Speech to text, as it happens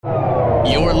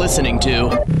You're listening to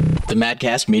the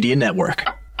Madcast Media Network.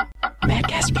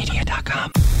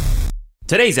 MadcastMedia.com.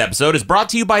 Today's episode is brought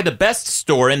to you by the best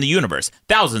store in the universe.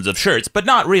 Thousands of shirts, but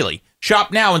not really.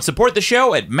 Shop now and support the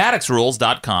show at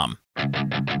MaddoxRules.com.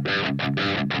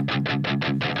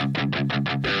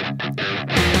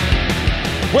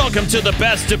 Welcome to the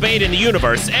best debate in the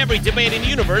universe. Every debate in the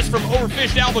universe, from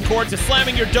overfished albacore to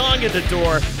slamming your dong in the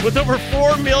door, with over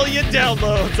 4 million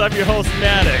downloads. I'm your host,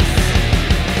 Maddox.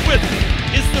 With me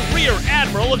is the Rear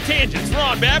Admiral of Tangents,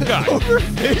 Ron Babcock.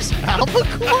 Overfished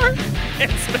albacore? And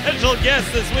special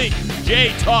guest this week,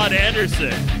 J. Todd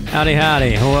Anderson. Howdy,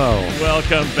 howdy. Hello.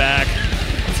 Welcome back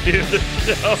to the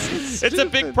show. It's a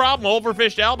big problem,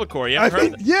 overfished albacore. You ever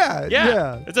heard of it?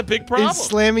 Yeah. It's a big problem. Is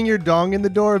slamming your dong in the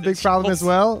door a big problem as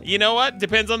well? You know what?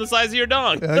 Depends on the size of your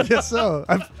dong. I guess so.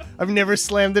 I've never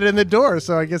slammed it in the door,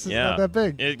 so I guess it's not that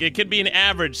big. It could be an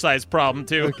average size problem,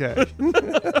 too. Okay.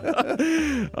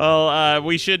 Well,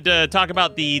 we should talk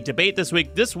about the debate this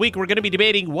week. This week, we're going to be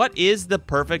debating what is the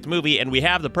perfect movie, and we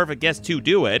have the perfect guest to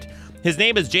do it. His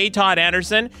name is J. Todd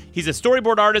Anderson. He's a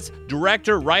storyboard artist,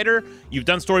 director, writer. You've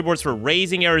done storyboards for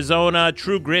Raising Arizona,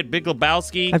 True Grit, Big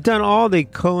Lebowski. I've done all the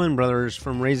Coen brothers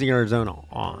from Raising Arizona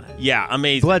on. Yeah,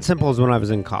 amazing. Blood Simple is when I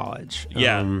was in college.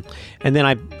 Yeah. And then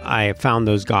I found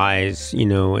those guys, you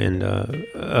know, and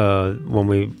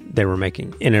when they were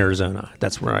making in Arizona.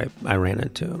 That's where I ran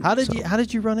into them. How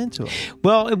did you run into them?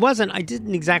 Well, I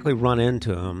didn't exactly run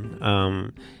into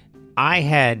them.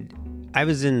 I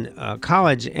was in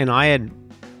college, and I had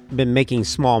been making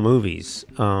small movies.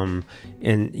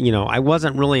 And, you know, I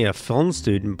wasn't really a film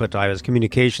student, but I was a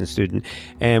communication student.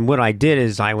 And what I did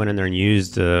is I went in there and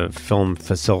used the film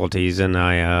facilities, and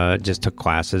I just took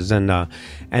classes. And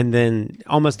then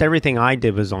almost everything I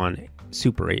did was on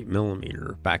Super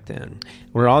 8mm back then,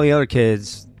 where all the other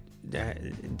kids,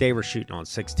 they were shooting on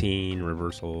 16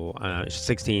 reversal,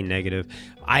 16 negative.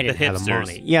 I didn't have the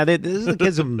money. Yeah, this is the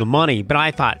kids with the money. But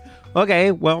I thought,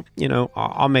 okay, well, you know,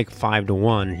 I'll make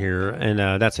 5-1 here, and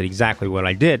that's exactly what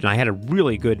I did. And I had a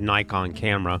really good Nikon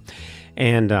camera,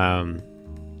 and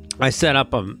I set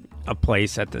up a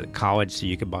place at the college so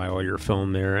you could buy all your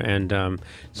film there, and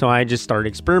so I just started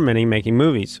experimenting, making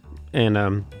movies,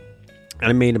 and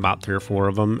I made about 3 or 4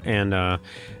 of them, and I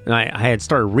had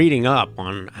started reading up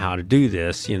on how to do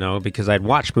this, you know, because I'd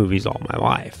watched movies all my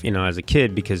life, you know, as a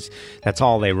kid, because that's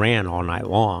all they ran all night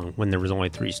long when there was only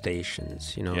 3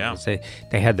 stations, you know. Yeah.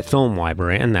 They had the film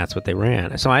library, and that's what they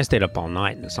ran. So I stayed up all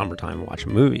night in the summertime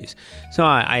watching movies. So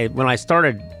when I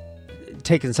started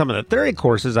taking some of the theory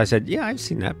courses, I said, yeah, I've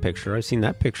seen that picture, I've seen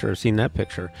that picture, I've seen that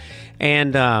picture.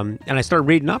 And I started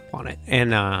reading up on it,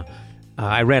 and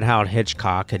I read how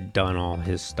Hitchcock had done all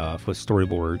his stuff with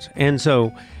storyboards. And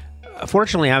so,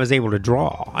 fortunately, I was able to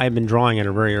draw. I had been drawing at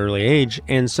a very early age.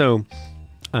 And so,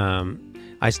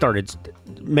 I started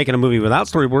making a movie without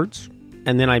storyboards.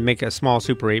 And then I'd make a small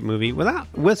Super 8 movie with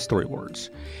storyboards.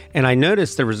 And I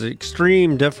noticed there was an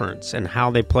extreme difference in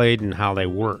how they played and how they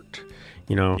worked,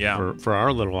 you know, for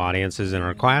our little audiences in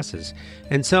our classes.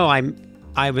 And so,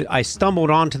 I stumbled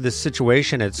onto this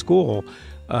situation at school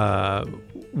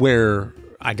where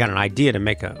I got an idea to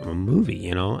make a movie,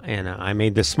 you know, and I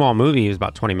made this small movie. It was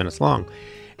about 20 minutes long,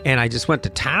 and I just went to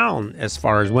town as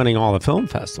far as winning all the film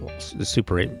festivals, the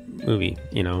Super 8 movie,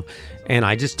 you know, and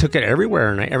I just took it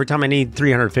everywhere, and every time I need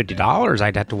 $350,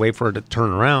 I'd have to wait for it to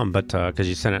turn around, but because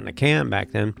you sent it in a can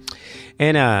back then,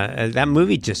 and that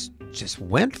movie just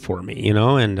went for me, you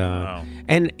know, and wow.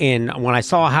 and when I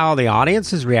saw how the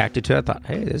audiences reacted to it, I thought,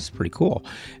 hey, this is pretty cool.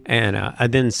 And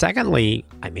then secondly,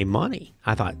 I made money.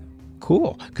 I thought,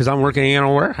 cool, because I'm working in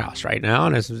a warehouse right now,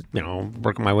 and it's, you know,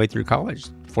 working my way through college,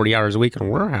 40 hours a week in a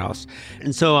warehouse.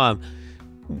 And so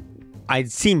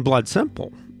I'd seen Blood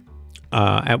Simple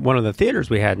at one of the theaters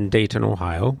we had in Dayton,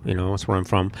 Ohio, you know, that's where I'm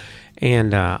from.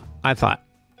 And I thought,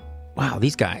 wow,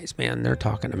 these guys, man, they're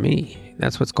talking to me.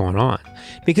 That's what's going on.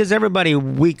 Because everybody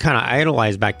we kind of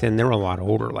idolized back then, they were a lot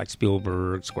older, like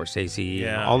Spielberg,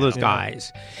 Scorsese, all those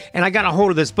guys. And I got a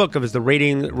hold of this book. It was the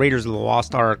Raiders of the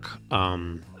Lost Ark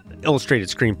illustrated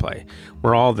screenplay,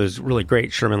 where all those really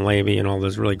great Sherman Levy and all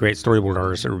those really great storyboard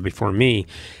artists that were before me.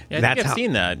 Yeah, I think I've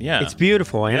seen that, yeah. It's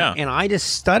beautiful. And I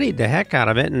just studied the heck out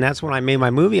of it, and that's when I made my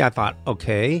movie. I thought,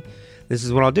 okay, this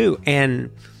is what I'll do.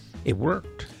 And it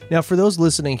worked. Now, for those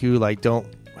listening who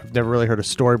have never really heard a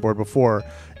storyboard before,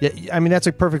 I mean, that's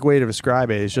a perfect way to describe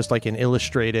it. It's just like an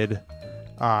illustrated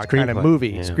kind of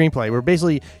movie, screenplay, where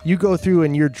basically you go through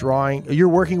and you're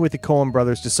working with the Coen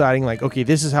brothers, deciding like, okay,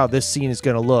 this is how this scene is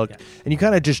going to look. And you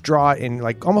kind of just draw it in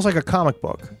like almost like a comic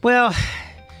book. Well,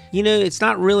 It's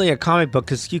not really a comic book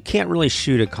because you can't really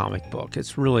shoot a comic book.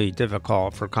 It's really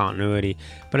difficult for continuity.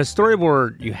 But a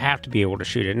storyboard, you have to be able to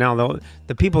shoot it. Now,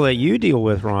 the people that you deal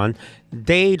with, Ron,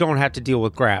 they don't have to deal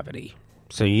with gravity.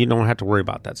 So you don't have to worry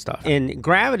about that stuff. And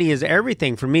gravity is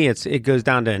everything for me. It goes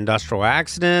down to industrial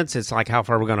accidents. It's like how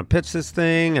far we're going to pitch this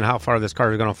thing and how far this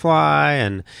car is going to fly.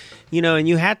 And, and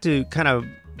you have to kind of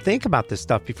think about this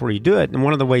stuff before you do it. And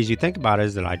one of the ways you think about it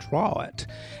is that I draw it.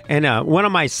 And one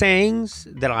of my sayings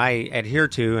that I adhere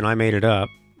to, and I made it up,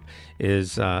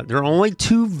 is there are only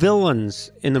 2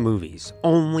 villains in the movies.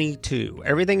 Only 2.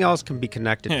 Everything else can be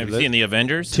connected Have you seen the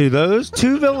Avengers? To those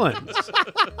 2 villains.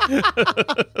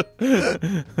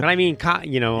 But I mean,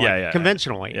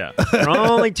 conventionally. Yeah. There are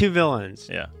only 2 villains.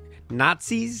 Yeah.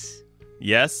 Nazis.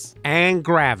 Yes. And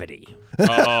gravity.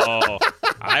 Oh,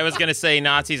 I was going to say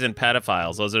Nazis and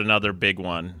pedophiles. Those are another big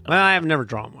one. Well, I have never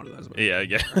drawn one of those. Yeah.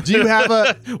 Do you have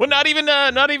a... Well, not even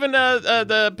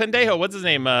the pendejo. What's his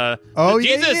name?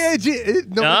 Jesus. Yeah.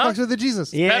 No one talks with the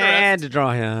Jesus. Yeah, I had to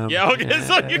draw him. Yeah, okay.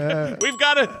 So we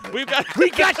got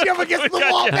you up against the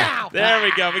wall now. There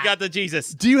we go. We got the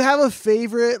Jesus. Do you have a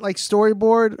favorite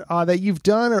storyboard that you've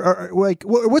done, or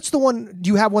what's the one? Do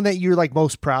you have one that you're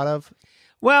most proud of?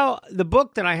 Well, the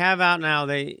book that I have out now,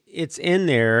 it's in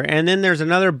there. And then there's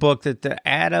another book that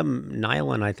Adam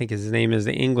Nyland, I think his name is,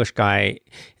 the English guy.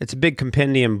 It's a big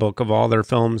compendium book of all their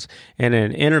films and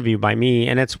an interview by me.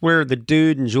 And it's where the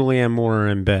dude and Julianne Moore are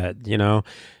in bed, The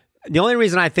only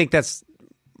reason I think that's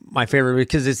my favorite,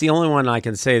 because it's the only one I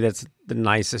can say that's the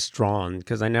nicest drawn,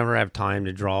 because I never have time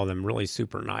to draw them really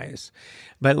super nice.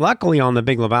 But luckily on The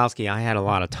Big Lebowski, I had a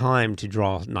lot of time to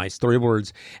draw nice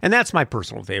storyboards. And that's my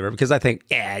personal favorite, because I think,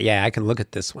 I can look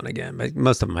at this one again. But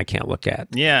most of them I can't look at.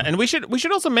 Yeah, and we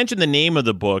should also mention the name of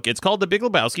the book. It's called The Big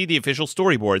Lebowski, The Official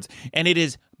Storyboards. And it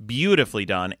is beautifully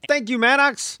done. Thank you,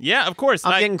 Maddox. Yeah, of course.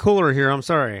 I'm getting cooler here. I'm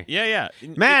sorry. Yeah.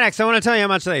 Maddox, I want to tell you how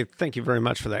much thank you very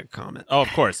much for that comment. Oh, of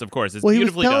course. It's well, beautifully he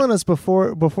was telling done. us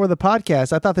before the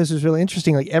podcast. I thought this was really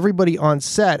interesting. Everybody on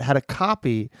set had a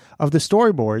copy of the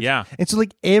storyboards. Yeah. And so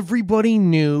everybody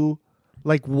knew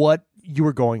what you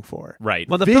were going for. Right.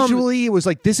 Well, visually, it was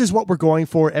this is what we're going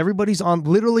for. Everybody's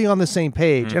literally on the same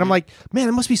page. Mm-hmm. And I'm like, man,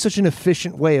 it must be such an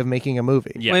efficient way of making a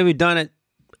movie. Yeah. The way we've done it,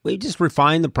 we just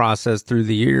refined the process through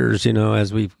the years,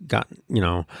 as we've gotten,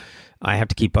 I have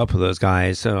to keep up with those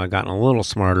guys, so I've gotten a little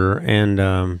smarter.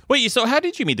 And wait, so how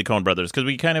did you meet the Coen brothers? Because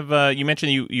we kind of you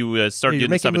mentioned you started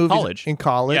doing stuff in college. In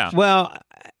college, yeah. Well,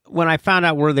 when I found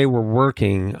out where they were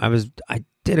working, I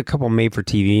did a couple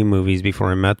made-for-TV movies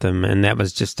before I met them, and that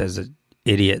was just as an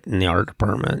idiot in the art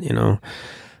department.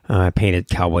 I painted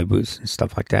cowboy boots and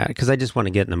stuff like that because I just want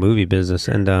to get in the movie business.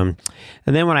 And then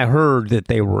when I heard that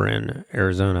they were in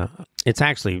Arizona, it's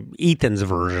actually Ethan's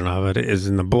version of it is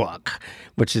in the book,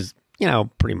 which is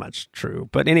pretty much true.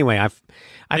 But anyway, I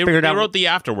figured out. They wrote the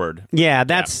afterword. Yeah,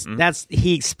 that's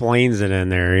he explains it in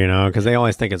there, because they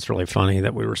always think it's really funny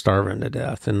that we were starving to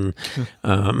death, and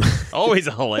always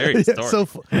a hilarious story.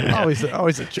 always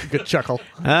a good chuckle.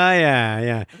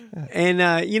 Yeah, and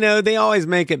they always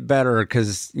make it better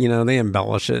because they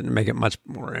embellish it and make it much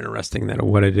more interesting than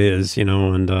what it is,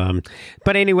 And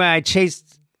but anyway,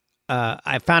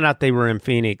 I found out they were in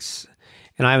Phoenix.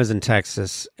 And I was in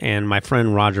Texas, and my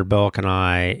friend Roger Belk and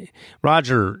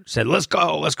Roger said, let's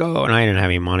go. And I didn't have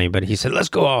any money, but he said, let's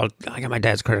go. I got my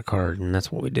dad's credit card, and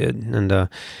that's what we did. And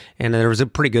there was a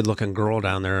pretty good-looking girl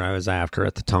down there I was after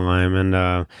at the time.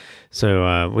 And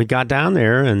so we got down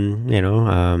there,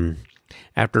 and,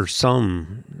 after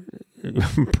some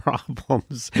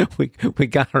problems, we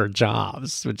got our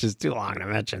jobs, which is too long to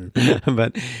mention,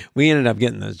 but we ended up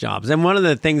getting those jobs. And one of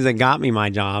the things that got me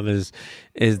my job is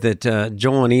that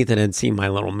Joel and Ethan had seen my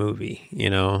little movie,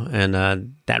 and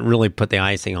that really put the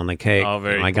icing on the cake. Oh,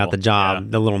 very I got cool. the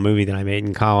job, the little movie that I made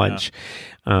in college.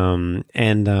 Yeah.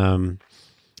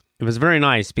 It was very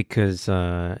nice because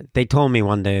they told me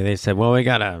one day, they said, well, we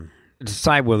got to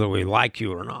decide whether we like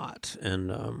you or not.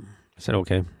 And I said,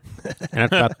 okay. And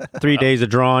after about 3 days of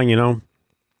drawing, when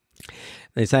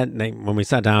we sat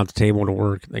down at the table to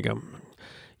work, they go,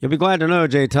 you'll be glad to know,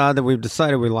 J. Todd, that we've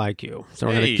decided we like you. So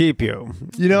we're going to keep you.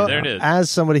 There it is.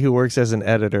 As somebody who works as an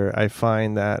editor, I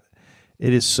find that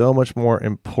it is so much more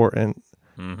important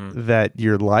that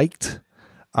you're liked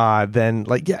than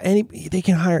they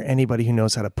can hire anybody who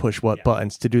knows how to push what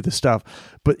buttons to do the stuff.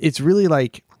 But it's really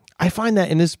I find that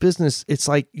in this business, it's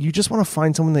you just want to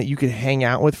find someone that you can hang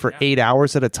out with for 8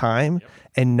 hours at a time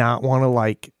and not want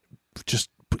to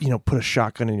just put a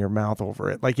shotgun in your mouth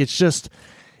over it.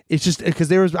 it's just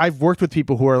because I've worked with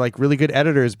people who are like really good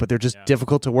editors, but they're just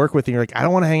difficult to work with, and you're like, I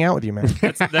don't want to hang out with you, man.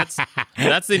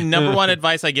 That's the number one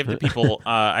advice I give to people.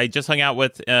 I just hung out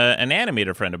with an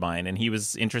animator friend of mine, and he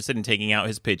was interested in taking out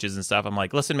his pitches and stuff. I'm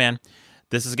like, listen, man,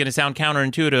 this is going to sound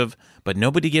counterintuitive, but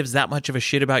nobody gives that much of a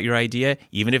shit about your idea,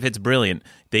 even if it's brilliant.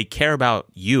 They care about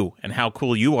you and how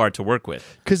cool you are to work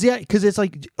with. Because it's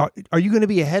like, are you going to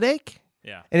be a headache?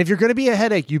 Yeah. And if you're going to be a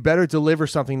headache, you better deliver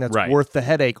something that's worth the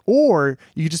headache, or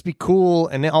you just be cool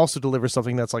and then also deliver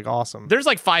something that's like awesome. There's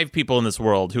like 5 people in this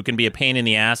world who can be a pain in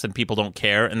the ass and people don't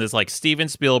care. And there's like Steven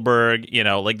Spielberg,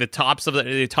 like the tops of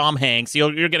the Tom Hanks.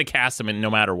 You're going to cast them in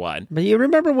no matter what. But you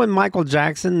remember when Michael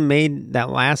Jackson made that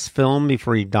last film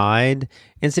before he died?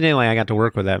 Incidentally, I got to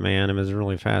work with that man. It was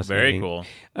really fascinating. Very cool.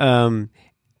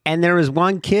 And there was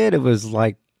one kid who was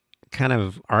like kind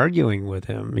of arguing with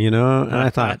him, and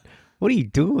I thought, what are you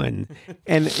doing?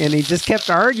 And he just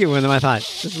kept arguing. And I thought,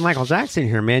 this is Michael Jackson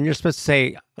here, man. You're supposed to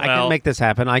say, I can make this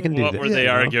happen. I can do this. What were they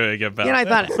arguing about? I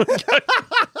thought,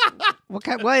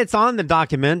 well, it's on the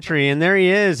documentary, and there he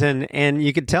is. And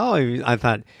you could tell, I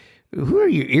thought, who are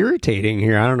you irritating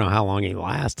here? I don't know how long he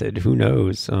lasted. Who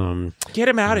knows? Get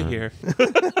him out of here.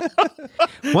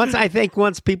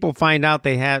 Once people find out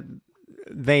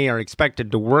they are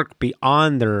expected to work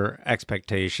beyond their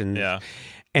expectations. Yeah.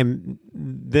 And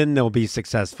then they'll be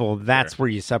successful. That's where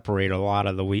you separate a lot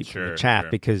of the wheat from the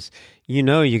chaff, because you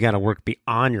got to work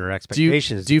beyond your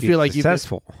expectations. Do you feel like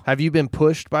successful? Have you been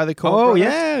pushed by the Coen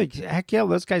brothers? Yeah, heck yeah!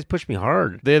 Those guys push me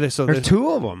hard. There's 2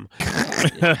 of them.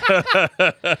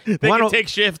 They can take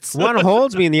shifts. One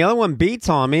holds me, and the other one beats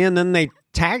on me, and then they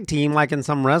tag team like in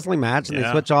some wrestling match, and they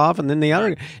switch off, and then the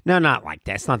other. No, not like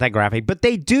that. It's not that graphic, but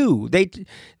they do.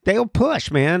 They'll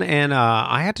push, man, and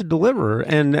I have to deliver,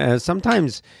 and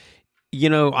sometimes.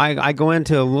 I go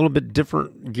into a little bit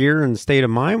different gear and state of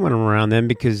mind when I'm around them,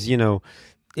 because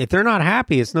if they're not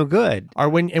happy, it's no good.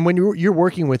 When you're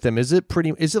working with them, is it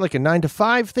like a 9 to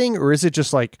 5 thing, or is it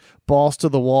just like balls to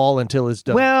the wall until it's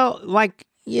done? Well, like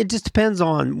it just depends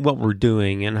on what we're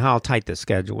doing and how tight the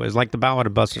schedule is. Like the Ballad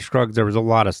of Buster Scruggs, there was a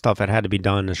lot of stuff that had to be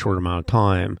done in a short amount of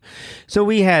time. So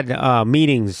we had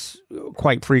meetings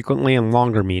quite frequently, and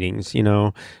longer meetings,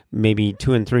 maybe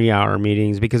 2 and 3 hour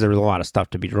meetings, because there was a lot of stuff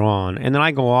to be drawn. And then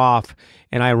I go off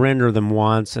and I render them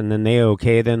once, and then they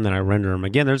okay then I render them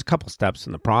again. There's a couple steps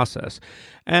in the process.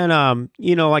 And,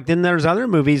 like then there's other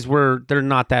movies where they're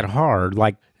not that hard.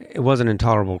 Like it wasn't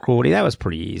Intolerable Cruelty. That was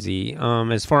pretty easy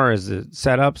as far as the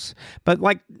setups. But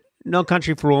like No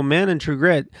Country for Old Men and True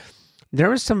Grit, there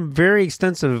was some very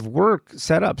extensive work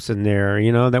setups in there,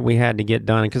 that we had to get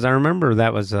done. Because I remember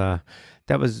there was a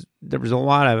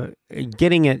lot of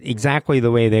getting it exactly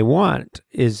the way they want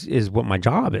is what my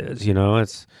job is.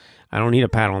 I don't need a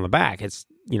pat on the back. It's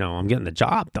I'm getting the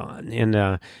job done, and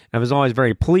I was always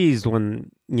very pleased when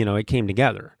it came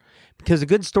together, because a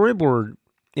good storyboard,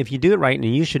 if you do it right,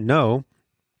 and you should know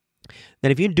that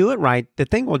if you do it right, the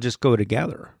thing will just go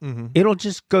together. Mm-hmm. It'll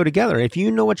just go together. If you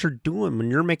know what you're doing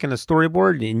when you're making a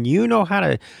storyboard, and you know how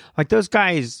to, like those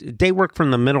guys, they work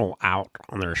from the middle out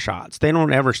on their shots. They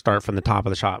don't ever start from the top of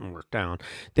the shot and work down.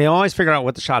 They always figure out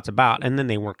what the shot's about, and then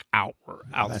they work outward,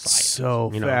 outside. That's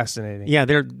so fascinating. Yeah,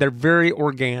 they're very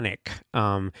organic.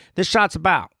 This shot's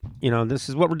about, this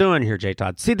is what we're doing here, J.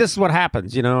 Todd. See, this is what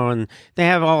happens, and they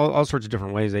have all sorts of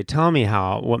different ways. They tell me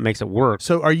what makes it work.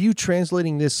 So are you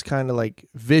translating this kind of like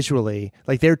visually,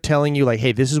 like they're telling you like,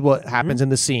 hey, this is what happens in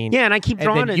the scene. Yeah, and I keep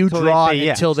drawing it. And then you draw it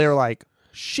until they're like,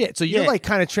 shit. So you're like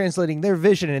kind of translating their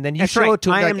vision, and then you show it to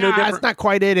them like, it's not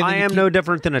quite it. And I am no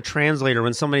different than a translator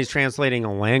when somebody's translating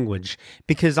a language,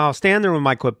 because I'll stand there with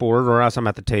my clipboard, or else I'm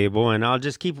at the table, and I'll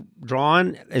just keep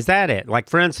drawing. Is that it? Like,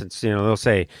 for instance, they'll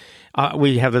say,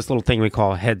 we have this little thing we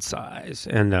call head size,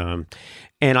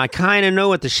 and I kind of know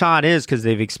what the shot is because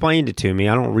they've explained it to me.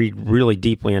 I don't read really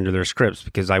deeply into their scripts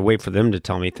because I wait for them to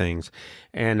tell me things,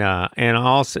 and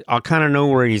I'll kind of know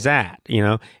where he's at,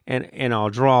 and I'll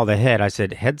draw the head. I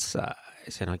said head size,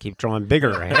 and I keep drawing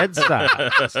bigger head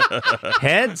size,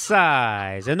 head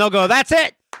size, and they'll go, that's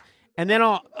it. And then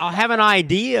I'll have an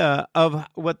idea of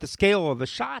what the scale of the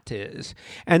shot is,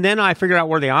 and then I figure out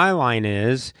where the eye line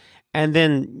is. And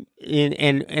then,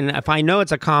 and if I know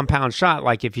it's a compound shot,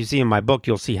 like if you see in my book,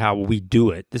 you'll see how we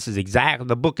do it.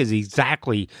 The book is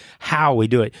exactly how we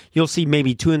do it. You'll see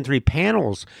maybe 2 and 3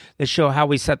 panels that show how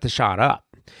we set the shot up.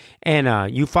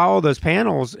 And you follow those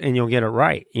panels and you'll get it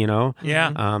right,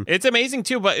 Yeah. It's amazing,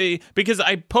 too, but because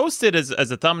I posted as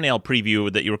a thumbnail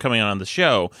preview that you were coming on the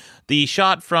show, the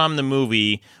shot from the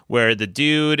movie where the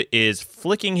dude is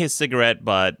flicking his cigarette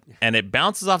butt and it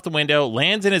bounces off the window,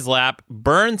 lands in his lap,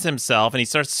 burns himself, and he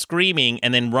starts screaming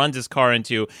and then runs his car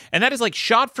into. And that is like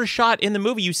shot for shot in the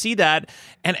movie. You see that,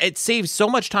 and it saves so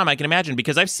much time, I can imagine,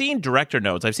 because I've seen director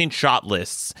notes, I've seen shot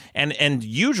lists, and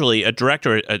usually a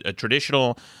director, a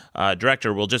traditional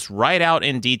director will just write out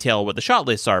in detail what the shot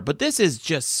lists are. But this is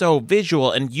just so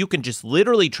visual, and you can just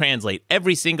literally translate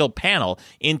every single panel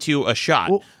into a shot.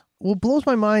 Well, what blows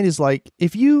my mind is like,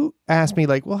 if you ask me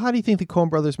like, well, how do you think the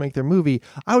Coen brothers make their movie?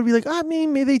 I would be like, I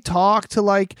mean, maybe they talk to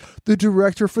like the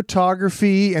director of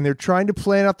photography and they're trying to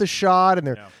plan out the shot and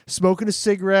they're smoking a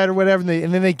cigarette or whatever.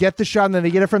 And then they get the shot and then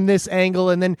they get it from this angle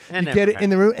and then you get it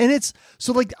in the room. And it's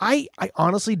so like, I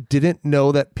honestly didn't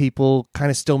know that people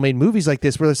kind of still made movies like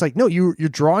this where it's like, no, you're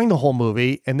drawing the whole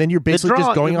movie and then you're basically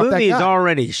just going off that guy. The movie is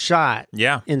already shot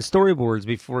in storyboards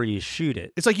before you shoot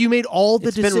it. It's like you made all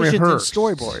the decisions in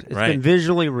storyboard. It's been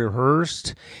visually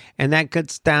rehearsed, and that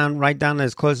cuts right down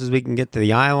as close as we can get to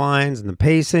the eye lines and the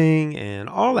pacing and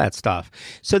all that stuff.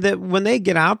 So that when they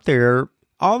get out there,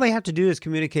 all they have to do is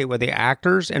communicate with the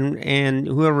actors, and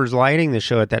whoever's lighting the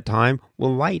show at that time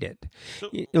will light it.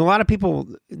 A lot of people,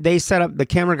 the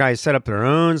camera guys set up their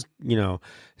own,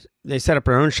 they set up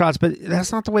their own shots, but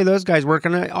that's not the way those guys work.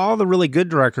 And all the really good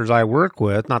directors I work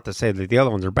with, not to say that the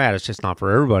other ones are bad, it's just not for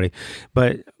everybody,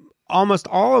 but almost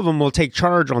all of them will take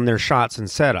charge on their shots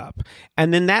and setup.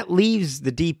 And then that leaves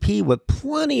the DP with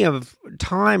plenty of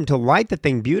time to light the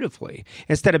thing beautifully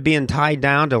instead of being tied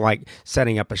down to like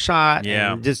setting up a shot.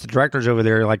 Yeah. And just the directors over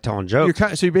there like telling jokes.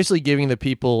 So you're basically giving the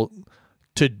people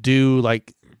to do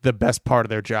like the best part of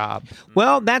their job.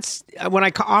 Well, that's when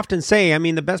I often say, I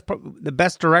mean, the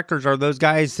best directors are those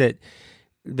guys that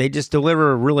they just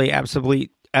deliver a really absolute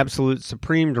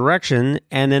supreme direction,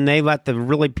 and then they let the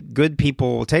really good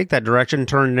people take that direction and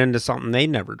turn it into something they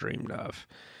never dreamed of.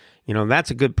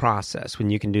 That's a good process when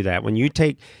you can do that. When you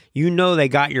take, they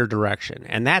got your direction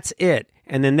and that's it.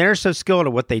 And then they're so skilled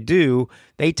at what they do,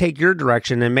 they take your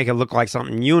direction and make it look like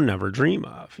something you'll never dream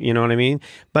of. You know what I mean?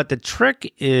 But the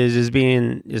trick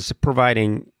is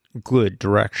providing good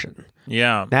direction.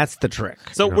 Yeah. That's the trick.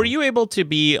 So were you able to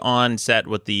be on set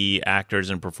with the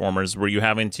actors and performers? Were you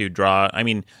having to draw? I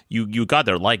mean, you got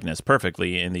their likeness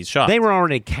perfectly in these shots. They were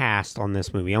already cast on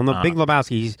this movie. On the Big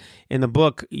Lebowski, in the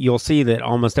book, you'll see that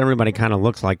almost everybody kind of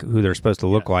looks like who they're supposed to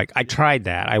look like. I tried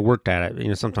that. I worked at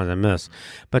it. Sometimes I miss.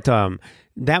 But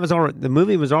that was already, the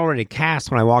movie was already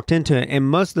cast when I walked into it. And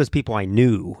most of those people I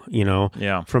knew,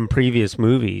 from previous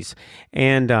movies.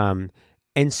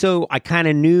 And so I kind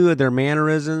of knew their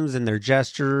mannerisms and their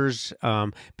gestures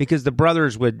because the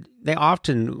brothers they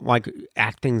often like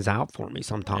act things out for me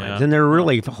sometimes. Yeah. And they're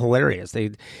really hilarious.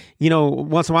 They,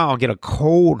 once in a while I'll get a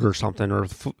cold or something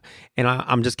and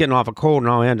I'm just getting off a cold and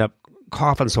I'll end up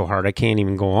coughing so hard I can't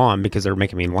even go on because they're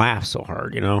making me laugh so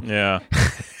hard, Yeah.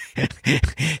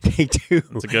 They do.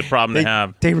 It's a good problem to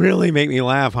have. They really make me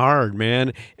laugh hard,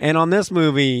 man. And on this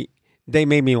movie, they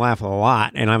made me laugh a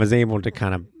lot, and I was able to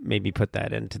kind of maybe put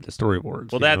that into the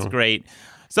storyboards. Well, that's great.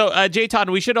 So, J. Todd,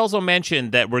 we should also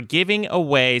mention that we're giving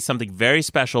away something very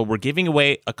special. We're giving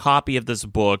away a copy of this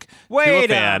book to a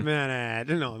fan. Wait a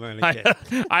minute. No, I'm going to get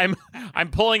I'm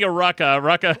pulling a Rucka.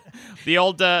 Rucka, the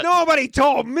old... Nobody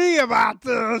told me about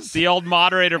this. The old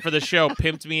moderator for the show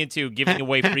pimped me into giving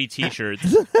away free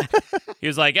T-shirts. He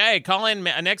was like, hey, call in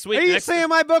next week. Are you saying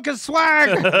my book is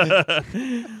swag?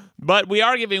 But we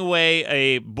are giving away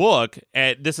a book.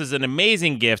 This is an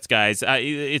amazing gift, guys.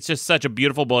 It's just such a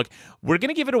beautiful book. We're going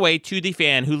to give it away to the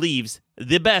fan who leaves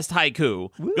the best haiku.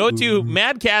 Ooh. Go to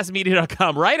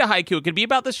madcastmedia.com. Write a haiku. It could be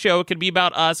about the show. It could be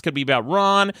about us. It could be about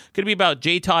Ron. It could be about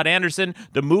J. Todd Anderson,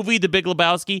 the movie, The Big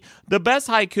Lebowski. The best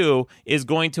haiku is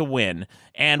going to win.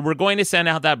 And we're going to send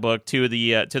out that book to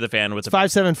the fan. With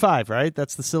 575, right?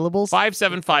 That's the syllables?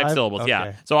 575 syllables, okay.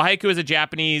 Yeah. So a haiku is a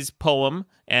Japanese poem,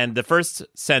 and the first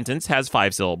sentence has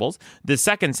 5 syllables. The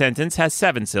second sentence has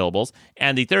 7 syllables,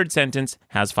 and the third sentence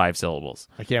has 5 syllables.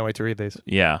 I can't wait to read these.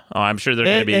 Yeah. Oh, I'm sure they're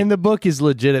going to be... And the book is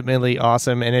legitimately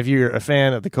awesome. And if you're a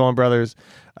fan of the Coen brothers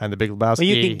and the Big Lebowski... Well,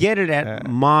 you can get it at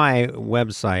my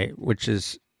website, which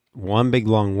is one big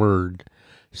long word,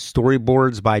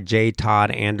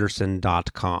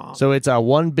 storyboardsbyjtoddanderson.com. So it's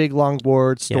one big long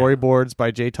word,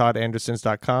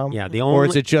 storyboardsbyjtoddandersons.com? Yeah. Or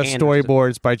is it just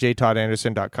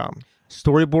storyboardsbyjtoddanderson.com?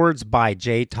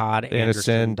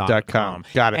 storyboardsbyjtoddanderson.com.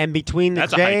 Got it. And between the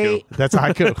That's J... That's a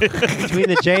haiku. Between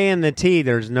the J and the T,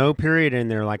 there's no period in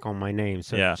there like on my name.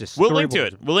 So yeah. just we'll link to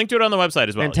it. We'll link to it on the website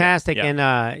as well. Fantastic. Yeah. And,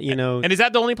 And is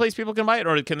that the only place people can buy it,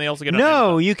 or can they also get it on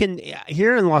No, Amazon? you can...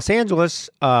 Here in Los Angeles,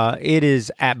 it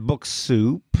is at Book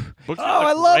Soup. Bookstore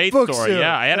I love Bookstore.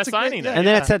 Yeah, I had That's a signing there. And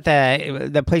then it's at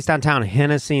that place downtown,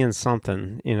 Hennessy and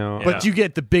something, you know. But you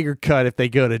get the bigger cut if they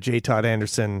go to J. Todd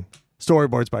Anderson,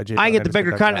 storyboards by J. Todd I get the Anderson.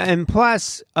 bigger cut, and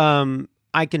plus,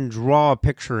 I can draw a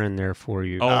picture in there for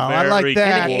you. Oh, I like very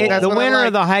that. cool. That's The what I winner like.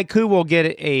 of the haiku will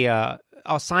get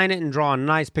I'll sign it and draw a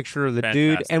nice picture of the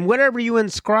dude, Fantastic. and whatever you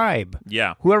inscribe.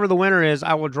 Yeah. Whoever the winner is,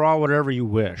 I will draw whatever you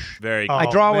wish. Very Oh, cool.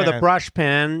 I draw with a man. brush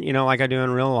pen, like I do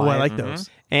in real life. Oh, I like those.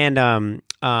 And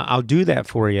I'll do that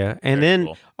for you. And then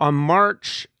cool. on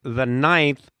March the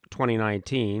 9th,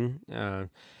 2019,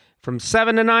 from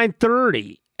 7 to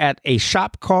 9:30 at a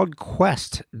shop called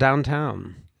Quest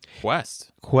downtown.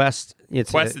 Quest.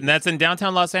 It's Quest, and that's in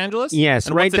downtown Los Angeles? yes,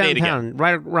 And right what's the date again? downtown,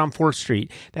 right around 4th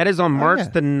Street. That is on March yeah.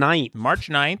 the 9th. March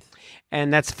 9th.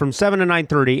 And that's from 7 to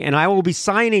 9:30, and I will be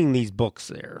signing these books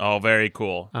there. Oh, very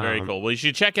cool. Very cool. Well, you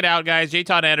should check it out, guys. J.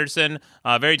 Todd Anderson,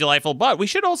 very delightful. But we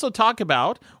should also talk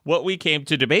about what we came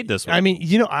to debate this week. I mean,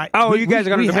 you guys are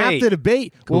gonna we debate. have to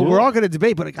debate. Well, Cool. we're all going to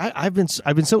debate, but I've been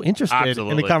so interested in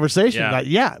Absolutely. the conversation. Yeah.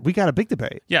 That, we got a big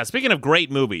debate. Yeah, speaking of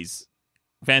great movies,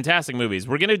 fantastic movies,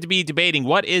 we're going to be debating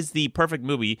what is the perfect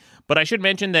movie. But I should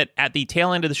mention that at the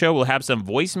tail end of the show, we'll have some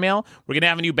voicemail. We're going to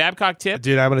have a new Babcock tip.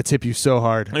 Dude, I'm going to tip you so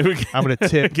hard. I'm going to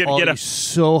tip Get all a- you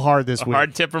so hard this week.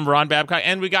 Hard tip from Ron Babcock.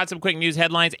 And we got some quick news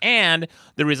headlines and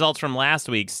the results from last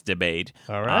week's debate.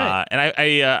 All right. And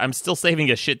I'm still saving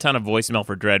a shit ton of voicemail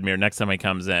for Dreadmere next time he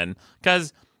comes in.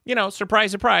 Because, surprise,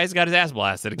 surprise, got his ass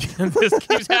blasted again. This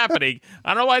keeps happening.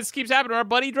 I don't know why this keeps happening to our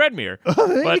buddy Dreadmere.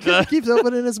 But He keeps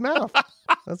opening his mouth.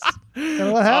 That's kind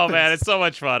of what oh happens. man, it's so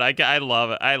much fun. I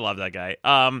love it. I love that guy.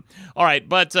 All right,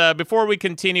 but before we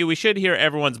continue, we should hear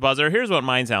everyone's buzzer. Here's what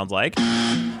mine sounds like.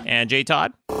 And J.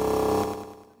 Todd.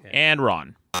 And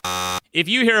Ron. If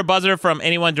you hear a buzzer from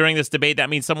anyone during this debate, that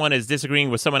means someone is disagreeing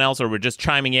with someone else or we're just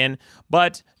chiming in.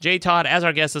 But J. Todd, as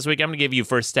our guest this week, I'm going to give you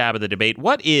first stab at the debate.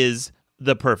 What is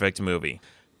the perfect movie?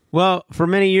 Well, for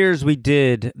many years, we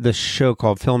did the show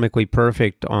called Filmically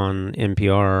Perfect on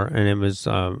NPR, and it was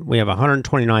we have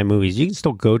 129 movies. You can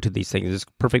still go to these things. It's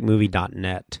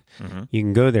perfectmovie.net. Mm-hmm. You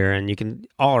can go there, and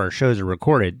all our shows are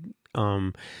recorded.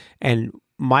 And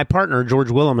my partner, George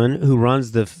Williman, who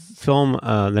runs the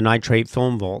the Nitrate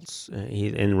Film Vaults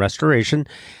in restoration,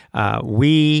 I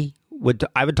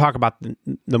would talk about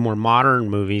the more modern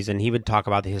movies, and he would talk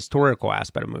about the historical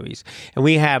aspect of movies. And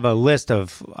we have a list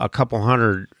of a couple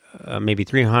hundred, maybe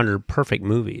 300 perfect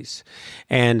movies.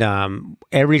 And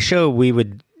every show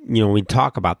we'd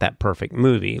talk about that perfect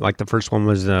movie. Like the first one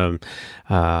was,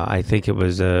 I think it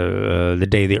was The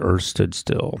Day the Earth Stood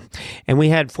Still. And we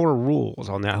had 4 rules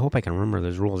on that. I hope I can remember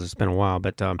those rules. It's been a while.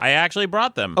 But I actually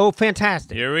brought them. oh,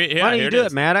 fantastic. Why don't you do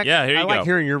it, Maddox? Yeah, here you I go. like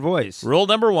hearing your voice. Rule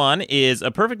number 1 is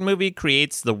a perfect movie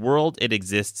creates the world it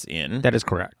exists in. That is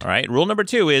correct. All right. Rule number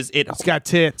 2 is It's got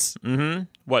tits. Mm-hmm.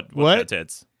 What? What?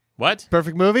 Tits? What?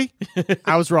 Perfect movie?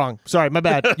 I was wrong. Sorry, my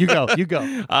bad. You go.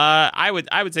 I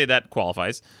would say that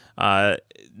qualifies.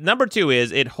 Number 2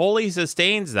 is it wholly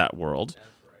sustains that world.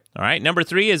 All right. Number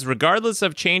 3 is regardless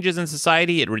of changes in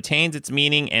society, it retains its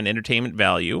meaning and entertainment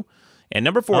value. And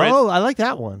number 4 is... Oh, I like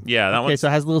that one. Yeah, that okay, one. so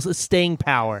it has a little staying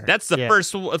power. That's the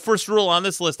first rule on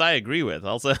this list I agree with.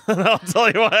 I'll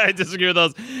tell you why I disagree with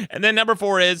those. And then number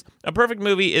 4 is a perfect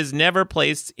movie is never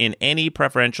placed in any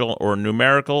preferential or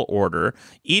numerical order.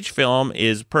 Each film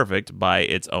is perfect by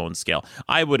its own scale.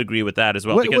 I would agree with that as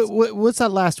well. What's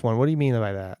that last one? What do you mean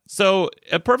by that? So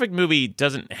a perfect movie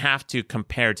doesn't have to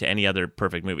compare to any other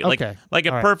perfect movie. Okay. Like a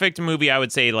All right. perfect movie, I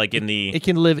would say like in the... It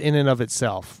can live in and of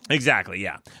itself. Exactly,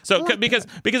 yeah. So because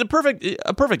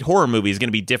a perfect horror movie is going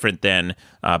to be different than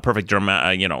perfect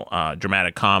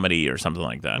dramatic comedy or something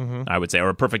like that. Mm-hmm. I would say, or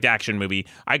a perfect action movie.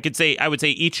 I would say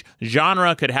each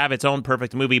genre could have its own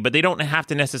perfect movie, but they don't have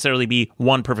to necessarily be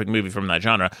one perfect movie from that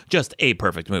genre. Just a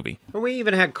perfect movie. And we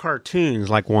even had cartoons,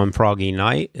 like One Froggy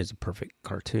Night is a perfect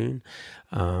cartoon.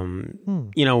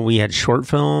 We had short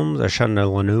films, Ashunda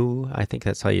Lanu, I think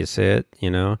that's how you say it,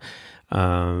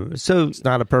 So It's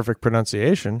not a perfect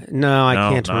pronunciation. no, I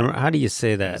can't remember. How do you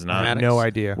say that? It's not. Maddox? No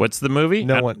idea. What's the movie?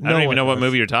 No I one- don't no even one know what knows.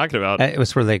 movie you're talking about. It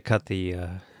was where they cut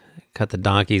the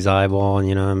donkey's eyeball,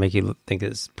 and make you think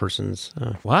this person's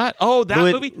What? Oh, that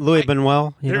movie? Louis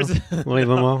Benuel. there's- Louis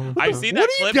Benuel. I've seen that What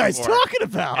are you clip guys before. talking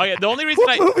about? Oh, yeah, the only reason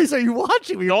What movies are you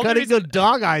watching? We're only cutting reason- the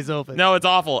dog eyes open. No, it's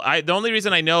awful. The only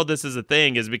reason I know this is a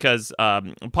thing is because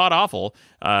Pod Awful,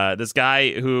 this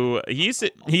guy who he used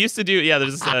to do. Yeah,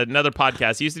 there's another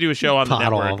podcast. He used to do a show on the Pot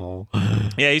network. awful.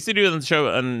 Yeah, I used to do it on the show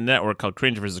on the network called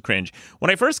Cringe versus Cringe. When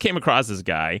I first came across this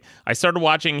guy, I started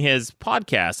watching his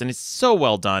podcast, and it's so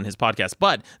well done, his podcast.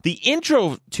 But the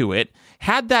intro to it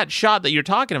had that shot that you're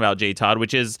talking about, J. Todd,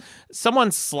 which is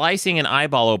someone slicing an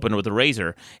eyeball open with a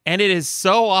razor. And it is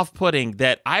so off-putting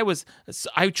that I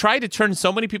tried to turn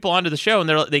so many people onto the show, and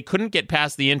they couldn't get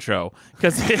past the intro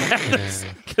because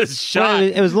shot. Well,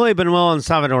 it was Louis Buñuel and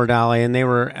Salvador Dali, and they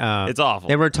were it's awful.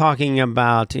 They were talking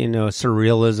about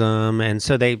surrealism, and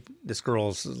so this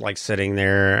girl's like sitting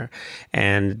there,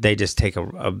 and they just take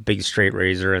a big straight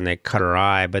razor and they cut her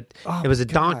eye, but it was a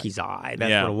donkey's eye.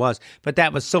 That's what it was. But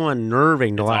that was so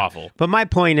unnerving to watch. Awful. But my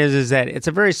point is that it's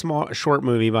a very short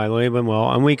movie by Louis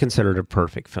Buñuel, and we consider it a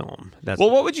perfect film.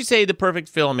 What would you say the perfect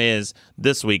film is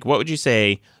this week? What would you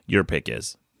say your pick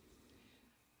is?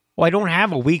 Well, I don't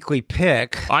have a weekly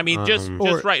pick. I mean, just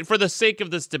right for the sake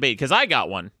of this debate, because I got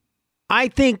one. I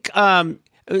think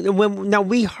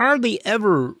we hardly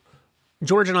ever.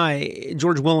 George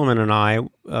Williman and I,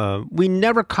 we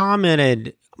never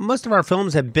commented. Most of our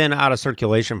films have been out of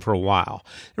circulation for a while.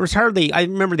 There was hardly. I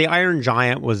remember The Iron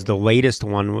Giant was the latest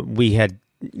one we had,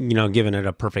 given it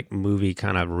a perfect movie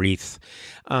kind of wreath.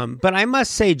 But I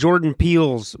must say, Jordan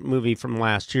Peele's movie from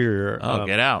last year.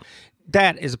 Get Out.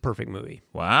 That is a perfect movie.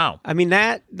 Wow. I mean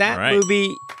that right.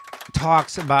 movie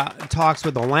talks with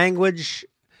the language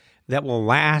that will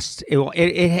last.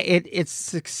 It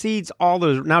succeeds all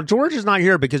those. Now George is not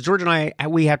here because George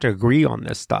and we have to agree on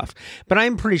this stuff. But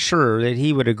I'm pretty sure that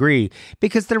he would agree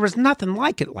because there was nothing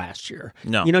like it last year.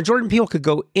 No, Jordan Peele could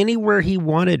go anywhere he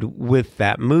wanted with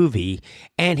that movie,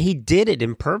 and he did it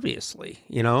imperviously.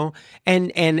 The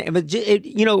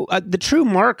true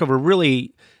mark of a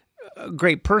really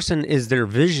great person is their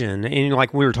vision. And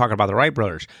like we were talking about the Wright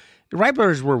brothers. The Wright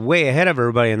brothers were way ahead of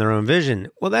everybody in their own vision.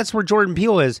 Well, that's where Jordan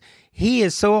Peele is. He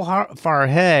is so far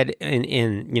ahead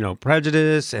in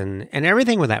prejudice and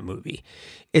everything with that movie.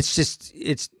 It's just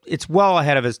it's well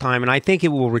ahead of his time, and I think it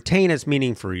will retain its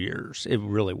meaning for years. It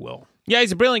really will. Yeah,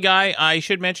 he's a brilliant guy. I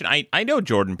should mention, I know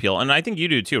Jordan Peele, and I think you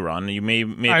do too, Ron. You may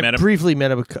have met him. I briefly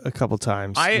met him a couple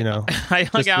times. I hung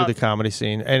just out through the comedy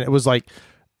scene, and it was like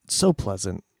so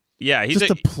pleasant. Yeah, he's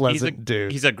just a pleasant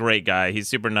dude. He's a great guy. He's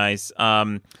super nice.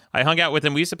 I hung out with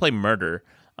him. We used to play Murder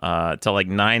till like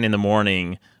 9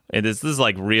 a.m. And this is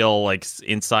like real like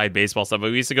inside baseball stuff.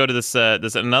 But we used to go to this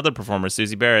another performer,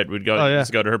 Susie Barrett. We'd go used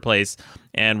to go to her place,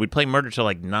 and we'd play Murder till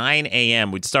like 9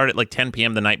 a.m. We'd start at like 10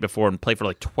 p.m. the night before and play for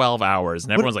like 12 hours,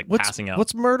 and everyone's passing out.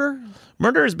 What's Murder?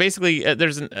 Murder is basically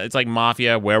it's like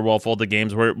Mafia, Werewolf, all the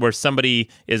games where somebody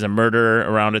is a murderer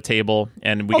around a table,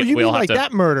 and we all have like to,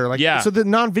 that murder, like so the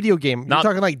non-video game. You're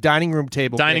talking like dining room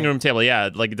table. Room table,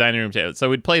 yeah, like a dining room table. So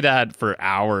we'd play that for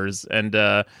hours, and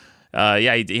he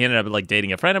ended up like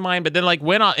dating a friend of mine, but then like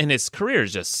went on, and his career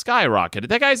is just skyrocketed.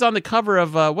 That guy's on the cover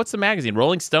of what's the magazine,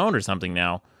 Rolling Stone or something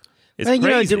now. It's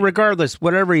crazy. Regardless,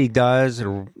 whatever he does,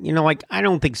 or I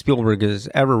don't think Spielberg has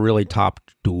ever really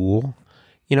topped Duel.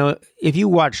 If you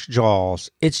watch Jaws,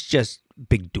 it's just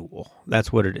big Duel.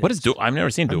 That's what it is. What is Duel? I've never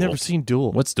seen Duel. I've never seen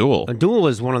Duel. What's Duel? Duel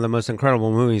is one of the most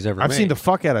incredible movies ever made. I've seen the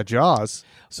fuck out of Jaws.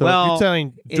 So if you're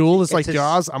telling Duel is like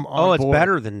Jaws, I'm on board. Oh, it's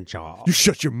better than Jaws. You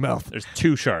shut your mouth. There's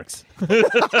 2 sharks.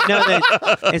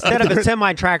 Instead of a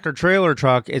semi-tractor trailer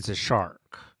truck, it's a shark.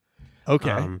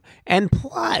 Okay. And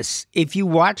plus, if you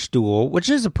watch Duel, which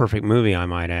is a perfect movie, I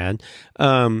might add,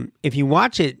 if you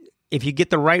watch it, if you get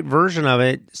the right version of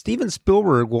it, Steven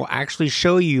Spielberg will actually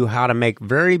show you how to make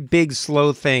very big,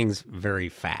 slow things very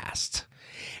fast.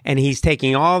 And he's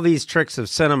taking all these tricks of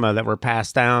cinema that were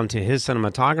passed down to his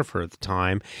cinematographer at the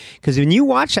time. Because when you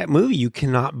watch that movie, you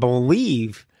cannot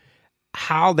believe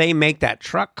how they make that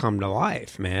truck come to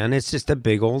life, man. It's just a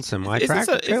big old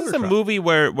semi-tractor. Is this a movie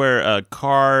where a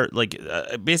car, like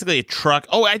basically a truck?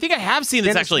 Oh, I think I have seen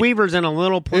this actually. Weaver's in a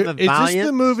little Plymouth Valiant. Is this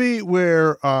the movie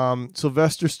where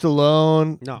Sylvester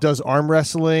Stallone does arm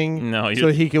wrestling so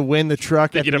he can win the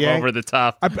truck at the end? Over the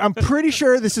top. I'm pretty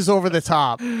sure this is Over the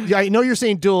Top. Yeah, I know you're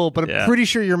saying Duel, but I'm pretty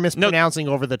sure you're mispronouncing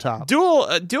Over the Top.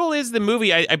 Duel is the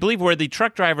movie, I believe, where the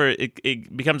truck driver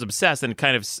it becomes obsessed and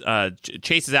kind of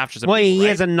chases after some people. He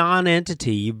has a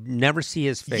non-entity. You never see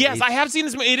his face. Yes, I have seen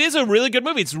this movie. It is a really good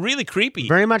movie. It's really creepy.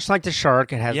 Very much like The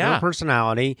Shark. It has no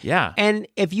personality. Yeah. And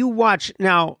if you watch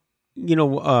now,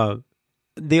 the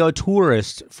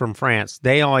auteurists from France,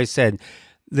 they always said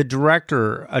a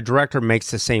director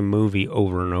makes the same movie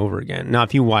over and over again. Now,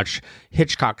 if you watch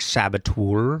Hitchcock's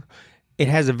Saboteur, it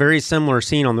has a very similar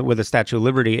scene with the Statue of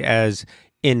Liberty as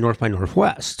in North by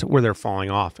Northwest, where they're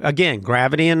falling off. Again,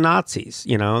 gravity and Nazis,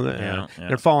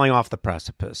 they're falling off the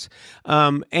precipice.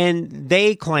 And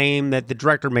they claim that the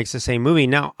director makes the same movie.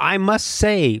 Now, I must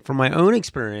say, from my own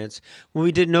experience, when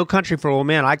we did No Country for Old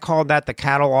Men, I called that the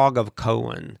catalog of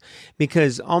Coen,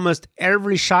 because almost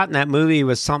every shot in that movie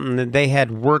was something that they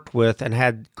had worked with and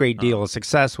had great deal of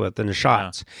success with in the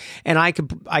shots. And I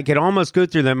could almost go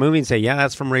through that movie and say, yeah,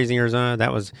 that's from Raising Arizona.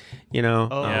 That was,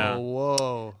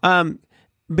 whoa.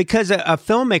 Because a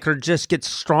filmmaker just gets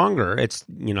stronger. It's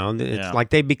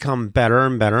like they become better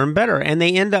and better and better, and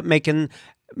they end up making.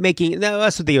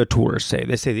 That's what the auteurs say.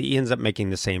 They say that he ends up making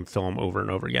the same film over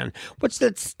and over again, which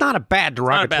that's not a bad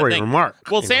derogatory remark.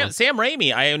 Well, Sam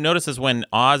Raimi, I noticed this when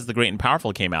Oz the Great and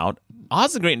Powerful came out.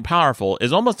 Oz the Great and Powerful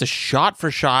is almost a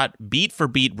shot-for-shot,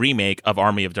 beat-for-beat remake of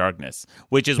Army of Darkness,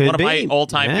 which is one of my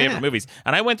all-time favorite movies.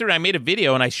 And I went through and I made a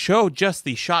video and I showed just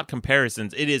the shot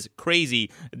comparisons. It is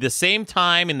crazy. The same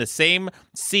time in the same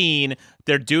scene,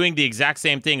 they're doing the exact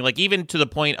same thing. Like even to the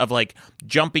point of like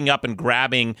jumping up and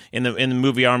grabbing in the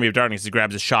movie Army of Darkness, he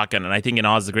grabs a shotgun, and I think in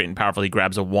Oz the Great and Powerful, he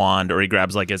grabs a wand or he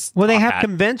grabs like his. Well, they have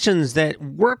conventions that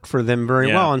work for them very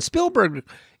well, and Spielberg.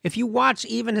 If you watch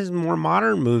even his more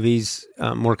modern movies,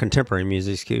 more contemporary movies,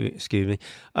 excuse me,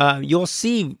 you'll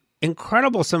see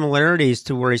incredible similarities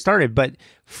to where he started. But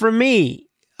for me,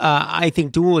 I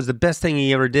think Duel is the best thing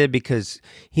he ever did because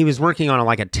he was working on a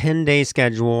 10-day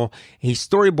schedule. He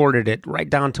storyboarded it right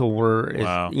down to where,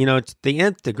 it's the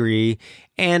nth degree.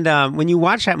 And when you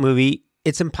watch that movie,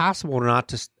 it's impossible not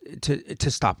to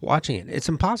stop watching it. It's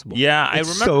impossible. Yeah, I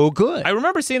remember so good. I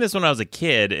remember seeing this when I was a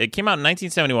kid. It came out in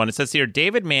 1971. It says here,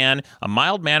 David Mann, a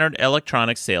mild-mannered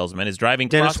electronics salesman, is driving.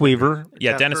 Dennis Weaver.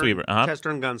 Dennis Weaver.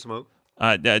 Chester and Gunsmoke.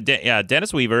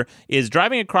 Dennis Weaver is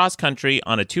driving across country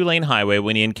on a 2-lane highway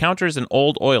when he encounters an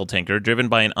old oil tanker driven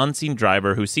by an unseen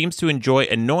driver who seems to enjoy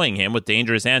annoying him with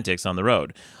dangerous antics on the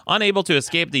road. Unable to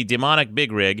escape the demonic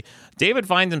big rig, David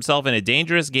finds himself in a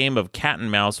dangerous game of cat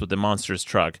and mouse with the monstrous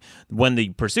truck. When the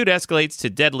pursuit escalates to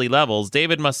deadly levels,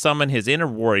 David must summon his inner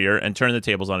warrior and turn the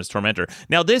tables on his tormentor.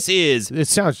 Now, this is... It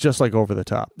sounds just like Over the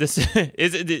Top. This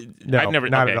is... No, I've never,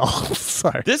 not at all.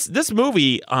 Sorry. This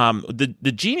movie,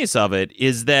 the genius of it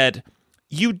is that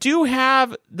you do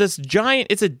have this giant...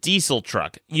 It's a diesel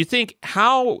truck. You think,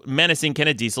 how menacing can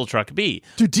a diesel truck be?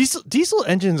 Dude, diesel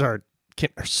engines are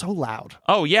so loud.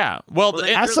 Oh, yeah. Well,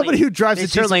 as somebody who drives a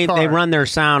diesel car... They run their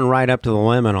sound right up to the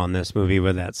limit on this movie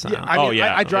with that sound.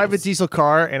 Yeah, I drive a diesel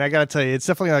car, and I got to tell you, it's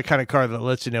definitely the kind of car that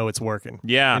lets you know it's working.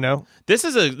 Yeah. You know? This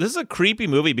is a creepy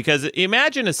movie because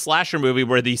imagine a slasher movie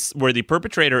where the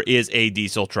perpetrator is a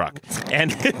diesel truck.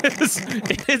 And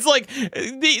it's like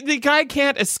the guy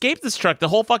can't escape this truck the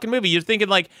whole fucking movie. You're thinking,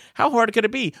 how hard could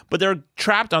it be? But they're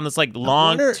trapped on this,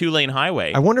 long 2-lane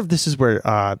highway. I wonder if this is where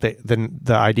the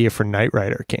idea for Knight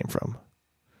Rider came from.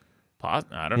 I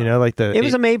don't know. It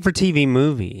was a made-for-TV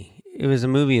movie. It was a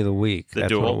movie of the week. The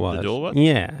That's Duel? what it was. The Duel was?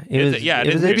 Yeah.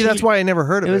 Maybe that's why I never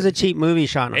heard of it. It was a cheap movie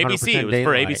shot in 100% ABC. It was daylight.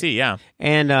 for ABC, yeah.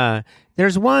 And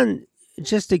there's one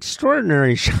just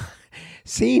extraordinary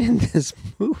scene in this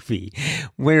movie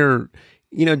where...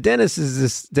 Dennis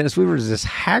Weaver is this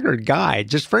haggard guy,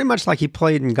 just very much like he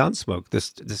played in Gunsmoke.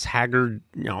 This haggard,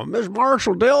 Miss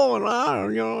Marshall Dillon,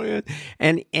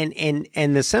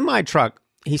 and the semi truck.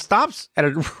 He stops at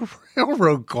a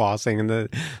railroad crossing, and the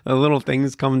little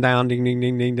things come down, ding, ding,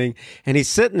 ding, ding, ding, and he's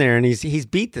sitting there, and he's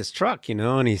beat this truck,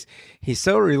 and he's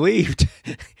so relieved,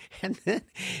 and then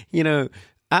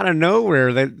out of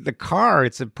nowhere, the car,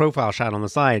 it's a profile shot on the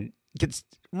side, gets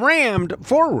rammed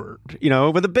forward,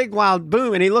 with a big loud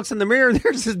boom, and he looks in the mirror,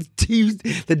 there's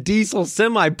the diesel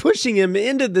semi pushing him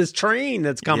into this train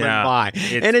that's coming by,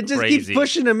 and it just keeps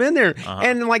pushing him in there,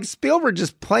 and Spielberg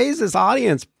just plays this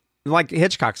audience, like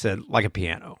Hitchcock said, like a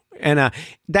piano, and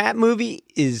that movie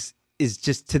is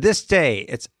just, to this day,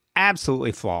 it's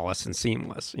absolutely flawless and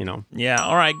seamless, Yeah,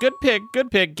 all right, good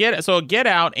pick. Get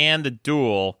Out and The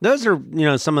Duel. Those are,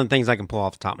 some of the things I can pull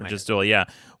off the top of my head. Just Duel, yeah.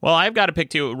 Well, I've got to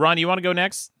pick two. Ron, you want to go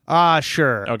next?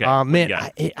 Sure. Okay. Man,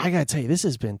 I gotta tell you, this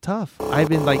has been tough. I've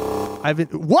been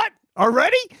what?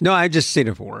 Already? No, I just seen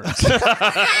it for words.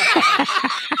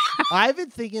 I've been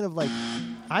thinking of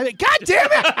God damn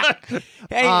it!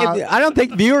 Hey, I don't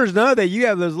think viewers know that you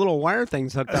have those little wire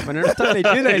things hooked up, and every time they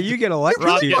do that, you get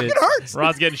electrocuted. It hurts.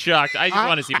 Ron's getting shocked. I just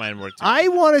want to see mine work too. I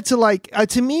wanted to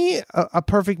to me, a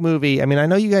perfect movie. I mean, I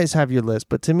know you guys have your list,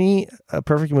 but to me, a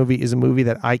perfect movie is a movie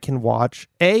that I can watch.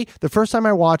 The first time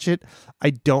I watch it, I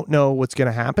don't know what's going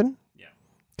to happen.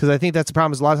 Because I think that's the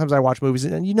problem. Is a lot of times I watch movies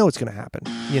and you know what's going to happen.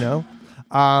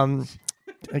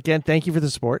 again, thank you for the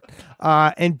support.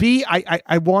 And B,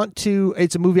 I want to.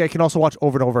 It's a movie I can also watch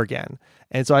over and over again.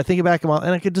 And so I think back and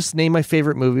I could just name my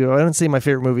favorite movie. I don't say my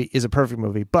favorite movie is a perfect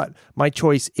movie, but my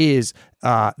choice is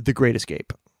The Great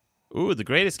Escape. Ooh, The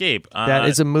Great Escape. That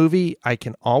is a movie I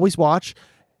can always watch.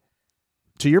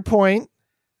 To your point,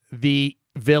 the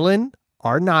villain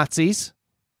are Nazis.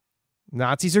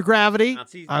 Nazis are gravity.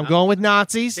 I'm going with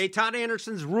Nazis. Say Todd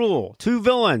Anderson's rule: 2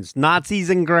 villains, Nazis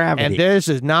and gravity. And there's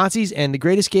just Nazis and The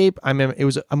Great Escape. I remember it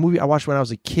was a movie I watched when I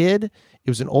was a kid. It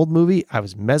was an old movie. I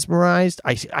was mesmerized.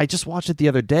 I just watched it the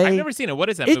other day. I've never seen it. What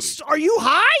is that movie? Are you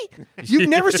high? You've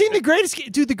never seen The Great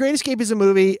Escape? Dude, The Great Escape is a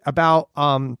movie about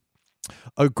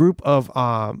a group of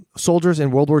soldiers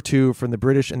in World War II from the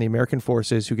British and the American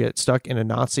forces who get stuck in a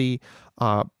Nazi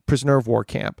prisoner of war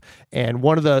camp. And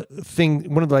one of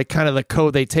the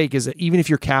code they take is that even if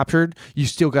you're captured, you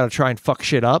still got to try and fuck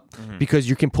shit up because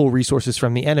you can pull resources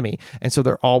from the enemy. And so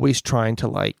they're always trying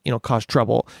to cause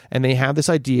trouble. And they have this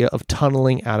idea of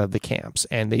tunneling out of the camps.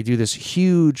 And they do this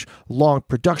huge, long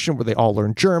production where they all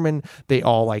learn German. They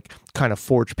all kind of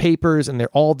forge papers, and they're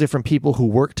all different people who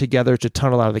work together to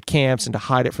tunnel out of the camps and to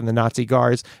hide it from the Nazi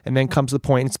guards. And then comes the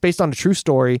point, and it's based on a true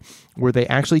story where they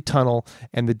actually tunnel,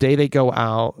 and the day they go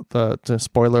out, the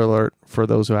spoiler alert for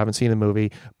those who haven't seen the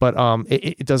movie, but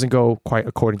it doesn't go quite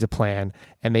according to plan,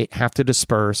 and they have to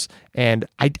disperse. And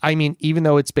I mean, even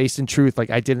though it's based in truth,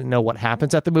 I didn't know what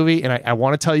happens at the movie, and I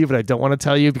want to tell you, but I don't want to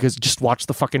tell you because just watch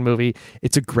the fucking movie.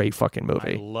 It's a great fucking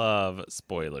movie. I love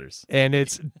spoilers. And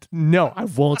I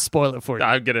won't spoil it for you.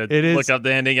 I'm gonna look up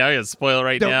the ending. I'm gonna spoil it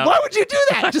right now. Why would you do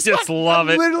that? I just love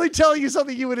it. I'm literally telling you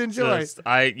something you would enjoy.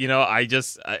 I know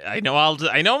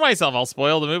myself. I'll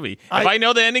spoil the movie. If I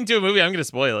know the ending to a movie, I'm gonna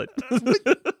spoil it.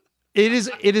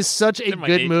 It is such a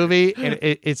good movie, and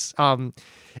it's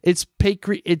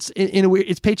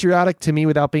patriotic to me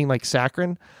without being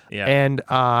saccharine. Yeah. And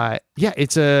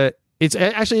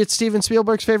it's Steven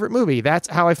Spielberg's favorite movie. That's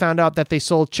how I found out that they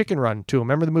sold Chicken Run to him.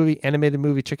 Remember the animated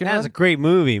movie Chicken Run? That's a great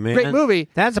movie, man. Great movie.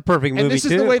 That's a perfect movie, and this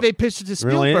is the way they pitched it to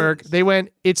Spielberg. Really? They went,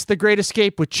 "It's The Great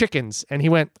Escape with chickens," and he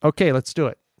went, "Okay, let's do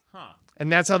it." Huh.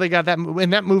 And that's how they got that.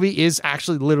 And that movie is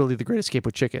actually literally The Great Escape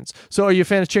with chickens. So, are you a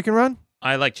fan of Chicken Run?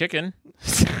 I like chicken.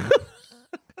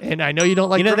 And I know you don't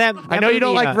like. You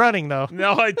don't like running though.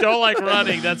 No, I don't like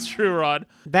running. That's true, Rod.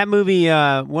 That movie,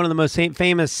 one of the most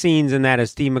famous scenes in that is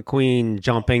Steve McQueen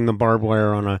jumping the barbed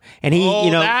wire on that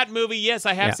movie. Yes,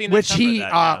 I have seen that.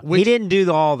 He didn't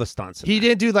do all the stunts. He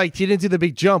didn't do the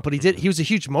big jump, but he did. He was a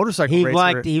huge motorcycle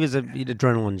racer. He was an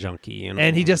adrenaline junkie,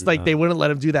 and he just they wouldn't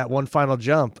let him do that one final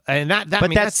jump, and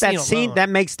that scene that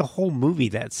makes the whole movie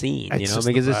that scene,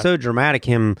 because it's so dramatic.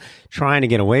 Him trying to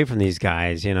get away from these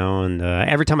guys, and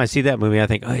every time I see that movie, I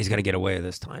think, oh, he's got to get away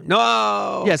this time.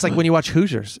 No, yeah, it's like when you watch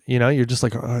Hoosiers, you're just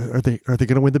like, are they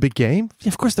going to win the big game? Yeah,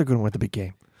 of course they're going to win the big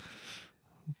game.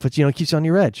 But it keeps you on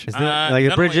your edge.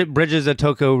 Bridges of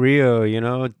Toko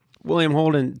Rio, William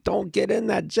Holden, don't get in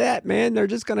that jet, man. They're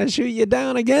just going to shoot you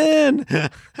down again.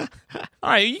 All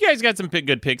right, you guys got some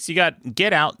good picks. You got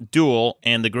Get Out, Duel,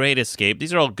 and The Great Escape.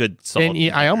 These are all good solid.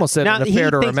 And I almost said an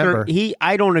affair to remember.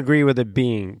 I don't agree with it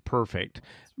being perfect,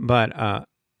 but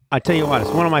I tell you what, it's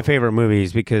one of my favorite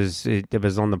movies because it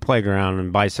was on the playground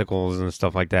and bicycles and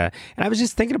stuff like that. And I was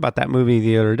just thinking about that movie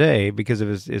the other day because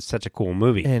it's such a cool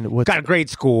movie. And got a great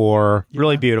score,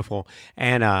 really beautiful.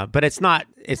 And but it's not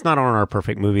on our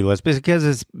perfect movie list because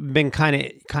it's been kind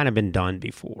of been done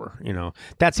before.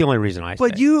 That's the only reason I.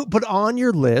 But on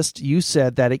your list, you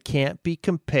said that it can't be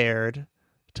compared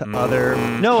to other.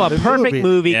 No, a perfect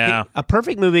movie. Yeah. A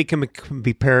perfect movie can be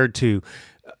compared to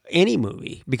any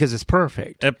movie because it's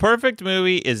perfect. A perfect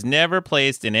movie is never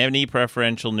placed in any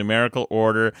preferential numerical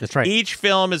order. That's right. Each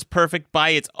film is perfect by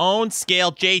its own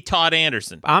scale. J. Todd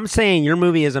Anderson. I'm saying your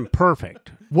movie isn't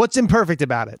perfect. What's imperfect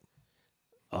about it?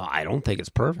 I don't think it's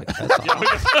perfect. Well,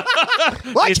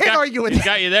 I can't argue with that.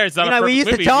 Got you there. It's not a perfect we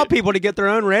used movie. to tell people to get their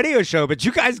own radio show, but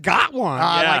you guys got one.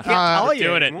 I can't tell you.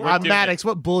 Doing it. Maddox,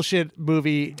 what bullshit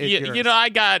movie is yours? I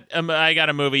got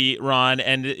a movie, Ron,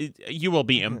 and you will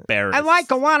be embarrassed. I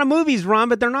like a lot of movies, Ron,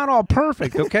 but they're not all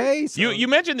perfect, okay? So. You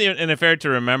mentioned An Affair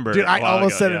to Remember. Dude, I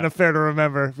almost said An Affair to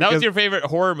Remember. That was your favorite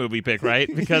horror movie pick, right?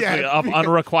 Because of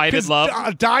Unrequited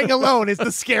Love. Dying alone is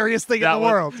the scariest thing in the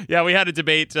world. Yeah, we had a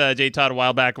debate, J. Todd, a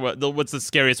while back. What's the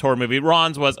scariest horror movie?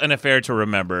 Ron's was An Affair to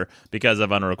Remember because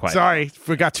of Unrequited. Sorry,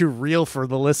 we got too real for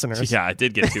the listeners. Yeah, it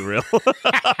did get too real.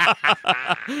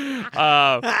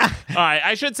 All right,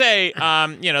 I should say,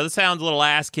 this sounds a little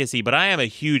ass kissy, but I am a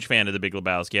huge fan of The Big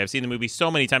Lebowski. I've seen the movie so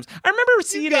many times. I remember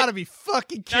seeing it. You gotta be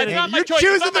fucking kidding! Not my You're choice.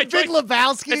 choosing The Big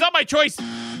Lebowski. It's not my choice.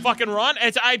 Fucking Ron.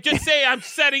 I just say I'm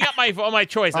setting up my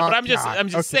choice, but I'm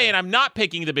just saying I'm not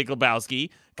picking The Big Lebowski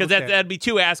because that'd be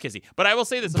too ass kissy. But I will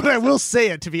say this. But I will say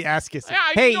it to be ass kissy.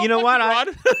 Hey, you know what?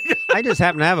 I just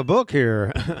happen to have a book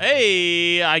here.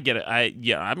 Hey, I get it.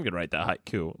 I'm gonna write that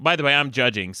haiku. By the way, I'm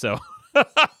judging, so. Fine,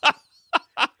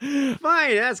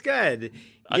 that's good.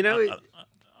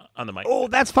 On the mic. Oh,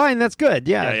 that's fine. That's good.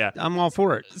 Yeah. I'm all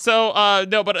for it. So,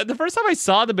 no, but the first time I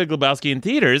saw The Big Lebowski in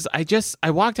theaters, I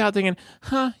walked out thinking,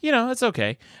 it's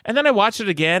okay. And then I watched it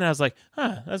again, and I was like,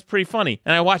 that's pretty funny.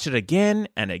 And I watched it again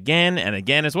and again and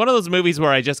again. It's one of those movies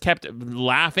where I just kept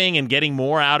laughing and getting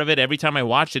more out of it every time I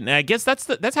watched it. And I guess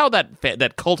that's how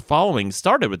that cult following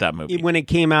started with that movie. When it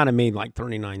came out, it made like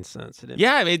 39 cents. It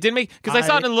didn't make, because I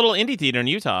saw it in a little indie theater in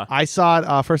Utah. I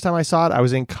saw it, first time I saw it, I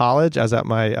was in college. I was at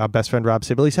my best friend Rob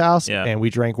Sibley's house, and we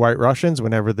drank White Russians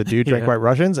whenever the dude drank White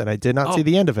Russians, and I did not see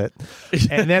the end of it.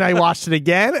 And then I watched it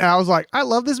again, and I was like, I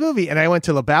love this movie. And I went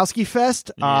to Lebowski Fest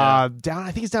I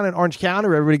think it's down in Orange County,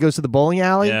 where everybody goes to the bowling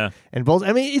alley and bowls.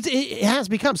 I mean, it has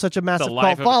become such a massive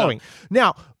cult following.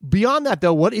 Now, beyond that,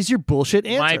 though, what is your bullshit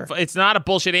answer? It's not a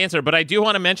bullshit answer, but I do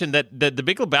want to mention that the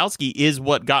Big Lebowski is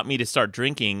what got me to start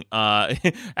drinking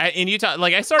in Utah.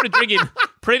 Like, I started drinking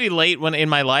pretty late in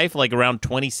my life, like around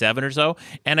 27 or so,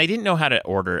 and I didn't know how to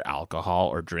order alcohol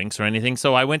or drinks or anything.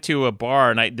 So I went to a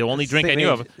bar, and the only drink I knew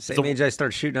of. Same age I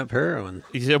start shooting up heroin.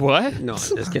 You said what? No, I'm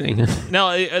just kidding.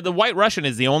 No, the White Russian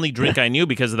is the only drink I knew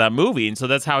because of that movie, and so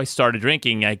that's how I started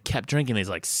drinking. I kept drinking these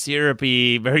like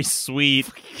syrupy, very sweet.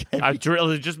 I'd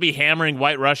just be hammering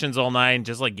White Russians all night, and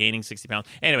just like gaining 60 pounds.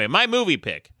 Anyway, my movie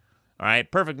pick, all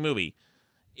right, perfect movie,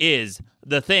 is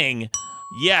The Thing.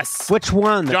 Yes. Which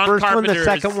one? The first one, the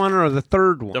second one, or the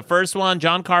third one? The first one,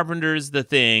 John Carpenter's The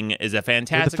Thing, is a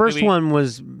fantastic movie. The first one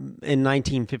was in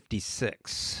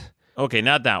 1956. Okay,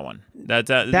 not that one. That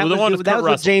was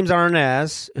with James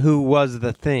Arness, who was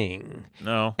The Thing.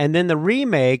 No. And then the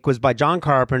remake was by John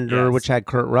Carpenter, which had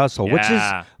Kurt Russell, which is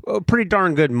a pretty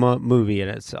darn good movie in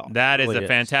itself. That is a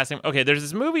fantastic. Okay, there's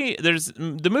this movie. There's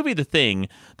the movie The Thing.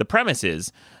 The premise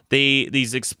is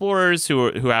these explorers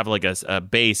who have like a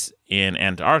base in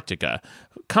Antarctica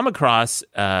come across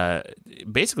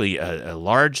basically a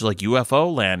large like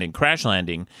UFO crash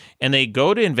landing, and they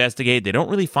go to investigate. They don't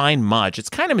really find much. It's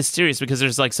kind of mysterious because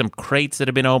there's like some crates that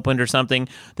have been opened or something.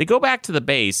 They go back to the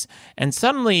base, and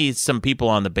suddenly some people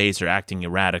on the base are acting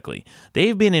erratically.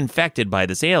 They've been infected by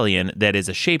this alien that is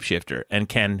a shapeshifter and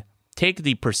can take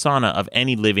the persona of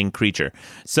any living creature.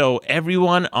 So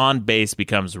everyone on base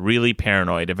becomes really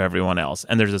paranoid of everyone else.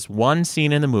 And there's this one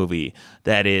scene in the movie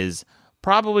that is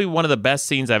probably one of the best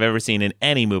scenes I've ever seen in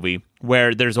any movie,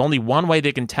 where there's only one way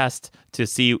they can test to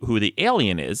see who the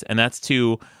alien is, and that's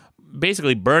to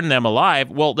basically burn them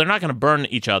alive. Well, they're not going to burn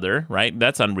each other, right?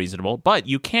 That's unreasonable. But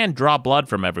you can draw blood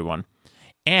from everyone.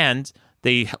 And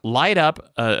they light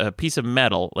up a piece of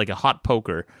metal, like a hot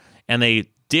poker, and they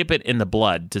dip it in the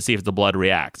blood to see if the blood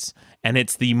reacts. And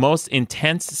it's the most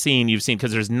intense scene you've seen,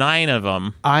 because there's 9 of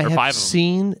them. I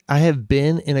have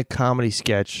been in a comedy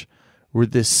sketch where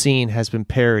this scene has been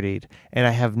parodied,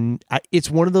 and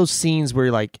it's one of those scenes where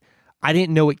you're like, I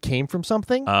didn't know it came from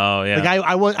something. Oh yeah. Like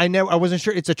I wasn't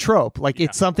sure it's a trope. Like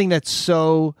it's something that's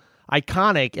so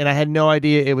iconic, and I had no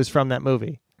idea it was from that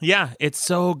movie. Yeah, it's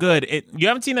so good. You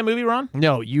haven't seen that movie, Ron?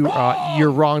 No,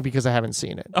 you're wrong because I haven't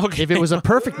seen it. Okay. If it was a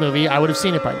perfect movie, I would have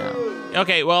seen it by now.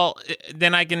 Okay, well,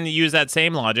 then I can use that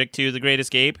same logic to The Great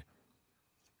Escape.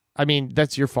 I mean,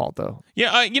 that's your fault, though.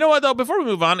 Yeah, you know what, though? Before we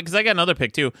move on, because I got another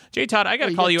pick, too. J. Todd, I got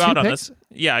to call you out on this.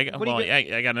 Yeah, I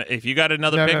got. If you got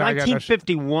another pick.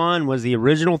 1951 was the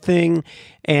original thing,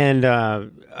 and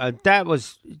that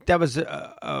was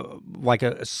like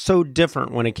so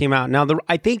different when it came out. Now,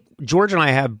 I think George and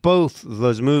I have both of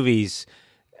those movies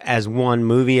as one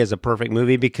movie, as a perfect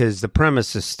movie, because the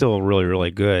premise is still really, really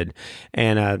good,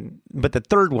 and but the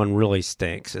third one really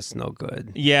stinks. It's no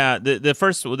good. Yeah, the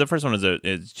first one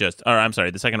is just, or I'm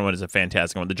sorry, the second one is a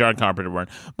fantastic one, the John Carpenter one.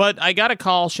 But I gotta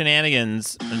call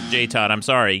shenanigans, J. Todd. I'm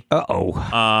sorry.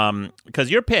 Because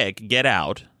your pick, Get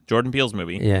Out, Jordan Peele's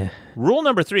movie. Yeah. Rule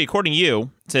number 3, according to you,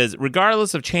 says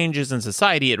regardless of changes in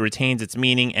society, it retains its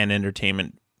meaning and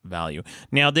entertainment value.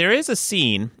 Now there is a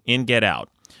scene in Get Out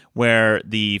where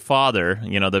the father,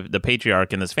 the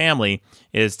patriarch in this family,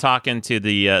 is talking to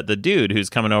the dude who's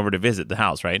coming over to visit the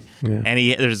house, right? Yeah.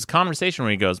 And there's a conversation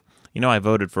where he goes, I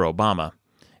voted for Obama.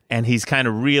 And he's kind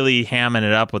of really hamming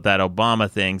it up with that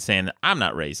Obama thing, saying, I'm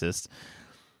not racist.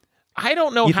 I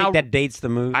don't know You how think that dates the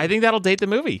movie? I think that'll date the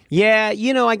movie. Yeah,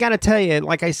 I got to tell you,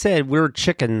 like I said, we're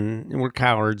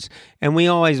cowards, and we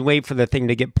always wait for the thing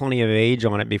to get plenty of age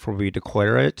on it before we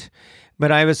declare it.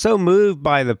 But I was so moved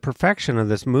by the perfection of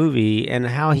this movie and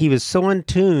how he was so in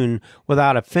tune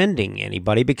without offending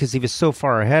anybody because he was so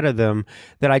far ahead of them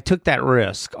that I took that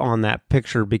risk on that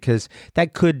picture because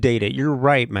that could date it. You're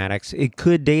right, Maddox. It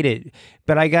could date it.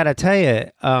 But I got to tell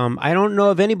you, I don't know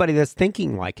of anybody that's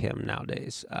thinking like him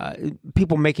nowadays.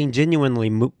 People making genuinely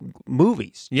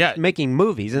movies. Yeah. Making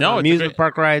movies and amusement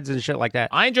park rides and shit like that.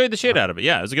 I enjoyed the shit out of it.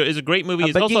 Yeah, it's a great movie.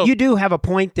 It's but also... you do have a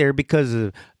point there because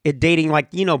of it dating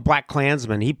like, Black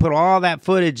Klansman. He put all that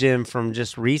footage in from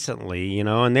just recently,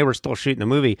 and they were still shooting the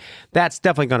movie. That's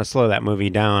definitely going to slow that movie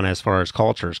down as far as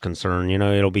culture is concerned.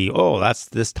 It'll be, that's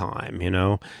this time,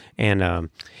 And,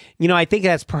 I think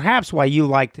that's perhaps why you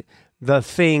liked the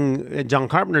thing, John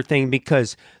Carpenter thing,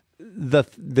 because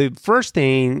the first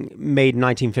thing made in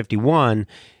 1951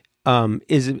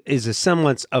 is a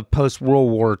semblance of post-World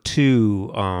War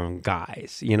II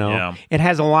guys, Yeah. It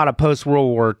has a lot of post-World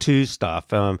War II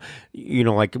stuff,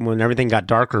 like when everything got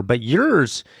darker. But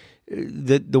yours,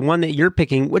 the one that you're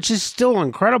picking, which is still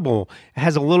incredible,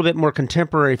 has a little bit more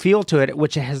contemporary feel to it,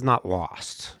 which it has not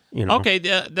lost. Okay,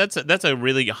 that's a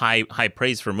really high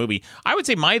praise for a movie. I would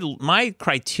say my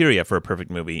criteria for a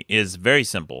perfect movie is very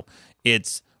simple.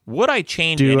 It's would I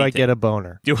change anything? Do I get a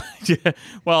boner?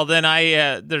 Well, then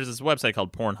there's this website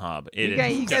called Pornhub. You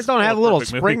guys don't have a little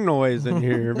spring noise in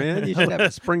here, man. You should have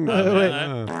a spring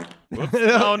noise. Whoops.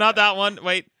 No, not that one.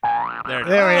 Wait. There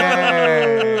we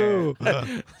go.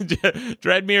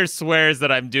 Dreadmere swears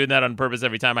that I'm doing that on purpose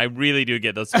every time. I really do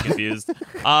get those confused.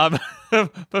 But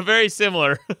very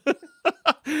similar.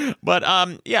 But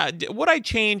would I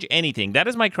change anything? That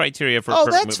is my criteria for a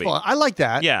perfect movie. Fun. I like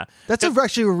that. Yeah, that's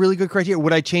actually a really good criteria.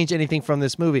 Would I change anything from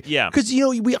this movie? Yeah, because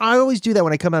I always do that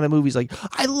when I come out of movies. Like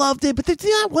I loved it, but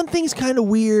one thing's kind of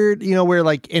weird. Where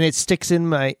like and it sticks in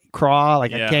my craw.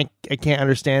 Like I can't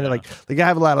understand it. Like I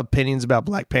have a lot of opinions about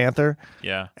Black Panther.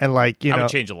 Yeah, and like I would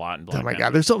change a lot in Black Panther. Oh my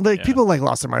god, there's so people like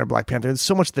lost their mind in Black Panther. There's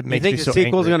so much that makes me so angry. You think the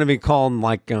sequel's going to be called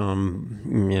like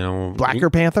Blacker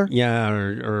Panther? Yeah,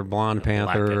 or Blonde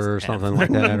Panther or something like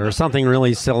that, or something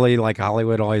really silly like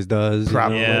Hollywood always does.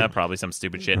 Probably. Yeah, probably some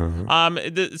stupid shit.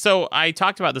 So I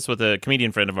talked about this with a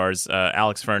comedian friend of ours,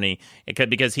 Alex Fernie,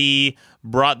 because he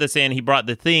brought this in. He brought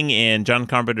The Thing in, John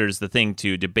Carpenter's The Thing,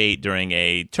 to debate during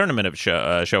a tournament of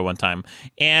show one time,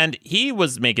 and he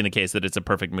was making the case that it's a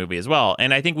perfect movie as well.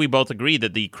 And I think we both agree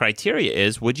that the criteria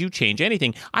is: would you change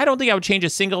anything? I don't think I would change a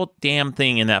single damn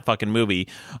thing in that fucking movie,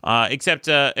 except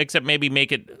maybe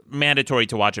make it mandatory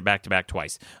to watch it back to back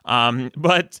twice.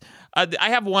 But I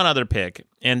have one other pick,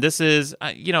 and this is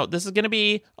this is going to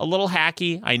be a little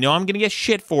hacky. I know I'm going to get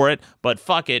shit for it, but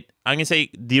fuck it. I'm going to say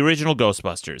the original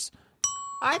Ghostbusters.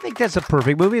 I think that's a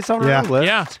perfect movie. It's on our list.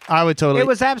 Yeah, I would totally. It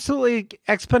was absolutely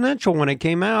exponential when it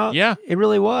came out. Yeah, it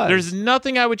really was. There's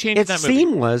nothing I would change in that movie. It's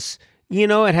seamless.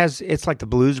 It's like the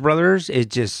Blues Brothers. It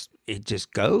just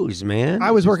goes, man. I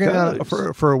was working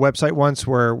for a website once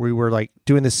where we were like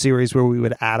doing this series where we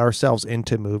would add ourselves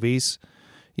into movies,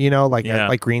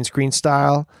 like green screen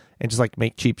style, and just like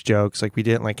make cheap jokes. Like we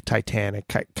did like Titanic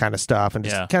kind of stuff, and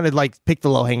just kind of like pick the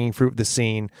low hanging fruit of the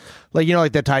scene, like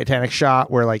like the Titanic shot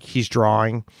where like he's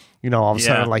drawing. All of a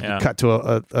sudden, like you cut to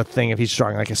a thing if he's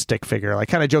drawing like a stick figure, like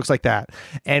kind of jokes like that.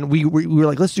 And we were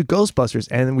like, let's do Ghostbusters.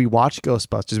 And then we watched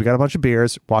Ghostbusters. We got a bunch of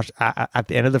beers, watched at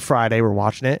the end of the Friday, we're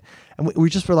watching it. And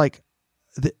we just were like,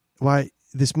 why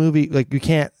this movie, like you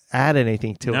can't add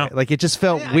anything to it. Like it just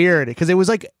felt weird because it was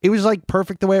like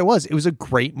perfect the way it was. It was a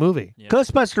great movie. Yeah.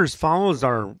 Ghostbusters follows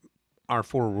our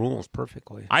four rules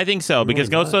perfectly. I think so, because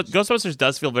Ghostbusters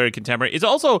does feel very contemporary. It's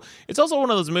also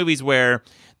one of those movies where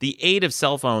the aid of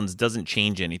cell phones doesn't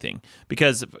change anything,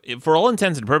 because for all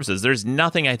intents and purposes, there's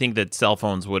nothing I think that cell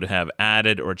phones would have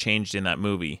added or changed in that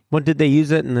movie. What, did they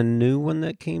use it in the new one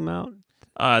that came out?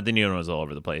 The new one was all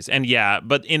over the place, and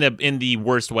but in the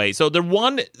worst way. So the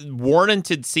one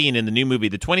warranted scene in the new movie,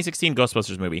 the 2016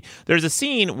 Ghostbusters movie, there's a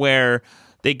scene where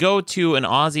they go to an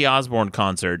Ozzy Osbourne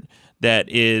concert that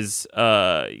is,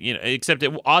 except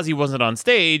Ozzy wasn't on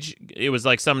stage. It was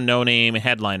like some no-name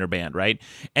headliner band, right?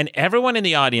 And everyone in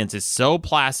the audience is so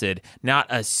placid. Not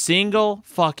a single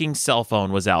fucking cell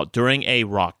phone was out during a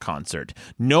rock concert.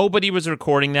 Nobody was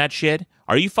recording that shit.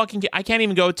 Are you fucking? I can't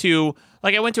even go to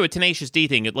I went to a Tenacious D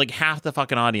thing. Like half the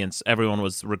fucking audience, everyone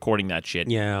was recording that shit.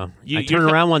 Yeah, I turned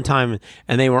around one time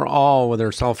and they were all with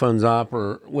their cell phones up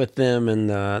or with them. In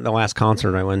the last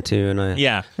concert I went to, and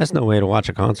that's no way to watch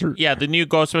a concert. Yeah, the new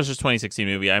Ghostbusters 2016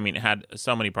 movie. I mean, it had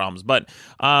so many problems, but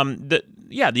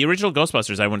the original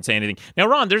Ghostbusters, I wouldn't say anything. Now,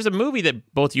 Ron, there's a movie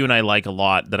that both you and I like a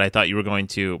lot that I thought you were going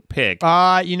to pick.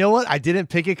 You know what? I didn't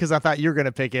pick it because I thought you were going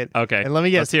to pick it. Okay, and let me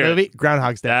guess, the movie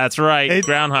Groundhog's Day. That's right,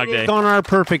 Groundhog Day. It's on our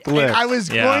perfect list. I was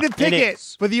going to pick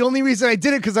it, but the only reason I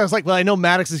did it because I was like, well, I know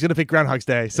Maddox is going to pick Groundhog's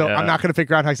Day, so I'm not going to pick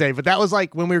Groundhog's Day. But that was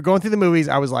like when we were going through the movies,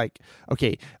 I was like,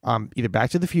 okay, either Back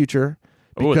to the Future.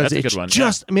 Because that's a it's good one.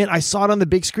 just, man, I saw it on the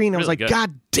big screen. I was like, good.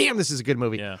 God damn, this is a good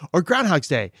movie. Yeah. Or Groundhog's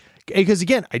Day. Because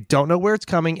again, I don't know where it's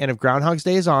coming, and if Groundhog's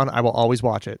Day is on, I will always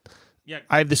watch it. Yeah.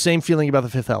 I have the same feeling about The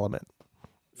Fifth Element.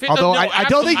 Although I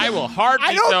don't think I will hardly.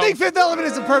 I don't think Fifth Element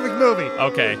is a perfect movie.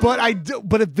 Okay, but I do.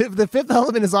 But if the Fifth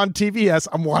Element is on TBS,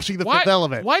 I'm watching the Fifth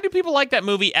Element. Why do people like that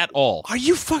movie at all? Are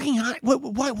you fucking high?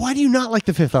 Why do you not like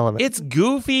the Fifth Element? It's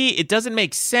goofy. It doesn't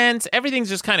make sense. Everything's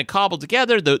just kind of cobbled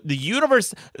together. The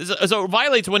universe so it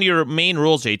violates one of your main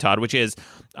rules, J. Todd, which is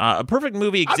a perfect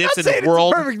movie exists in a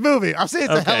world. It's a perfect movie. I'm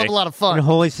saying it's a hell of a lot of fun. And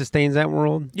Holy sustains that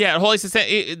world. Yeah, Holy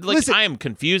sustain. Listen, I am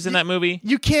confused in that movie.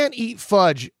 You can't eat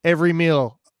fudge every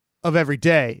meal of every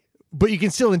day, but you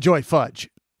can still enjoy fudge.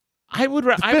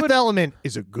 The Fifth Element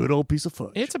is a good old piece of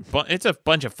fudge. It's a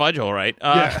bunch of fudge, all right.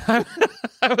 Yeah.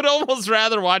 I would almost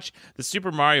rather watch the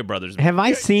Super Mario Brothers movie. Have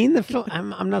I seen the film?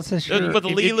 I'm not so sure. With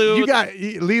Lilu, you got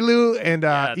Lilu, and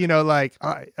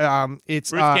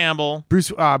it's Bruce Campbell,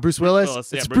 Bruce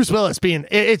Willis. Yeah, It's Bruce Willis being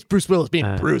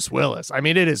Bruce Willis. I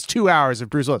mean, it is 2 hours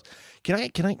of Bruce Willis. Can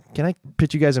I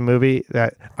pitch you guys a movie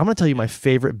that I'm going to tell you my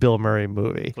favorite Bill Murray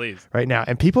movie? Please. Right now.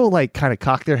 And people like kind of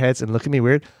cock their heads and look at me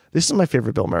weird. This is my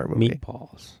favorite Bill Murray movie.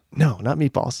 Meatballs. No, not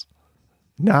Meatballs.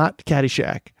 Not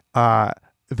Caddyshack.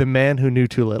 The Man Who Knew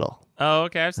Too Little. Oh,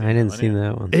 okay. I didn't see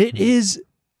that one. It is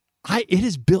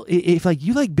Bill. If like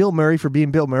you like Bill Murray for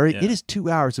being Bill Murray, Yeah. it is 2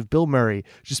 hours of Bill Murray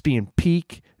just being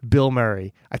peak Bill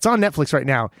Murray. It's on Netflix right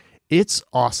now. It's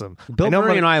awesome. Bill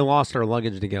Murray and I lost our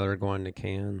luggage together going to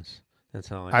Cannes. That's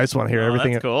how I just want to hear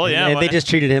everything. That's cool. Yeah, and they just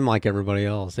treated him like everybody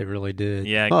else. They really did.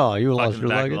 Yeah. Oh, you lost him your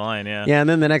back luggage. of the line, yeah. Yeah, and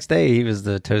then the next day he was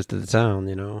the toast of the town.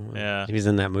 Yeah. He was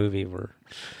in that movie where.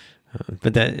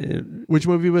 But that. Which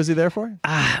movie was he there for?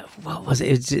 What was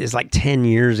it? It's like 10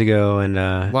 years ago, and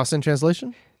Lost in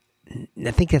Translation.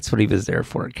 I think that's what he was there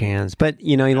for at Cannes. But,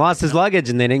 he lost his luggage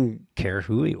and they didn't care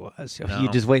who he was. So you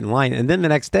just wait in line. And then the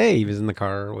next day he was in the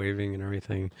car waving and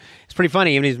everything. It's pretty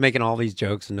funny. Even he's making all these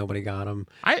jokes and nobody got him.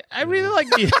 I really like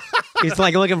the... He's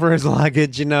like looking for his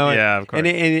luggage, Yeah, of course.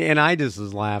 And I just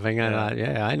was laughing. I thought,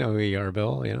 I know who you are,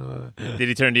 Bill. Did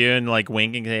he turn to you and like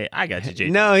wink and say, I got you,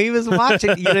 Jason? No, he was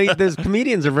watching. Those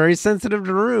comedians are very sensitive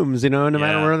to rooms, no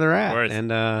matter where they're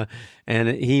at. And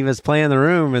he was playing the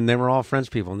room, and they were all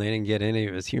French people, and they didn't get any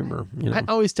of his humor. I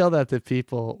always tell that to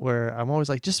people where I'm always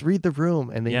like, just read the room,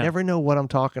 and they never know what I'm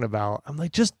talking about. I'm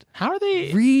like, just how are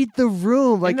they read the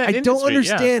room? Like, I don't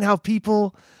understand how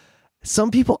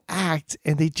some people act,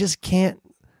 and they just can't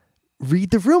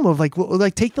read the room of like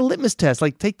take the litmus test,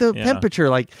 like take the temperature,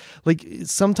 like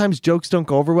sometimes jokes don't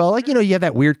go over well. Like, you have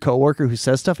that weird coworker who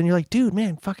says stuff and you're like, dude,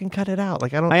 man, fucking cut it out.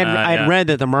 Like, I had read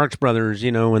that the Marx Brothers,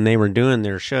 when they were doing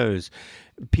their shows,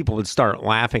 people would start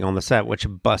laughing on the set, which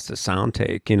would bust a sound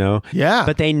take, Yeah.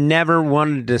 But they never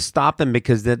wanted to stop them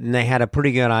because then they had a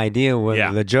pretty good idea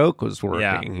whether the joke was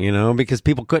working, because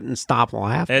people couldn't stop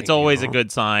laughing. It's always a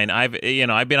good sign. I've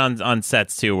been on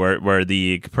sets too where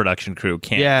the production crew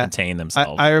can't contain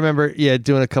themselves. I remember,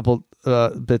 doing a couple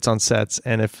bits on sets,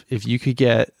 and if you could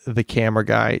get the camera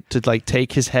guy to like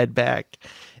take his head back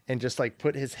and just like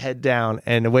put his head down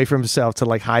and away from himself to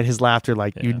like hide his laughter,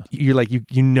 like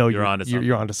you're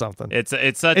onto something. It's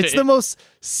the most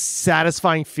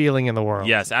satisfying feeling in the world.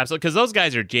 Yes, absolutely. Because those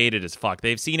guys are jaded as fuck.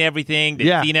 They've seen everything.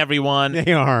 They've seen everyone.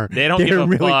 They are. They don't give a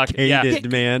really fuck.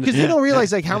 Jaded, man. Because they don't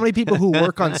realize like how many people who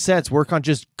work on sets work on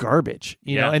just garbage,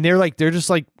 and they're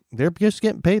just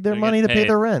getting paid their money to pay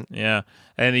their rent. Yeah.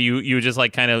 And you just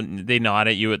like kind of, they nod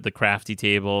at you at the crafty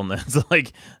table, and that's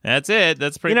like, that's it.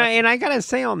 That's pretty much. And I got to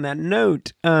say on that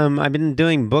note, I've been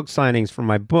doing book signings for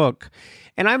my book,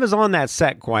 and I was on that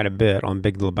set quite a bit on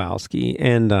Big Lebowski,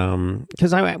 and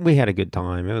because we had a good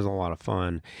time. It was a lot of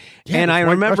fun. Yeah, and I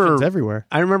remember everywhere.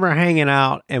 I remember hanging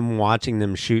out and watching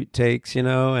them shoot takes, and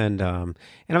I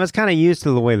was kind of used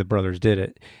to the way the brothers did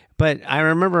it. But I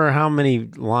remember how many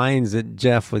lines that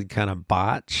Jeff would kind of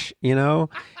botch,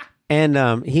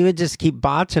 And he would just keep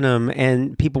botching them,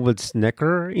 and people would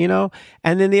snicker, you know.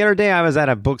 And then the other day, I was at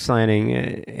a book signing,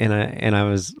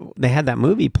 and they had that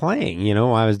movie playing, you know,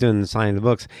 while I was doing the signing of the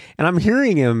books, and I'm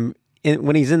hearing him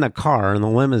when he's in the car in the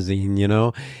limousine, you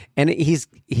know, and he's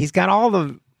got all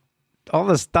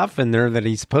the stuff in there that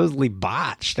he supposedly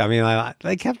botched. I mean,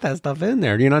 they kept that stuff in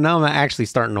there. You know, now I'm actually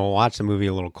starting to watch the movie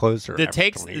a little closer. The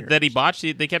takes that he botched,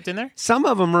 they kept in there? Some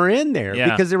of them are in there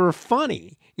because they were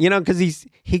funny. You know, because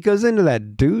he goes into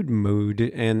that dude mood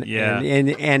and you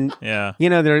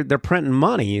know, they're printing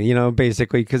money, you know,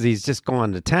 basically because he's just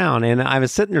going to town. And I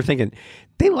was sitting there thinking,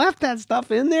 they left that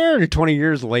stuff in there 20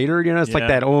 years later. You know, it's like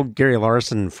that old Gary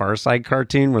Larson Far Side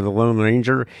cartoon where the Lone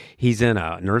Ranger, he's in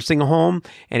a nursing home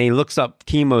and he looks up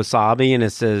Kemosabe and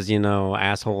it says, you know,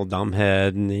 asshole,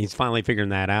 dumbhead. And he's finally figuring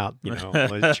that out, you know.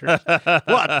 What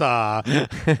the?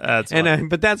 That's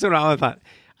but that's what I thought.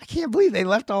 I can't believe they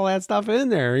left all that stuff in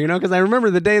there, you know, because I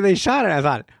remember the day they shot it. I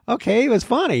thought, okay, it was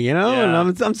funny, you know, and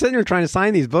I'm sitting here trying to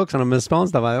sign these books and I'm misspelling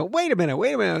stuff. I thought, wait a minute,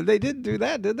 they didn't do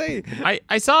that, did they?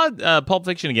 I saw Pulp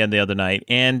Fiction again the other night,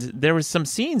 and there was some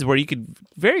scenes where you could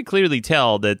very clearly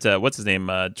tell that what's his name,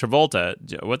 Travolta,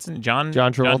 John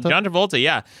Travolta? John Travolta,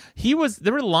 yeah,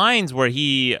 there were lines where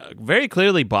he very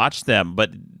clearly botched them, but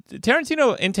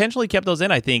Tarantino intentionally kept those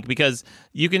in, I think, because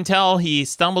you can tell he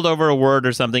stumbled over a word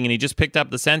or something and he just picked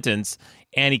up the sentence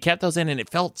and he kept those in, and it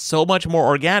felt so much more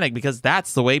organic because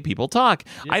that's the way people talk.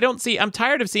 Yeah. I'm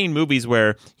tired of seeing movies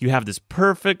where you have this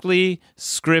perfectly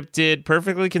scripted,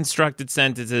 perfectly constructed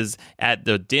sentences at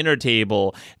the dinner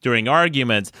table during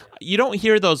arguments. You don't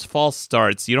hear those false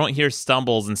starts. You don't hear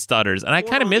stumbles and stutters, and I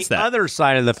kind of miss that. The other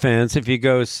side of the fence, if you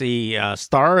go see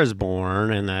Star is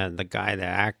Born and the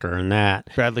actor in that,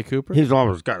 Bradley Cooper, he's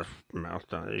always got mouth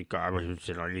down. You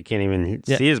can't even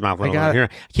see his mouth. I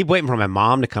keep waiting for my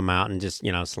mom to come out and just,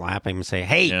 you know, slap him and say,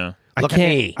 "Hey, look at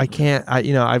me." I can't.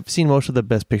 You know, I've seen most of the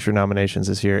Best Picture nominations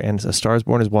this year, and A Star Is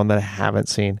Born is one that I haven't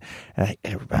seen. And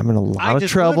I'm in a lot of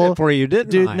trouble for you, didn't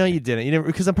dude? I? No, you didn't. You never,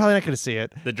 because I'm probably not going to see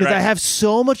it because I have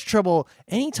so much trouble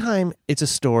anytime it's a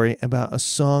story about a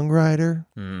songwriter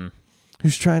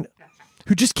who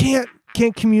just can't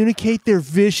communicate their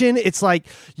vision. It's like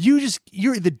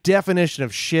you're the definition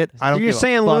of shit. You're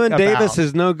saying Llewyn Davis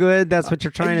is no good? That's what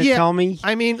you're trying to tell me?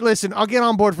 I mean, listen, I'll get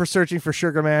on board for Searching for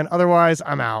Sugar Man. Otherwise,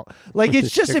 I'm out. Like,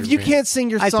 it's just if you can't sing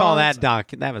your songs. I saw that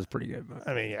doc. That was pretty good.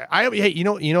 I mean, hey, you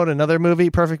know what? Another movie,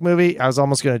 perfect movie. I was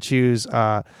almost going to choose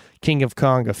King of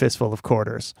Kong: A Fistful of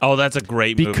Quarters. Oh, that's a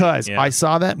great movie. Because I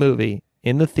saw that movie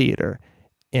in the theater.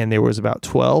 And there was about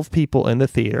 12 people in the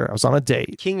theater. I was on a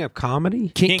date. King of Comedy?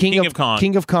 King of Kong.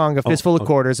 King of Kong, A Fistful of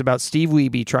Quarters, about Steve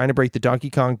Wiebe trying to break the Donkey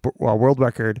Kong world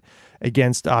record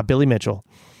against Billy Mitchell.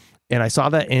 And I saw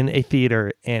that in a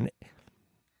theater, and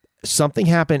something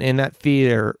happened in that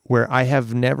theater where I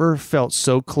have never felt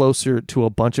so closer to a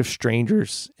bunch of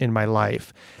strangers in my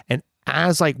life. And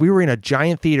as we were in a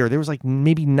giant theater, there was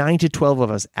maybe 9 to 12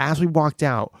 of us. As we walked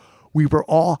out, we were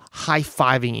all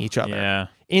high-fiving each other. Yeah.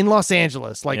 In Los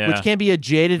Angeles, which can be a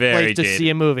jaded place to see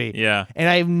a movie. Yeah. And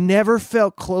I've never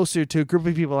felt closer to a group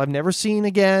of people I've never seen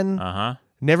again.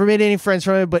 Never made any friends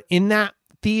from it. But in that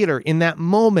theater, in that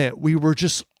moment, we were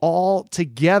just all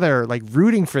together,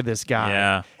 rooting for this guy.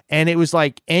 Yeah. And it was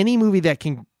any movie that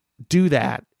can do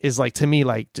that is to me,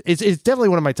 it's definitely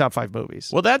one of my top 5 movies.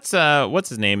 Well, that's what's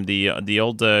his name? The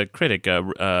old critic,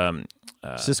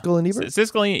 Siskel and Ebert?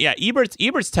 Siskel, yeah.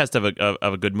 Ebert's test of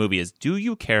a good movie is, do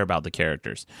you care about the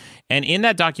characters? And in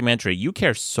that documentary, you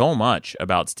care so much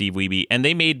about Steve Wiebe, and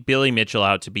they made Billy Mitchell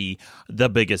out to be the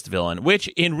biggest villain, which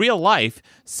in real life,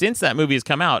 since that movie has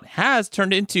come out, has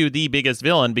turned into the biggest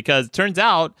villain because it turns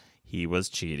out he was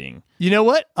cheating. You know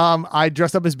what? I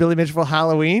dressed up as Billy Mitchell for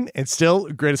Halloween, and still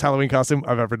greatest Halloween costume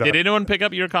I've ever done. Did anyone pick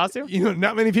up your costume? You know,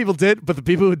 not many people did, but the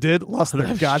people who did lost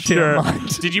their goddamn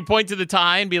mind. Did you point to the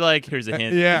tie and be like, "Here's a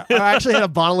hint"? Yeah, I actually had a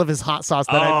bottle of his hot sauce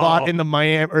that I bought in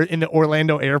the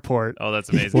Orlando airport. Oh, that's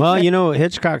amazing. Well, you know,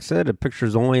 Hitchcock said a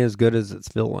picture's only as good as its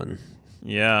villain.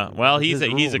 Yeah, well, he's a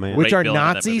great which are villain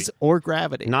Nazis or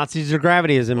Gravity? Nazis or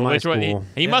Gravity is in my which school. One?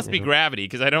 He must be Gravity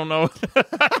because I don't know.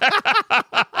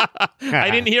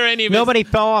 I didn't hear any of Nobody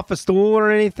fell off a stool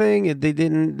or anything.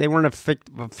 They weren't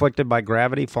afflicted by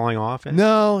gravity falling off.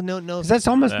 No. That's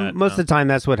almost most of the time.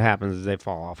 That's what happens is they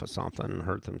fall off of something and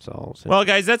hurt themselves. Well,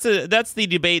 guys, that's the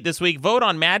debate this week. Vote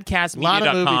on madcastmedia.com. A lot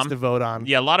of movies to vote on.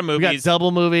 Yeah, a lot of movies. We got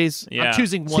double movies. Yeah. I'm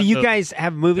choosing one. So you guys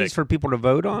have movies for people to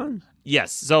vote on?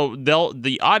 Yes. So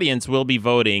the audience will be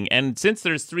voting, and since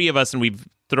there's 3 of us and we've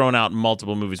thrown out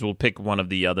multiple movies. We'll pick one of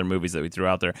the other movies that we threw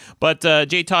out there. But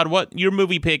J. Todd, what your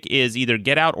movie pick is either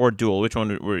Get Out or Duel. Which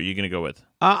one were you going to go with?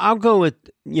 I'll go with,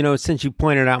 since you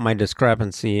pointed out my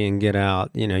discrepancy in Get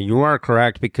Out, you are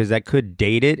correct because that could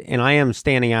date it, and I am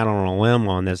standing out on a limb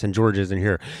on this, and George isn't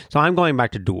here. So I'm going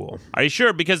back to Duel. Are you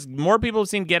sure? Because more people have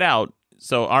seen Get Out,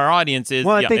 so our audience is...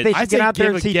 Well, I think they should get out there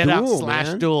and see Get Duel, Out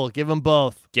man. Duel. Give them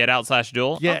both. Get Out /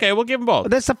 Duel? Yeah. Okay, we'll give them both.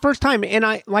 That's the first time, and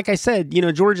like I said,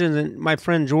 George and my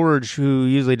friend George, who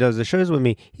usually does the shows with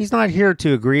me, he's not here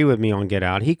to agree with me on Get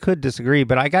Out. He could disagree,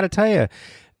 but I got to tell you,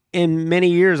 in many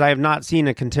years, I have not seen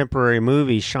a contemporary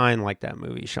movie shine like that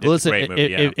movie shine. Listen,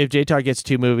 movie, if J-Todd gets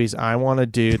 2 movies, I want to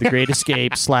do The Great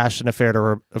Escape / An Affair to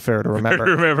Remember.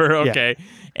 Remember, okay. Yeah.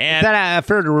 And Is that a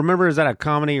Affair to Remember? Is that a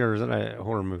comedy or is that a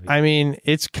horror movie? I mean,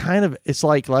 it's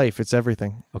like life. It's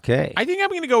everything. Okay. I think I'm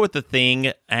going to go with The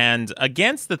Thing, and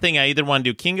against The Thing, I either want to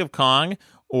do King of Kong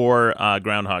or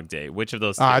Groundhog Day. Which of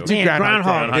those two? Do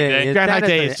Groundhog Day. Groundhog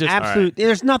Day is is just absolute. Right.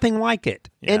 There's nothing like it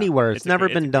anywhere. It's never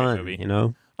been done.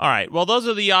 Movie. All right. Well, those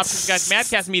are the options, guys.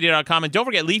 MadcastMedia.com. And don't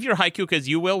forget, leave your haiku because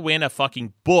you will win a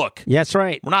fucking book. Yeah, that's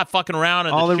right. We're not fucking around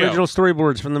on all the the show. original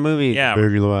storyboards from the movie. Yeah.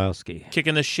 Big Lebowski.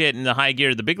 Kicking the shit in the high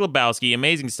gear. The Big Lebowski.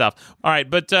 Amazing stuff. All right.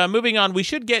 But moving on, we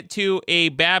should get to a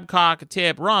Babcock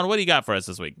tip. Ron, what do you got for us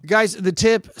this week? Guys, the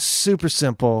tip, super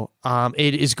simple.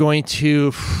 It is going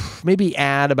to maybe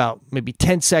add about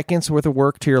 10 seconds worth of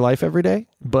work to your life every day.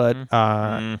 But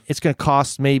it's going to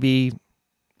cost maybe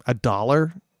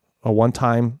 $1, a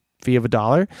one-time fee of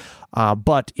 $1,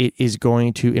 but it is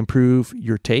going to improve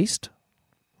your taste.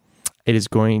 It is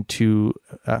going to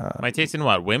my taste in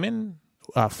what? Women?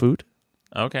 Food.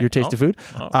 Okay. Your taste of food.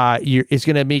 It's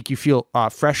going to make you feel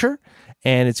fresher,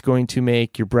 and it's going to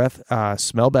make your breath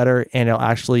smell better, and it'll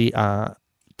actually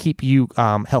keep you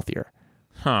healthier.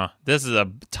 Huh. This is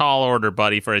a tall order,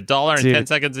 buddy, for $1 and 10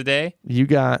 seconds a day. You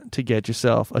got to get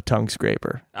yourself a tongue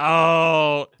scraper.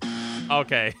 Oh.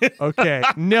 Okay. Okay.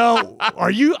 No.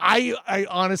 Are you? I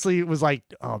honestly was like,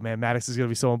 oh man, Maddox is going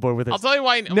to be so on board with it. I'll tell you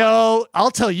why. No,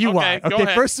 I'll tell you why. Go Okay.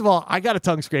 ahead. First of all, I got a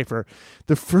tongue scraper.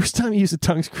 The first time you use a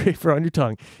tongue scraper on your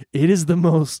tongue, it is the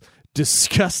most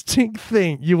disgusting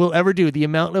thing you will ever do. The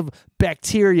amount of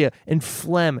bacteria and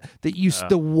phlegm that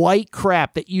the white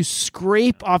crap that you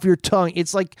scrape off your tongue.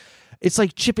 It's like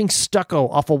chipping stucco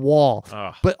off a wall.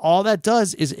 But all that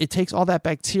does is it takes all that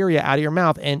bacteria out of your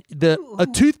mouth, and a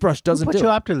toothbrush doesn't Who do put you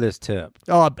it. up to this tip?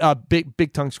 Oh, a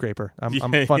big tongue scraper. I'm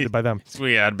funded by them.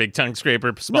 We had a big tongue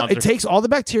scraper No, sponsor. it takes all the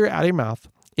bacteria out of your mouth.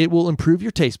 It will improve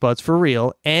your taste buds for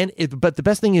real. But the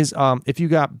best thing is, if you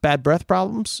got bad breath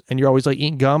problems and you're always like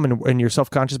eating gum and you're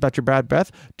self-conscious about your bad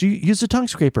breath, use a tongue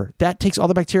scraper. That takes all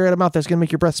the bacteria out of the mouth. That's going to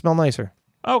make your breath smell nicer.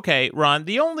 Okay, Ron,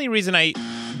 the only reason I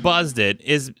buzzed it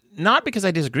is not because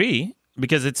I disagree,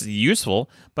 because it's useful,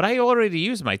 but I already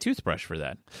use my toothbrush for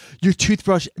that. Your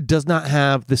toothbrush does not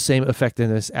have the same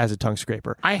effectiveness as a tongue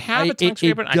scraper. I have a tongue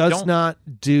scraper. It does not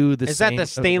do the same. Is that the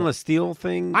stainless steel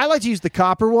thing? I like to use the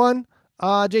copper one,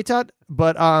 J-Todd,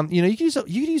 but you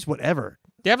can use whatever.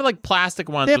 They have like plastic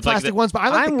ones. They have with like plastic ones, but I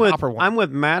like the copper one. I'm with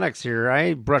Maddox here.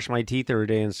 I brush my teeth every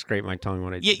day and scrape my tongue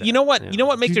when I do that. You know what? Yeah. You know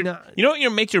what makes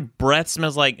makes your breath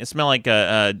smell like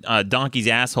a donkey's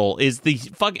asshole is the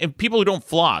people who don't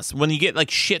floss when you get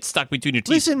like shit stuck between your teeth.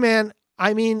 Listen, man.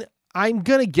 I mean, I'm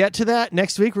gonna get to that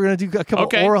next week. We're gonna do a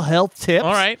couple oral health tips.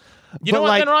 All right. You know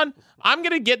what, then, Ron? I'm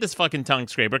going to get this fucking tongue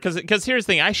scraper because here's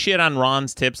the thing. I shit on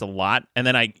Ron's tips a lot, and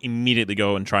then I immediately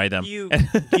go and try them. Do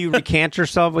you recant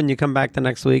yourself when you come back the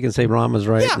next week and say Ron was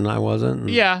right and I wasn't?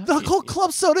 Yeah. The whole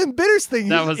club soda and bitters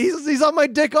thing. He's on my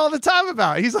dick all the time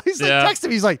about it. He's like texting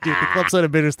me. He's like, dude, the club soda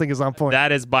and bitters thing is on point.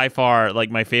 That is by far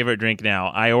like my favorite drink now.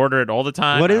 I order it all the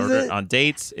time. What is order it? On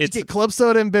dates. It's club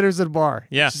soda and bitters at a bar.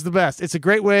 Yeah. It's just the best. It's a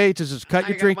great way to just cut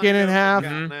your drink in half.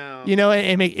 You know,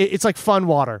 and make it's like fun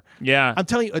water. Yeah. I'm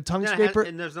telling you, a tongue scraper.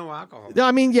 And there's no alcohol. No,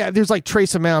 I mean, yeah, there's like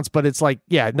trace amounts, but it's like,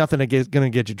 nothing gonna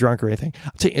get you drunk or anything.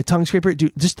 I'll tell you, a tongue scraper,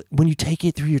 dude, just when you take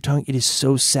it through your tongue, it is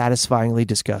so satisfyingly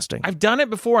disgusting. I've done it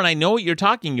before, and I know what you're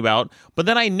talking about. But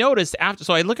then I noticed after,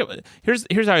 so I look at here's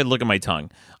how I look at my tongue.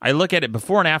 I look at it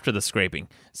before and after the scraping.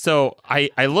 So I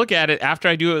look at it after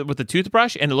I do it with the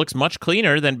toothbrush, and it looks much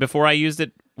cleaner than before I used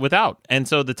it without. And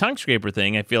so the tongue scraper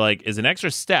thing, I feel like, is an extra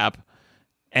step.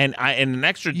 And an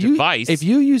extra device. If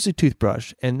you use a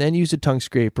toothbrush and then use a tongue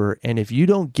scraper, and if you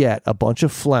don't get a bunch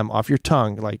of phlegm off your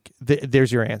tongue, like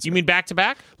there's your answer. You mean back to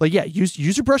back? Like, use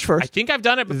your brush first. I think I've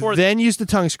done it before. Then use the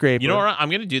tongue scraper. You know what? I'm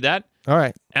going to do that. All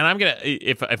right. And I'm going to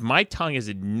if my tongue is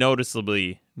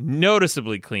noticeably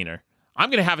cleaner, I'm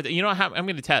going to have it. You know, I'm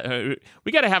going to test.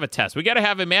 We got to have a test. We got to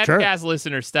have a Madcast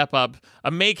listener step up,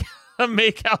 a make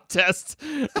out test.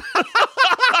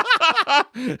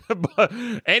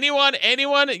 anyone,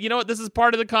 you know what? This is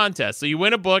part of the contest. So you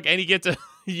win a book and you get to,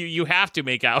 you have to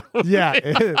make out. Yeah,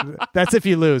 that's if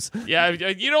you lose. Yeah,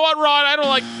 you know what, Ron? I don't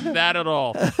like that at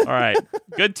all. All right.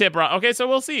 Good tip, Ron. Okay, so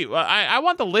we'll see. I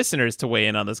want the listeners to weigh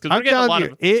in on this because we're getting a lot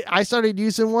of... I started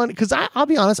using one because I'll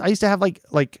be honest, I used to have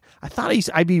like I thought used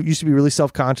to be really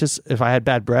self-conscious if I had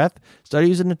bad breath. Started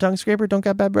using the tongue scraper, don't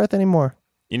got bad breath anymore.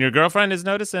 And your girlfriend has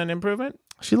noticed an improvement?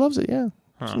 She loves it, yeah.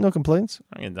 Huh. No complaints.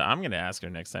 I'm gonna ask her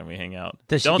next time we hang out.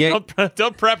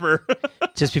 Don't prep her.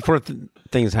 Just before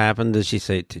things happen, does she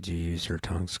say, "Did you use your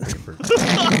tongue scraper?"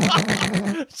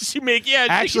 She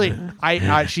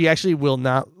actually will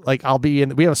not. Like, I'll be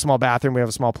in. We have a small bathroom. We have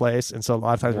a small place, and so a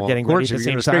lot of times we're getting ready at the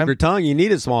same time. Scrape your tongue. You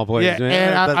need a small place. Yeah,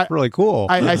 man. And that's really cool.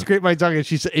 I scrape my tongue, and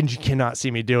she cannot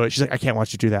see me do it. She's like, "I can't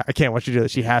watch you do that. I can't watch you do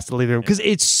that." She has to leave the room because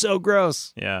it's so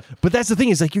gross. Yeah, but that's the thing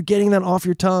is like you're getting that off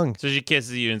your tongue. So she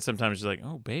kisses you, and sometimes she's like,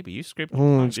 "Oh, baby, you scraped your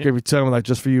tongue." Scrape your tongue, like,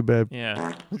 just for you, babe.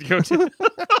 Yeah.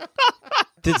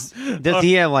 Does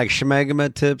he have like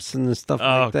schmegma tips and stuff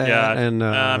like that? Yeah. And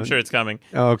I'm sure it's coming.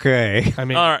 Okay. I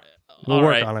mean, all right. We'll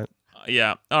work on it.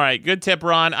 Yeah. All right. Good tip,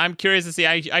 Ron. I'm curious to see.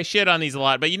 I shit on these a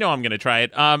lot, but you know I'm going to try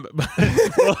it.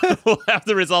 We'll have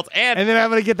the results. And then I'm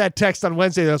going to get that text on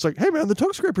Wednesday that's like, hey, man, the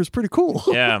tongue scraper is pretty cool.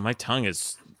 Yeah, my tongue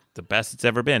is the best it's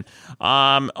ever been.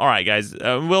 All right, guys.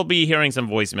 We'll be hearing some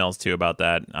voicemails, too, about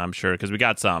that, I'm sure, because we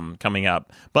got some coming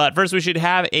up. But first, we should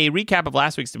have a recap of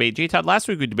last week's debate. J-Todd, last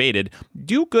week we debated,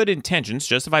 do good intentions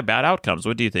justify bad outcomes?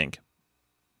 What do you think?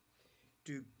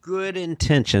 Do good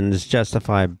intentions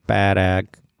justify bad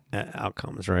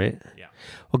outcomes, right? Yeah.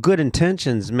 Well, good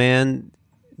intentions, man,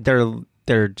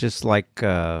 they're just like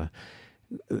the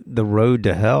road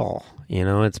to hell. You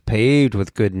know, it's paved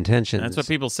with good intentions. That's what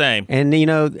people say. And, you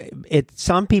know,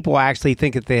 some people actually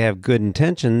think that they have good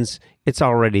intentions. It's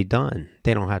already done.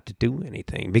 They don't have to do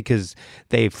anything because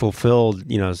they fulfilled,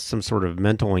 you know, some sort of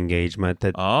mental engagement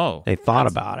that they thought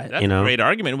about it. That's you know? a great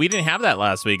argument. We didn't have that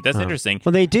last week. That's interesting.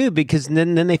 Well, they do because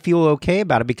then they feel okay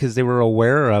about it because they were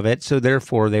aware of it. So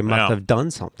therefore, they must have done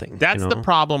something. That's the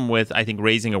problem with, I think,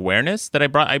 raising awareness that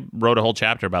I wrote a whole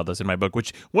chapter about this in my book,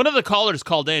 which one of the callers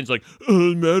called in. He's like,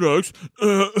 Maddox,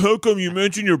 how come you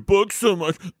mention your book so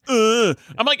much?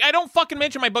 I'm like, I don't fucking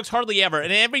mention my books hardly ever.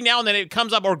 And every now and then it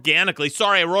comes up organically.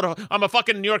 Sorry, I'm a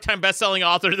fucking New York Times bestselling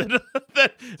author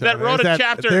that wrote a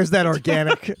chapter. There's that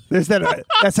organic.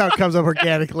 That's how it comes up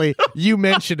organically. You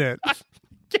mention it.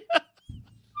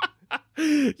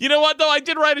 You know what, though? I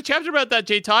did write a chapter about that,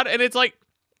 J-Todd, and it's like,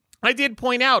 I did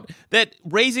point out that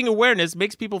raising awareness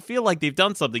makes people feel like they've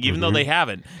done something, even though they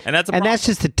haven't, and that's a problem. And that's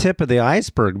just the tip of the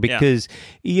iceberg because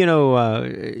you know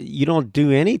you don't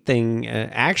do anything.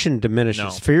 Action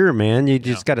diminishes fear, man. You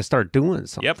just got to start doing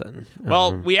something. Yep.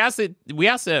 Well, we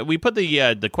put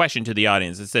the question to the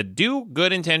audience. It said, "Do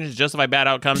good intentions justify bad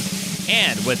outcomes?"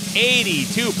 And with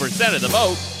 82% of the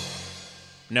vote,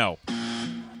 no.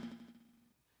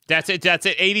 That's it.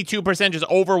 82% just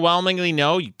overwhelmingly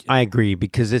no. I agree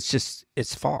because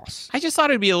it's false. I just thought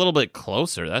it'd be a little bit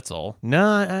closer. That's all. No,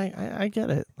 I get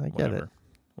it. I get it.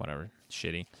 Whatever.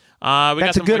 Shitty.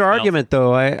 That's a good argument,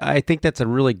 though. I think that's a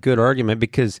really good argument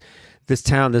because this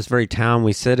very town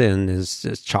we sit in is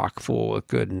just chock full with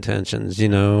good intentions, you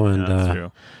know. And that's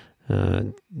true.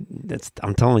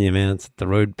 I'm telling you, man, it's the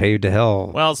road paved to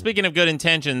hell. Well, speaking of good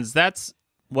intentions, that's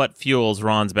what fuels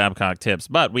Ron's Babcock tips.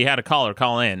 But we had a caller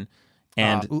call in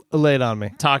and lay it on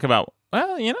me. Talk about,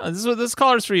 well, you know, this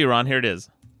caller's for you, Ron. Here it is.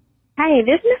 Hi,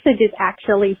 this message is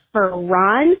actually for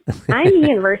Ron. I'm a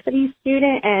university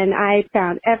student, and I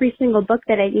found every single book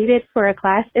that I needed for a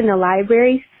class in the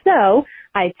library. So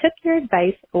I took your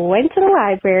advice, went to the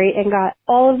library, and got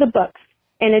all of the books.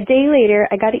 And a day later,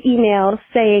 I got an email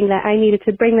saying that I needed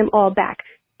to bring them all back.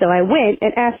 So I went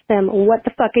and asked them what the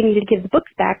fuck I needed to give the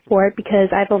books back for because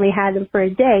I've only had them for a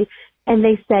day. And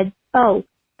they said, oh,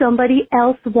 somebody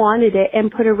else wanted it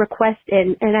and put a request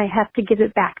in, and I have to give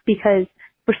it back because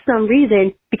for some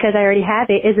reason, because I already have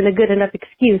it, isn't a good enough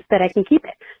excuse that I can keep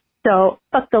it. So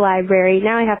fuck the library.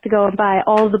 Now I have to go and buy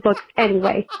all the books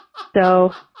anyway.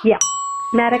 So, yeah.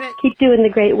 Maddox, keep doing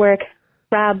the great work.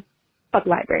 Rob, fuck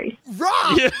libraries.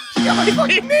 Rob! Yeah. You got my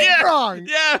fucking name wrong!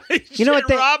 Yeah, you know what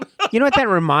that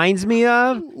reminds me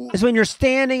of? Is when you're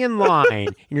standing in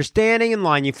line,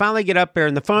 you finally get up there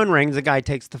and the phone rings, the guy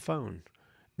takes the phone.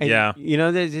 And, you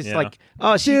know, it's like,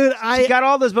 oh, she got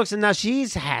all those books and now she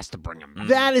has to bring them.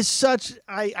 That is such,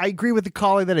 I agree with the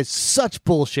caller, that is such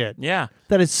bullshit. Yeah.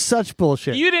 That is such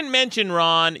bullshit. You didn't mention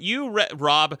Ron.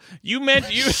 Rob, you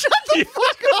mentioned... Shut the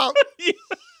fuck up!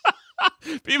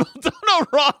 People don't know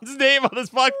Ron's name on this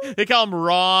book. They call him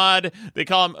Rod. They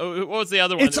call him, what was the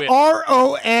other one? It's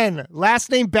R-O-N.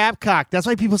 Last name Babcock. That's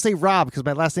why people say Rob, because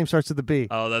my last name starts with a B.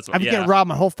 Oh, that's what, I've been getting Rob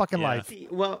my whole fucking life.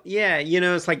 Well, yeah,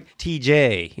 it's like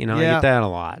TJ. I get that a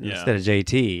lot instead of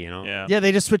JT. Yeah,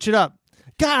 they just switch it up.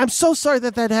 God, I'm so sorry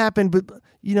that happened, but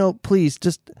please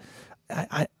just,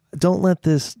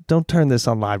 don't turn this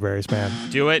on libraries, man.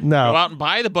 Do it. No. Go out and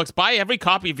buy the books. Buy every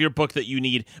copy of your book that you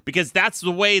need, because that's the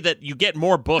way that you get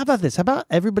more books. How about this? How about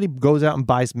everybody goes out and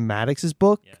buys Maddox's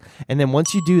book, and then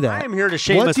once you do that, I am here to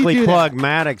shamelessly plug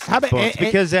Maddox's books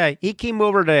because he came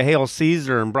over to Hail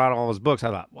Caesar and brought all his books.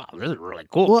 I thought, wow, this is really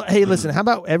cool. Well, hey, listen, how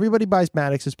about everybody buys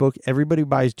Maddox's book, everybody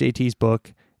buys JT's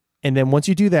book, and then once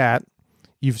you do that,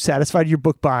 you've satisfied your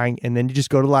book buying, and then you just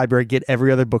go to the library, get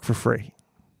every other book for free.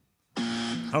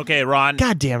 Okay, Ron.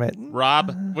 God damn it. Rob,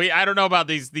 I don't know about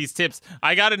these tips.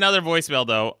 I got another voicemail,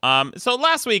 though. So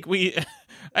last week we...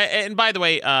 And by the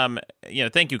way,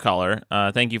 thank you, caller.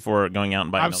 Thank you for going out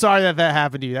and buying. I'm sorry that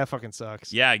happened to you. That fucking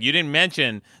sucks. Yeah, you didn't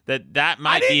mention that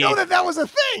might be... I didn't know that was a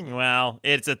thing. Well,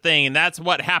 it's a thing, and that's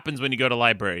what happens when you go to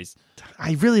libraries.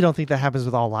 I really don't think that happens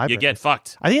with all libraries. You get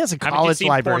fucked. I think that's a college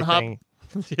library thing.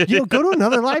 Go to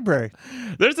another library.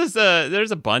 There's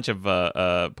a bunch of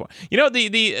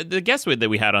the guest that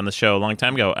we had on the show a long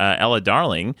time ago, Ella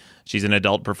Darling. She's an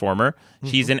adult performer. Mm-hmm.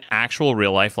 She's an actual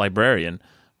real life librarian,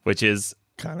 which is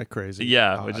kind of crazy.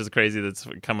 Yeah, which is crazy that's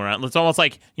come around. It's almost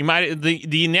like you might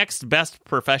the next best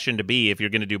profession to be if you're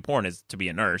going to do porn is to be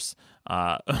a nurse.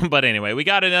 But anyway, we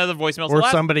got another voicemail. Or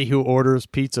somebody who orders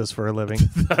pizzas for a living.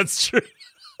 That's true.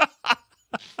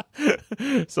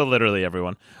 So literally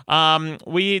everyone.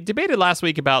 We debated last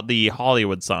week about the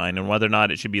Hollywood sign and whether or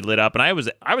not it should be lit up, and I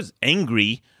was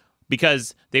angry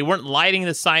because they weren't lighting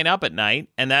the sign up at night,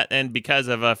 and because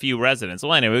of a few residents.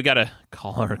 Well, anyway, we got a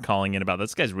caller calling in about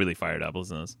this. This guy's really fired up.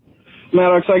 Listen to this.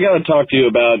 Maddox, I got to talk to you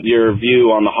about your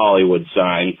view on the Hollywood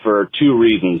sign for two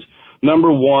reasons.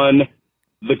 Number one,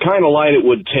 the kind of light it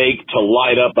would take to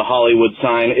light up the Hollywood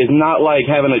sign is not like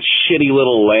having a shitty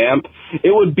little lamp.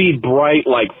 It would be bright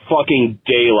like fucking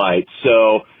daylight.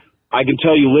 So I can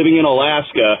tell you, living in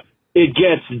Alaska, it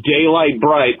gets daylight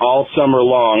bright all summer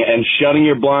long, and shutting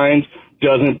your blinds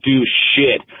doesn't do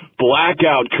shit.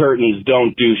 Blackout curtains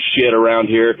don't do shit around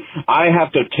here. I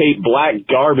have to tape black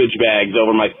garbage bags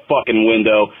over my fucking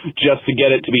window just to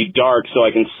get it to be dark so I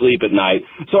can sleep at night.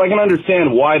 So I can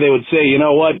understand why they would say, you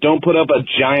know what, don't put up a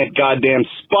giant goddamn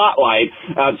spotlight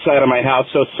outside of my house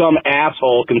so some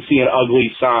asshole can see an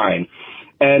ugly sign.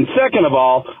 And second of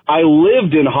all, I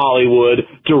lived in Hollywood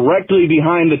directly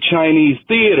behind the Chinese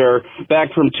theater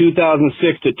back from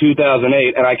 2006 to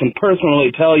 2008, and I can personally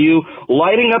tell you,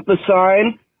 lighting up the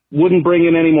sign wouldn't bring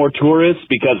in any more tourists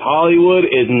because Hollywood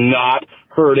is not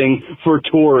hurting for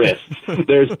tourists.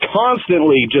 There's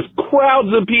constantly just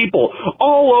crowds of people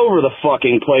all over the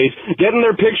fucking place getting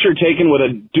their picture taken with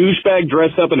a douchebag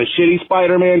dressed up in a shitty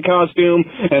Spider-Man costume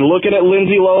and looking at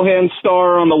Lindsay Lohan's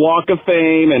star on the Walk of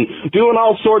Fame and doing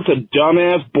all sorts of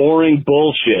dumbass, boring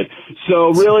bullshit.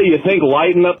 So really, you think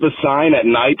lighting up the sign at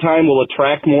nighttime will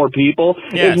attract more people?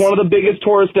 Yes. It's one of the biggest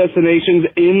tourist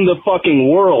destinations in the fucking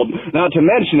world, not to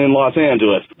mention in Los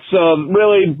Angeles. So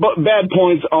really, bad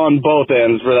points on both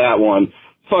ends for that one.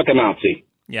 Fuck a Nazi.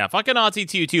 Yeah, fuck a Nazi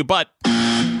to you too, but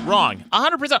wrong.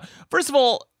 100%. First of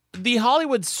all, the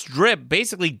Hollywood Strip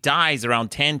basically dies around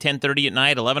 10:30 at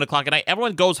night, 11 o'clock at night.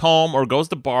 Everyone goes home or goes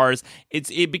to bars.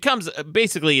 It becomes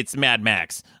basically it's Mad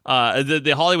Max.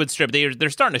 The Hollywood Strip, they're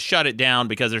starting to shut it down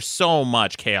because there's so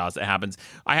much chaos that happens.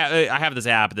 I have this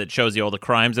app that shows you all the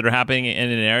crimes that are happening in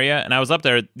an area, and I was up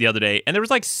there the other day, and there was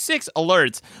like 6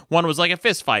 alerts. One was like a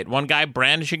fist fight, one guy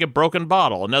brandishing a broken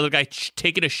bottle, another guy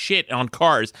taking a shit on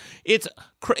cars. It's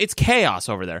chaos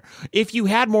over there. If you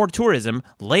had more tourism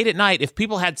late at night, if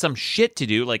people had some shit to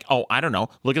do, like, oh, I don't know,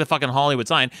 look at the fucking Hollywood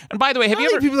sign. And by the way, have you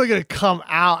ever... people are going to come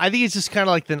out. I think it's just kind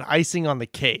of like the icing on the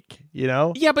cake, you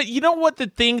know? Yeah, but you know what the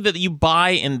thing that you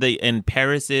buy in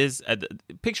Paris is?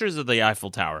 Pictures of the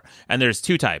Eiffel Tower. And there's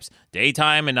 2 types,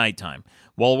 daytime and nighttime.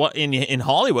 Well, in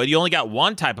Hollywood, you only got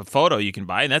one type of photo you can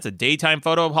buy, and that's a daytime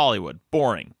photo of Hollywood.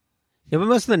 Boring. Yeah, but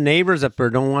most of the neighbors up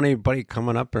there don't want anybody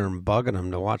coming up there and bugging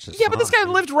them to watch this. Yeah, but this guy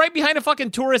lived right behind a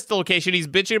fucking tourist location. He's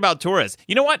bitching about tourists.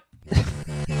 You know what? There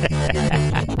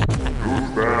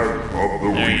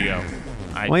you go.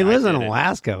 Well, he lives in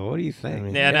Alaska. What do you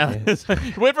think? Yeah, no.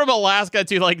 Went from Alaska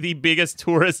to like the biggest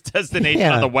tourist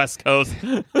destination on the West Coast.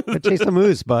 Chase the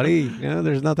moose, buddy.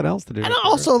 There's nothing else to do. And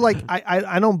also, like,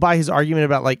 I don't buy his argument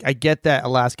about, like, I get that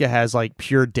Alaska has like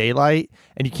pure daylight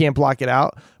and you can't block it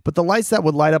out, But the lights that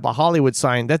would light up a Hollywood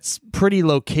sign, that's pretty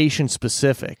location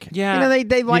specific. Yeah.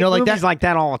 They like movies like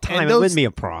that all the time. It wouldn't be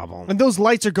a problem. And those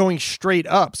lights are going straight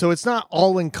up, so it's not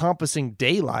all-encompassing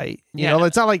daylight. You know,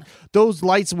 it's not like those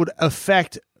lights would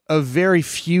affect a very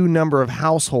few number of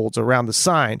households around the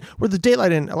sign, where the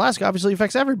daylight in Alaska obviously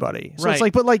affects everybody. So it's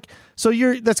like,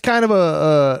 that's kind of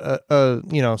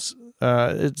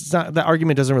it's not, the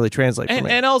argument doesn't really translate for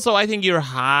me. And also, I think you're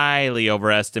highly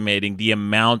overestimating the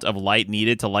amount of light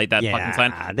needed to light that fucking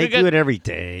sign. They do it every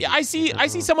day. Yeah, I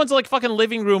see someone's like fucking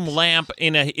living room lamp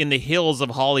in the hills of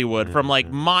Hollywood from like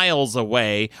miles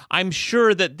away. I'm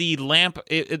sure that the lamp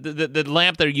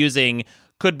they're using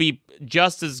could be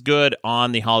just as good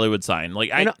on the Hollywood sign.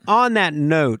 And on that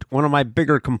note, one of my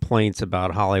bigger complaints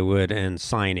about Hollywood and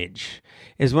signage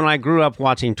is when I grew up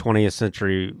watching 20th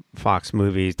Century Fox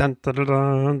movies, and it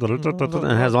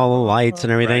has all the lights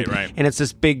and everything, right. And it's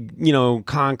this big,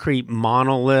 concrete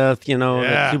monolith,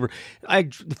 that's super.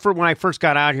 When I first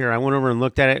got out here, I went over and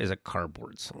looked at it. It's a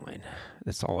cardboard sign.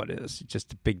 That's all it is.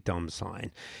 Just a big dumb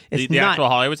sign. It's the actual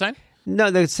Hollywood sign? No,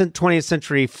 the 20th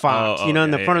Century Fox, in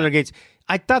the front of their gates.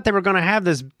 I thought they were going to have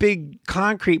this big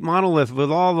concrete monolith with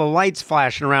all the lights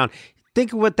flashing around.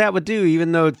 Think of what that would do,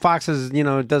 even though Fox is,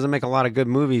 doesn't make a lot of good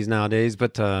movies nowadays.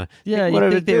 But what it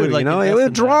would do, it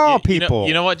would draw people.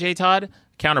 You know what, J. Todd?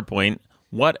 Counterpoint.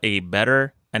 What a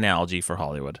better analogy for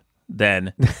Hollywood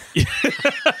than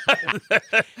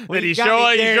when you show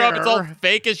up, it's all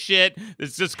fake as shit.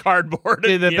 It's just cardboard.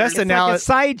 The best analogy, like a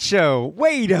sideshow.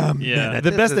 Wait a minute. Yeah.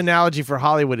 The best analogy for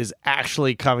Hollywood is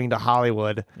actually coming to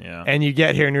Hollywood. Yeah. And you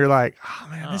get here and you're like, oh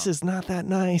man, this is not that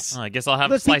nice. I guess I'll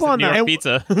have a slice of New York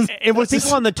pizza. And what's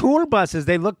people on the tour buses,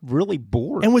 they look really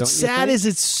bored. And what's sad is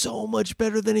it's so much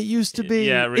better than it used to be.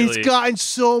 Yeah, really. It's gotten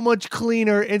so much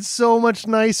cleaner and so much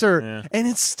nicer, and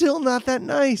it's still not that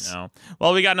nice. No.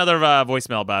 Well, we got another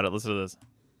voicemail about it. Listen to this.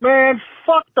 Man,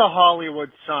 fuck the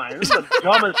Hollywood sign. This is the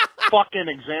dumbest fucking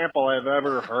example I've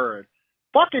ever heard.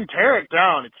 Fucking tear it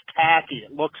down. It's tacky.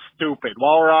 It looks stupid.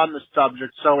 While we're on the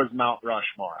subject, so is Mount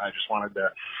Rushmore. I just wanted to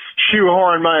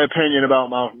shoehorn my opinion about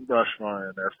Mount Rushmore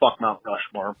in there. Fuck Mount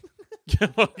Rushmore.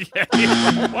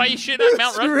 Why you shit on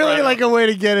Mount Rushmore? It's really like a way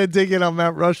to get a dig in on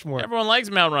Mount Rushmore. Everyone likes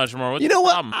Mount Rushmore. What's you know the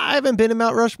what? problem? I haven't been to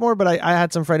Mount Rushmore, but I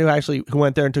had some friend who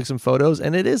went there and took some photos,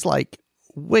 and it is like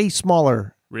way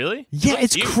smaller. Really? Yeah,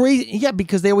 it's crazy. Yeah,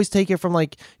 because they always take it from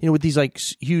with these like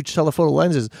huge telephoto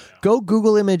lenses. Go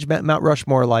Google image Mount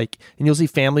Rushmore, and you'll see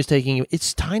families taking it.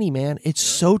 It's tiny, man. It's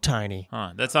so tiny.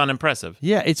 Huh, that's unimpressive.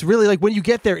 Yeah, it's really like when you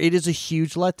get there, it is a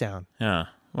huge letdown. Yeah.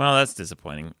 Well, that's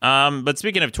disappointing. But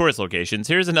speaking of tourist locations,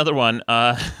 here's another one.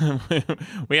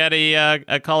 We had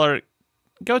a caller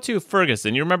go to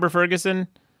Ferguson. You remember Ferguson?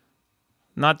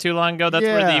 Not too long ago. That's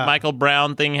where the Michael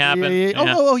Brown thing happened. Yeah.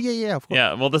 Oh, yeah, of course.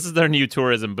 Yeah, well, this is their new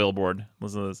tourism billboard.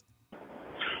 Listen to this.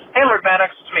 Hey, Lord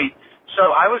Maddox, it's me.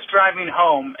 So I was driving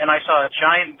home, and I saw a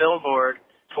giant billboard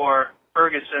for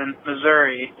Ferguson,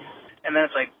 Missouri, and then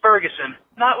it's like, Ferguson,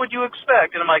 not what you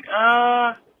expect. And I'm like,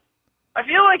 I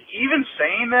feel like even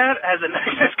saying that has a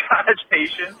negative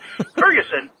connotation.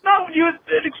 Ferguson, not what you would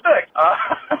expect.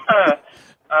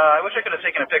 I wish I could have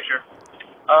taken a picture.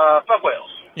 Fuck whales.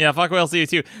 Yeah, fuck whales to you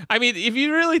too. I mean, if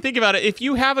you really think about it, if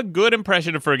you have a good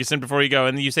impression of Ferguson before you go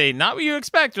and you say, not what you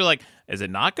expect, you're like, is it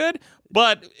not good?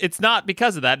 But it's not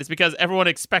because of that. It's because everyone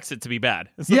expects it to be bad.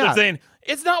 So they're saying,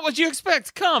 it's not what you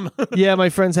expect. Come. Yeah, my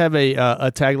friends have a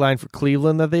tagline for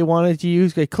Cleveland that they wanted to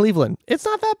use. Cleveland, it's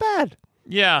not that bad.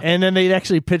 Yeah. And then they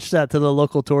actually pitched that to the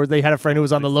local tours. They had a friend who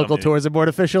was on the local tourism board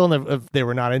official, and they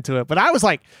were not into it. But I was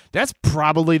like, that's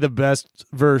probably the best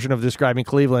version of describing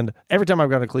Cleveland. Every time I've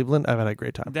gone to Cleveland, I've had a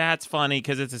great time. That's funny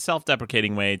because it's a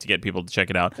self-deprecating way to get people to check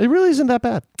it out. It really isn't that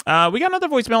bad. We got another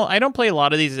voicemail. I don't play a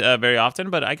lot of these very often,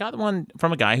 but I got one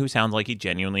from a guy who sounds like he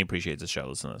genuinely appreciates the show.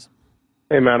 Listen to this.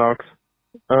 Hey, Maddox.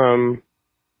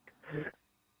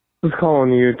 Just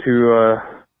calling you to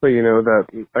let you know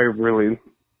that I really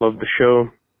love the show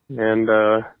and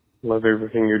love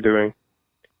everything you're doing.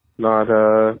 Not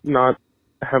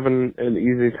having an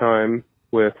easy time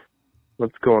with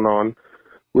what's going on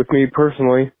with me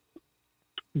personally,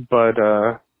 but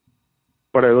I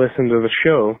listen to the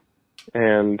show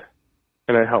and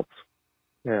it helps,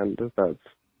 and that's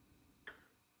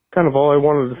kind of all I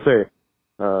wanted to say.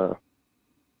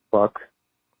 Fuck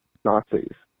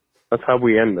Nazis. That's how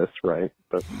we end this, right?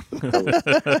 But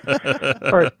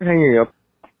all right, hanging up.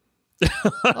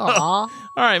 All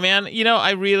right, man.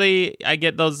 I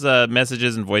get those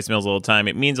messages and voicemails all the time.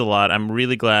 It means a lot. I'm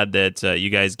really glad that you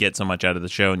guys get so much out of the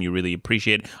show and you really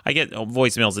appreciate it. I get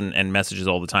voicemails and messages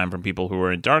all the time from people who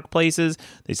are in dark places.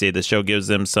 They say the show gives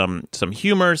them some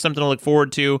humor, something to look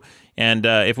forward to. And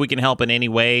if we can help in any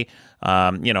way,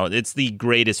 it's the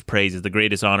greatest praise, it's the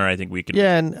greatest honor I think we can.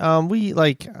 Yeah, and we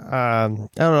I don't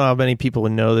know how many people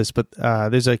would know this, but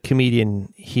there's a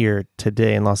comedian here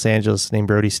today in Los Angeles named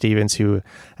Brody Stevens who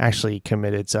actually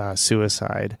committed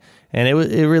suicide, and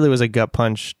it really was a gut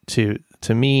punch to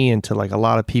me and to like a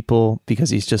lot of people, because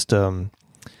he's just a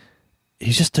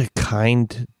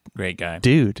kind, great guy,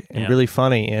 dude, and really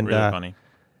funny, and really funny.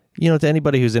 To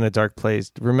anybody who's in a dark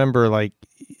place, remember,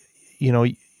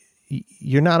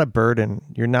 you're not a burden.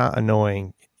 You're not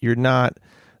annoying. The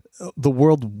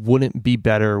world wouldn't be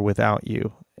better without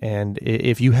you. And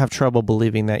if you have trouble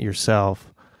believing that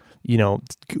yourself,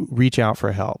 reach out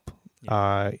for help.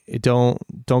 Yeah. Don't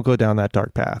go down that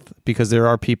dark path, because there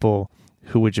are people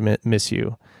who would miss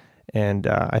you. And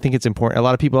I think it's important. A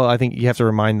lot of people, I think you have to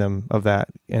remind them of that.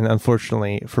 And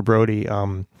unfortunately for Brody, I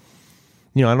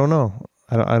don't know.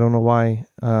 I don't know why.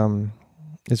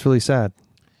 It's really sad.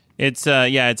 It's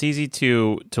it's easy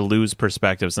to lose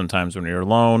perspective sometimes when you're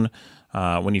alone,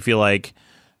 when you feel like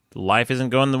life isn't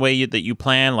going the way that you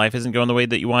planned, life isn't going the way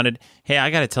that you wanted. Hey, I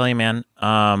got to tell you, man,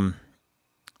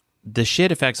 the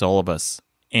shit affects all of us,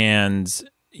 and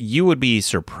you would be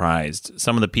surprised.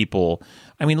 Some of the people,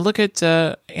 I mean, look at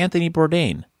Anthony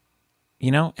Bourdain.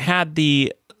 Had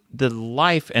the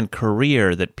life and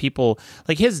career that people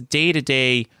like. His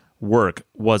day-to-day work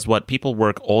was what people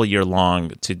work all year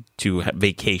long to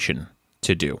vacation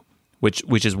to do, which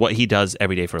is what he does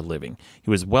every day for a living.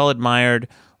 He was well admired,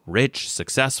 rich,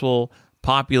 successful,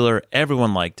 popular.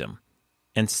 Everyone liked him,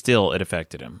 and still it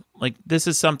affected him. Like, this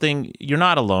is something, you're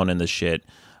not alone in this shit.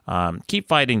 Keep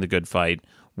fighting the good fight.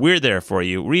 We're there for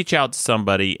you. Reach out to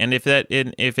somebody, and if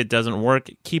it doesn't work,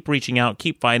 keep reaching out,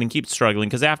 keep fighting, keep struggling,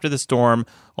 because after the storm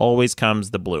always comes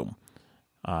the bloom.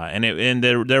 And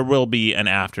there will be an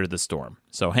after the storm.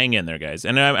 So hang in there, guys.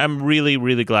 And I'm really,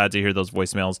 really glad to hear those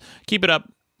voicemails. Keep it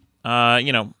up.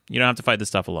 You don't have to fight this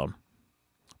stuff alone.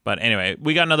 But anyway,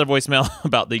 we got another voicemail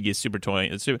about the Super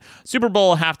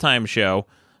Bowl halftime show.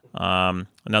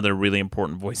 Another really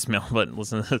important voicemail. But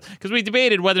listen to this, because we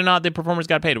debated whether or not the performers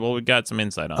got paid. Well, we got some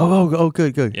insight on it. Oh,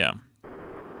 good. Yeah.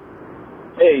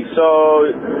 Hey, so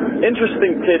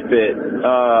interesting tidbit.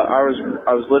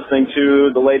 I was listening to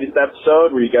the latest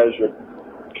episode where you guys were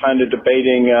kind of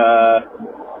debating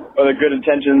whether good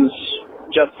intentions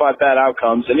justify bad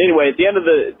outcomes. And anyway, at the end of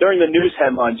during the news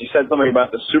headlines, you said something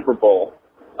about the Super Bowl.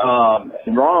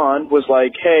 And Ron was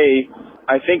like, "Hey,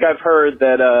 I think I've heard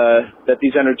that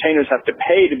these entertainers have to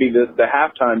pay to be the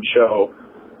halftime show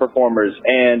performers."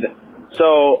 And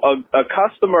so a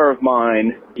customer of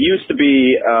mine used to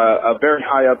be a very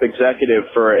high up executive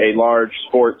for a large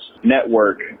sports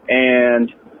network, and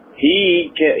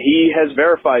he has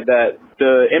verified that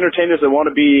the entertainers that want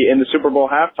to be in the Super Bowl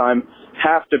halftime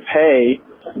have to pay.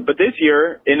 But this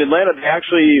year in Atlanta, they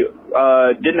actually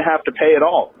didn't have to pay at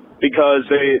all, because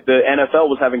the NFL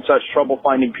was having such trouble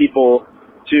finding people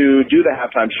to do the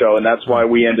halftime show, and that's why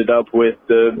we ended up with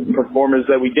the performers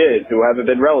that we did, who haven't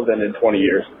been relevant in 20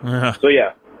 years. So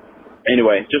yeah.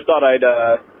 Anyway, just thought I'd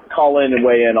call in and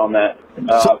weigh in on that.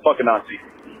 Fucking Nazi.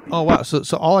 Oh wow!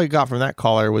 So all I got from that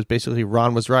caller was basically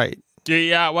Ron was right.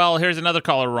 Yeah. Well, here's another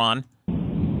caller, Ron.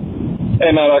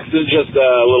 Hey, Maddox, this is just a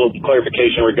little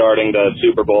clarification regarding the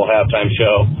Super Bowl halftime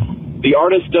show. The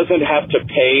artist doesn't have to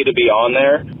pay to be on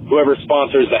there. Whoever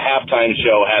sponsors the halftime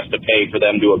show has to pay for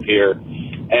them to appear.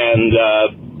 And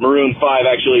Maroon 5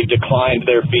 actually declined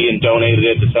their fee and donated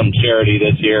it to some charity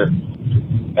this year.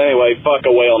 Anyway, fuck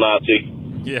a whale Nazi.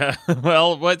 Yeah.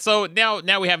 Well, so now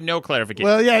we have no clarification.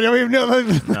 Well, yeah, we have no.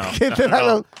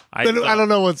 I don't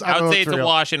know what's. I would say it's a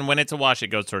wash, and when it's a wash, it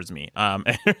goes towards me.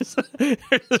 Here's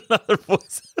another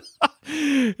voice.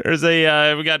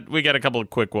 We got a couple of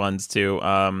quick ones too.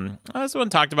 This one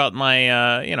talked about my.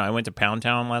 I went to Pound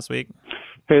Town last week.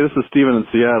 Hey, this is Steven in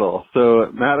Seattle. So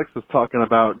Maddox was talking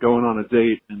about going on a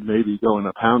date and maybe going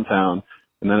to Pound Town,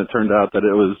 and then it turned out that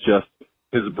it was just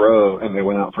his bro, and they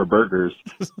went out for burgers.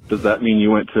 Does that mean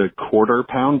you went to Quarter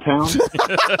Pound Town?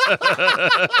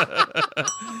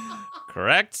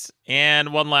 Correct.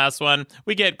 And one last one.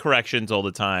 We get corrections all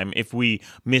the time if we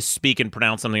misspeak and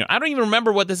pronounce something. I don't even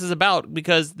remember what this is about,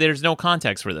 because there's no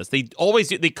context for this. They always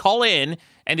do. They call in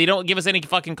and they don't give us any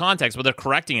fucking context, but they're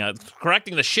correcting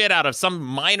the shit out of some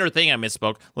minor thing I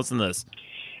misspoke. Listen to this.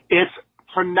 It's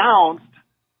pronounced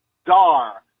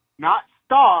dar, not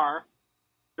star,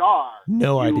 dar.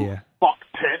 No idea. Fuck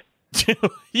tit.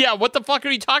 Yeah, what the fuck are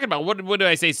you talking about? What did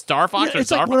I say? Star Fox? Yeah, it's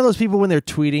like one of those people when they're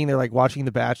tweeting, they're like watching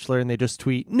The Bachelor and they just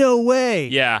tweet, "No way."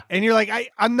 Yeah. And you're like,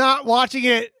 I'm not watching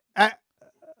it.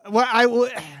 Well,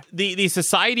 the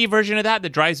society version of that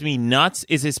drives me nuts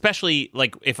is especially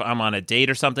like if I'm on a date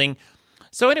or something.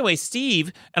 So anyway,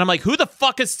 Steve, and I'm like, who the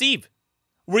fuck is Steve?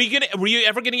 Were you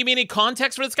ever gonna give me any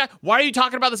context for this guy? Why are you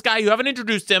talking about this guy? You haven't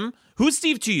introduced him. Who's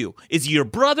Steve to you? Is he your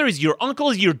brother? Is he your uncle?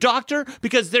 Is he your doctor?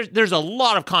 Because there's a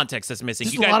lot of context that's missing.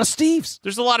 There's a lot of Steves.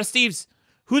 There's a lot of Steves.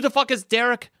 Who the fuck is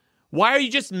Derek? Why are you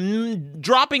just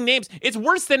dropping names? It's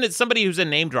worse than it's somebody who's a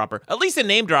name dropper. At least a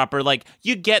name dropper, like,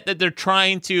 you get that they're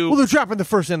trying to... Well, they're dropping the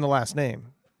first and the last name.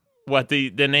 What,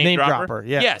 the name dropper?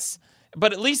 Yeah. Yes.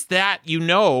 But at least that, you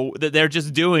know that they're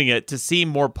just doing it to seem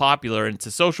more popular and to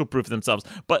social proof themselves.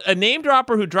 But a name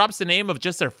dropper who drops the name of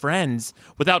just their friends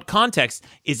without context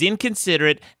is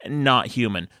inconsiderate and not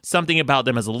human. Something about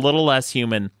them is a little less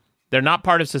human. They're not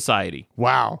part of society.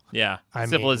 Wow. Yeah. I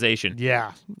Civilization. mean,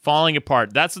 yeah. Falling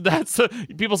apart. That's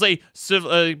people say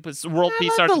world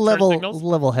peace starts the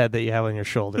level head that you have on your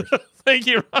shoulders. Thank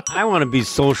you. I want to be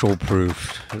social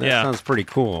proof. That sounds pretty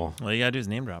cool. Well, you got to do is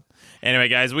name drop. Anyway,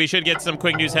 guys, we should get some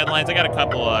quick news headlines. I got a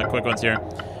couple quick ones here.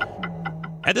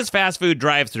 At this fast food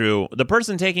drive-thru, the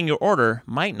person taking your order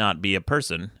might not be a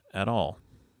person at all.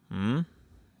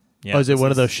 Yeah, is it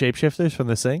one of those shapeshifters from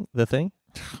the thing?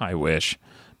 I wish.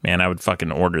 Man, I would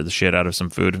fucking order the shit out of some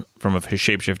food from a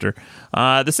shapeshifter.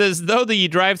 This says, though the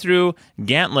drive-thru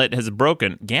gauntlet has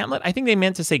broken. Gauntlet? I think they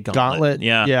meant to say gauntlet.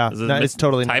 Yeah. It's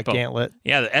totally not gauntlet.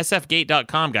 Yeah, the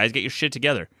sfgate.com, guys. Get your shit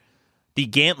together. The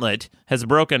gauntlet has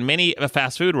broken many a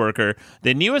fast food worker.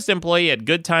 The newest employee at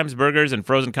Good Times Burgers and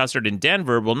Frozen Custard in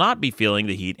Denver will not be feeling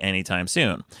the heat anytime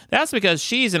soon. That's because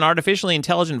she's an artificially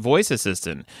intelligent voice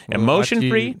assistant.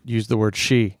 Emotion-free. Use the word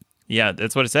she. Yeah,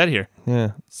 that's what it said here.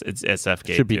 Yeah. It's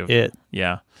SFK. Should be too. it.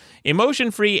 Yeah.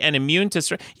 Emotion-free and immune to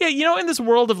stress. Yeah, you know, in this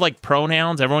world of like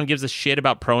pronouns, everyone gives a shit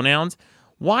about pronouns.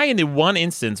 Why in the one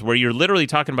instance where you're literally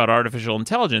talking about artificial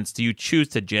intelligence do you choose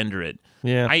to gender it?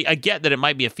 Yeah. I get that it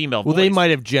might be a female voice. Well, they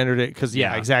might have gendered it because,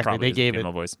 exactly. They gave it.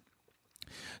 Voice.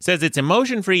 Says it's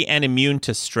emotion-free and immune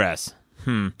to stress.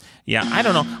 Yeah, I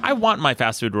don't know. I want my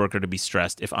fast food worker to be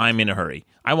stressed if I'm in a hurry.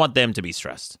 I want them to be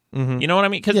stressed. Mm-hmm. You know what I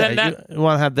mean? Because you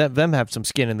want to have them have some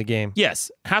skin in the game.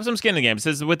 Yes, have some skin in the game. It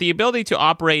says with the ability to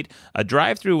operate a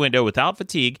drive-through window without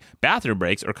fatigue, bathroom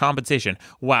breaks, or compensation.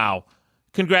 Wow.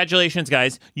 Congratulations,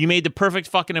 guys. You made the perfect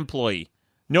fucking employee.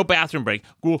 No bathroom break.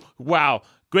 Wow.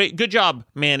 Great. Good job,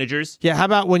 managers. Yeah, how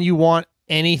about when you want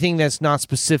anything that's not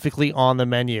specifically on the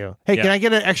menu? Hey, can I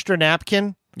get an extra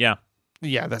napkin? Yeah.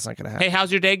 Yeah, that's not going to happen. Hey,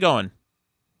 how's your day going?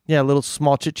 Yeah, a little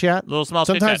small chit-chat.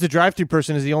 Sometimes the drive-thru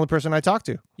person is the only person I talk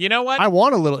to. You know what? I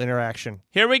want a little interaction.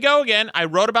 Here we go again. I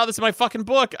wrote about this in my fucking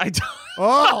book.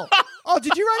 Oh,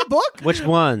 did you write a book? Which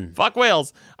one? Fuck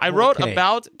whales. I wrote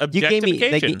about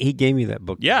objectification. He gave me that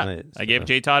book. Yeah, tonight, so. I gave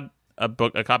J. Todd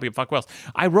a copy of Fuck Whales.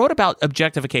 I wrote about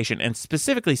objectification and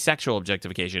specifically sexual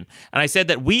objectification. And I said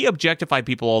that we objectify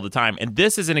people all the time. And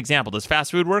this is an example. This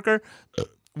fast food worker...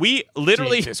 We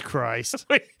literally, Jesus Christ,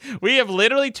 we have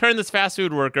literally turned this fast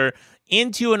food worker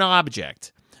into an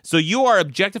object. So you are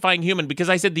objectifying human because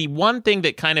I said the one thing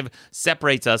that kind of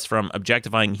separates us from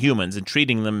objectifying humans and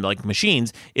treating them like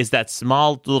machines is that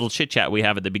small little chit chat we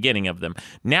have at the beginning of them.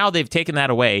 Now they've taken that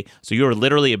away. So you're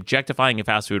literally objectifying a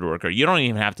fast food worker. You don't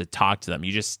even have to talk to them.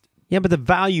 You just... Yeah, but the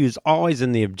value is always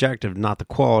in the objective, not the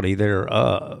quality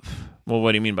thereof. Well,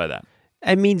 what do you mean by that?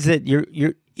 It means that you're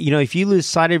if you lose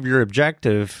sight of your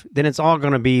objective, then it's all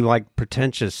going to be like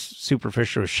pretentious,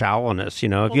 superficial shallowness.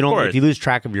 If you lose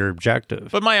track of your objective.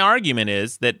 But my argument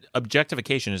is that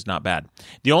objectification is not bad.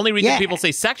 The only reason people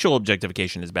say sexual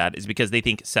objectification is bad is because they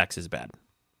think sex is bad.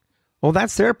 Well,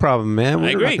 that's their problem, man.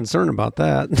 We're not concerned about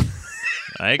that.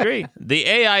 I agree. The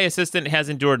AI assistant has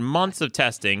endured months of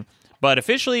testing, but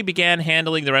officially began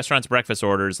handling the restaurant's breakfast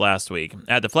orders last week.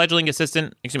 If the fledgling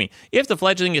assistant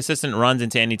runs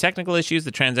into any technical issues, the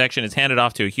transaction is handed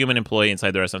off to a human employee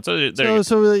inside the restaurant.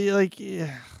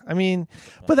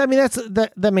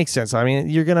 That makes sense. I mean,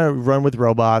 you're going to run with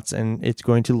robots, and it's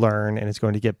going to learn, and it's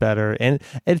going to get better, and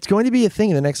it's going to be a thing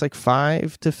in the next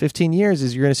 5 to 15 years.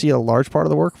 Is you're going to see a large part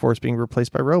of the workforce being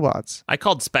replaced by robots. I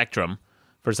called Spectrum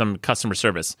for some customer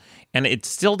service, and it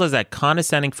still does that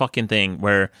condescending fucking thing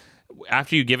where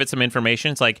after you give it some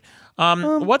information, it's like,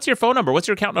 what's your phone number? What's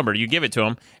your account number? You give it to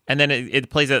them, and then it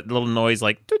plays that little noise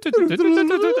like,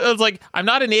 it's like, I'm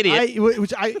not an idiot.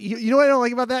 You know what I don't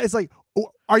like about that? It's like,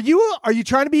 are you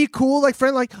trying to be cool,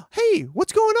 friend? Like, hey,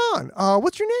 what's going on?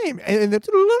 What's your name? And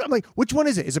I'm like, which one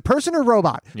is it? Is it a person or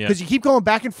robot? Because you keep going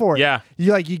back and forth. Yeah.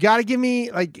 You got to give me,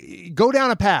 go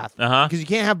down a path. Because you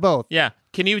can't have both. Yeah.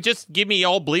 Can you just give me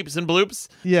all bleeps and bloops?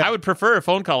 Yeah. I would prefer a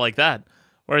phone call like that.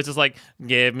 Where it's just like,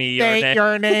 give me your State name.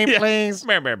 your name, please.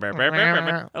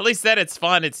 At least then it's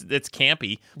fun. It's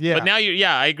campy. Yeah. But now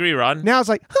I agree, Ron. Now it's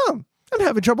like, I'm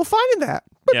having trouble finding that.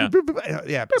 Yeah.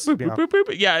 Yeah.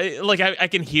 Yeah, like I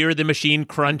can hear the machine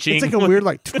crunching. It's like a weird,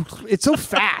 like, it's so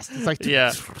fast. It's like,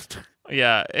 yeah.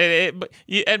 Yeah,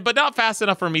 but not fast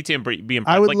enough for me to be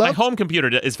impressed. I would like love, my home computer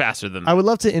is faster than that. I would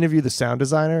love to interview the sound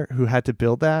designer who had to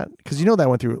build that, because that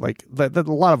went through like a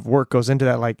lot of work goes into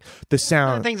that, like the sound.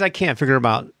 One of the things I can't figure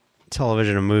about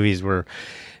television and movies where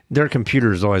their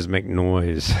computers always make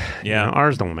noise. Yeah,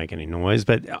 ours don't make any noise,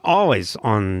 but always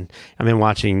on. I've been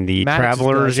watching the Maddox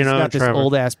Travelers. It's got this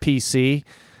old ass PC.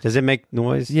 Does it make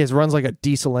noise? Yes, it runs like a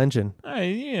diesel engine.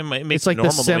 It's like the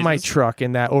semi truck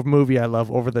in that movie I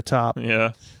love, Over the Top.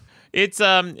 Yeah. It's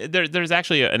there's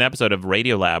actually an episode of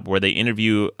Radiolab where they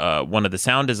interview one of the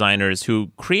sound designers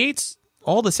who creates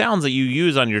all the sounds that you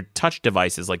use on your touch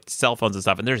devices, like cell phones and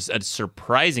stuff. And there's a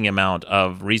surprising amount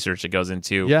of research that goes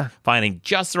into finding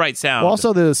just the right sound. Well,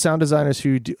 also the sound designers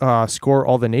who score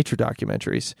all the nature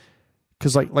documentaries,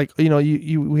 because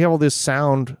we have all this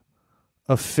sound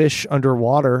of fish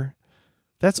underwater.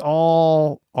 That's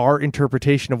all our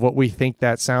interpretation of what we think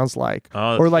that sounds like.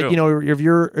 Or like, true. If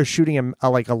you're shooting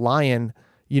a lion,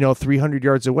 300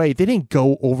 yards away, they didn't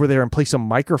go over there and place a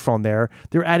microphone there.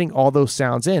 They're adding all those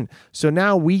sounds in. So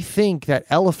now we think that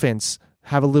elephants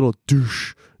have a little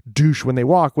douche when they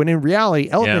walk, when in reality,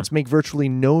 elephants make virtually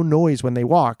no noise when they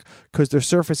walk because their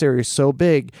surface area is so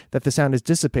big that the sound is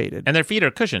dissipated. And their feet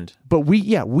are cushioned. But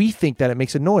we think that it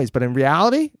makes a noise, but in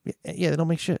reality, they don't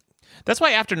make shit. That's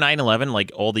why after 9/11,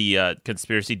 like all the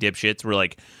conspiracy dipshits were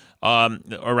like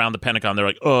around the Pentagon, they're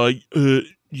like,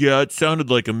 yeah, it sounded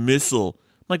like a missile.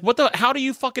 I'm like, how do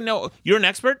you fucking know? You're an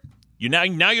expert? Now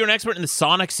you're an expert in the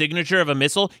sonic signature of a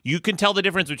missile. You can tell the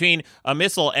difference between a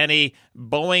missile and a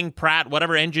Boeing Pratt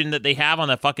whatever engine that they have on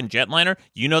that fucking jetliner.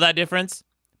 You know that difference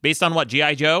based on what,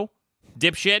 G.I. Joe,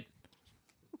 dipshit.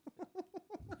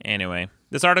 Anyway,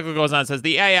 this article goes on and says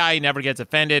the AI never gets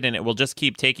offended and it will just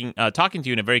keep talking to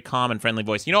you in a very calm and friendly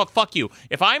voice. You know what? Fuck you.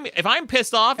 If I'm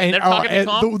pissed off and they're talking to me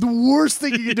calm, the worst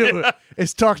thing you can do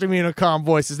is talk to me in a calm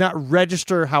voice. Is not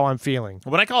register how I'm feeling.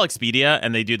 When I call Expedia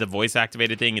and they do the voice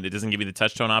activated thing and it doesn't give you the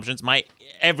touch tone options, my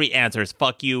every answer is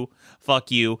fuck you, fuck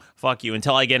you, fuck you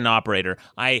until I get an operator.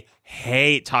 I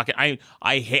hate talking.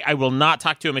 I will not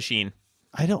talk to a machine.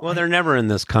 Well, they're never in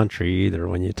this country either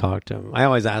when you talk to them. I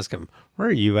always ask them, where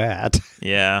are you at?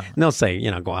 Yeah. And they'll say,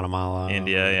 Guatemala.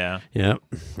 India, yeah. Yep.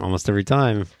 Almost every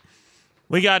time.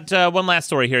 We got one last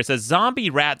story here. It says, zombie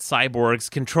rat cyborgs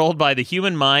controlled by the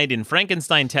human mind in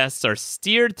Frankenstein tests are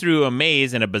steered through a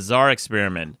maze in a bizarre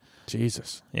experiment.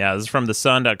 Jesus. Yeah, this is from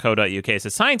thesun.co.uk. It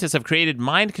says, scientists have created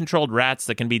mind-controlled rats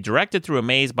that can be directed through a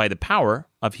maze by the power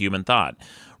of human thought.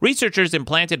 Researchers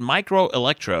implanted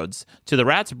microelectrodes to the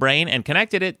rat's brain and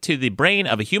connected it to the brain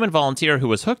of a human volunteer who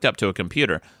was hooked up to a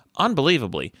computer.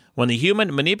 Unbelievably, when the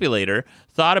human manipulator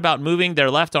thought about moving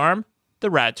their left arm, the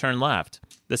rat turned left.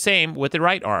 The same with the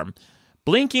right arm.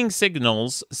 Blinking sent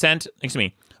signals to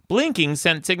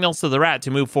the rat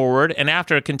to move forward, and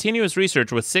after continuous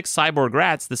research with 6 cyborg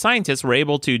rats, the scientists were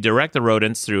able to direct the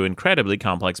rodents through incredibly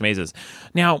complex mazes.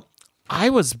 Now,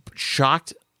 I was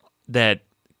shocked that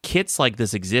kits like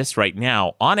this exist right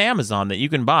now on Amazon that you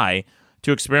can buy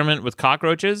to experiment with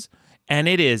cockroaches, and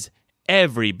it is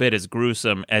every bit as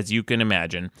gruesome as you can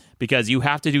imagine because you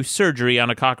have to do surgery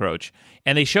on a cockroach.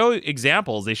 And they show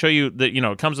examples. They show you that,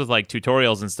 it comes with like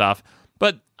tutorials and stuff.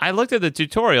 But I looked at the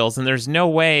tutorials and there's no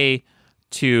way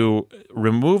to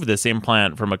remove this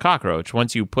implant from a cockroach.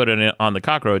 Once you put it on the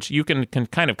cockroach, you can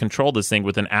kind of control this thing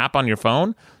with an app on your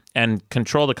phone and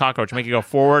control the cockroach, make it go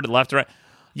forward, left, right.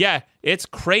 Yeah, it's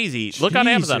crazy. Look on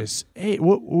Amazon. Hey,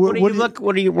 Where do you look?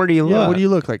 What do you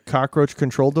look like? Cockroach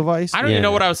control device? I don't even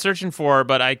know what I was searching for,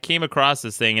 but I came across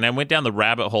this thing and I went down the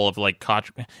rabbit hole of like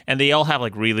and they all have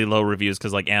like really low reviews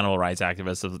because like animal rights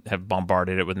activists have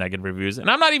bombarded it with negative reviews. And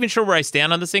I'm not even sure where I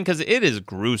stand on this thing because it is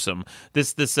gruesome.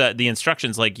 The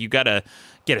instructions, like you gotta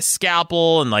get a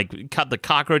scalpel and like cut the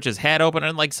cockroach's head open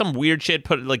and like some weird shit,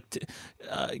 put like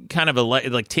kind of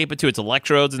like tape it to its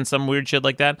electrodes and some weird shit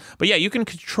like that. But yeah, you can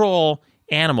control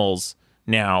animals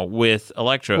now with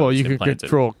electrodes. Well, you implanted. can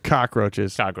control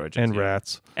cockroaches and yeah.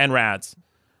 rats. And rats.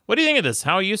 What do you think of this?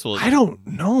 How useful is it? I don't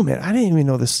know, man. I didn't even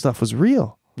know this stuff was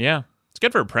real. Yeah. It's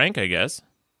good for a prank, I guess.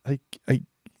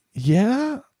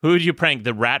 Yeah. Who would you prank,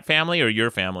 the rat family or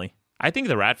your family? I think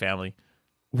the rat family.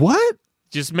 What?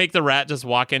 Just make the rat just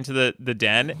walk into the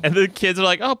den, and the kids are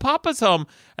like, oh, Papa's home.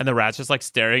 And the rat's just like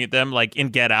staring at them like in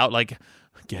Get Out, like,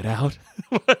 get out.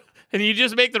 And you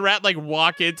just make the rat like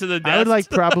walk into the desk. I would like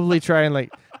probably try and like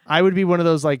I would be one of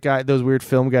those like those weird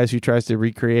film guys who tries to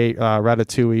recreate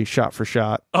Ratatouille shot for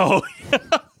shot. Oh,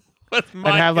 with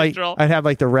mind control. I'd have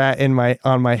like the rat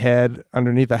on my head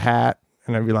underneath a hat,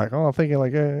 and I'd be like, I'm thinking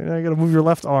like, I gotta move your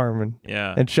left arm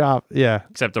and chop. Yeah.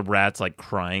 Except the rat's like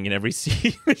crying in every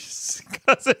scene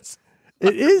because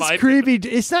it is creepy.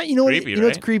 It's not. You know what? Creepy, you know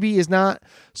what's creepy is not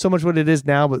so much what it is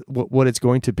now, but what it's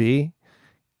going to be.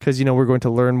 Because we're going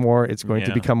to learn more. It's going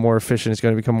to become more efficient. It's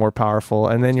going to become more powerful.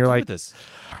 And then you're like,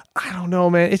 I don't know,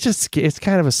 man. It's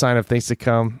kind of a sign of things to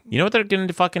come. You know what they're going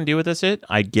to fucking do with this shit?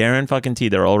 I guarantee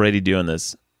they're already doing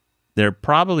this. They're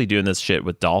probably doing this shit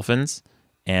with dolphins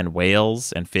and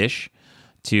whales and fish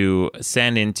to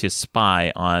send in to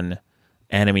spy on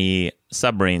enemy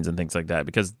submarines and things like that.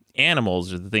 Because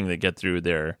animals are the thing that get through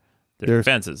their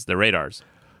defenses, their radars.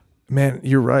 Man,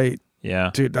 you're right.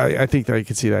 Yeah. Dude, I think that I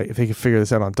could see that. If they could figure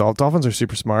this out on dolphins are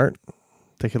super smart.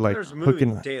 They could like There's a movie,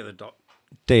 Day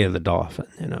of the Dolphin,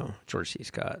 George C.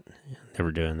 Scott. They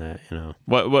were doing that,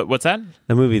 What's that?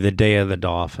 The movie The Day of the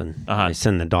Dolphin. They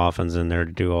send the dolphins in there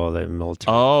to do all the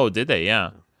military. Oh, did they?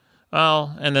 Yeah.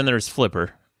 Well, and then there's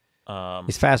Flipper.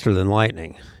 He's faster than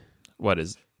lightning. What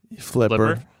is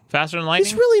Flipper? Faster than lightning?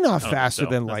 He's really not faster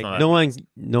than lightning.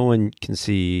 No one can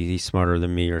see he's smarter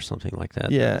than me or something like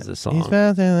that. Yeah, that's the song. He's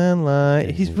faster than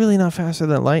lightning. He's really not faster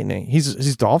than lightning.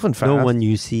 He's dolphin fast. No one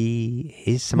you see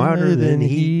is smarter than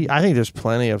he. I think there's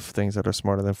plenty of things that are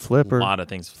smarter than Flipper. A lot of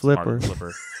things smarter than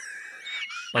Flipper.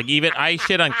 Like even I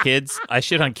shit on kids. I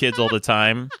shit on kids all the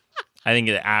time. I think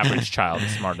the average child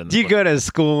is smarter than. Do you go to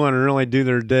school and really do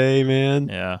their day, man?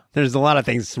 Yeah. There's a lot of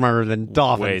things smarter than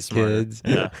dolphins, way smarter. Kids.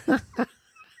 Yeah.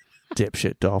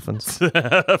 Dipshit dolphins.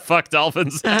 Fuck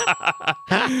dolphins. All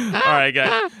right,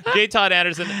 guys. J. Todd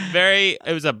Anderson.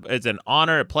 It's an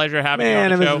honor, a pleasure having you on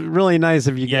the show. Man, it was really nice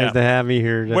of you guys to have me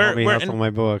here to help me hustle my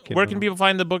book. Where can people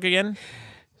find the book again?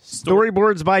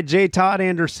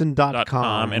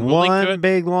 Storyboardsbyjtoddanderson.com. And we'll link to it.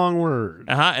 Big long word.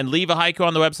 And leave a haiku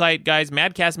on the website, guys.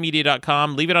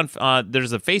 Madcastmedia.com. Leave it on.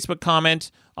 There's a Facebook comment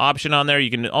option on there.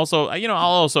 You can also, I'll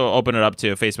also open it up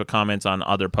to Facebook comments on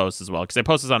other posts as well, because I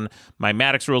post this on my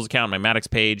Maddox Rules account, my Maddox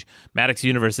page, Maddox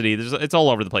University. It's all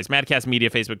over the place. Madcast Media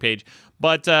Facebook page.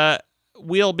 But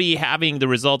we'll be having the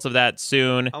results of that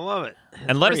soon. I love it.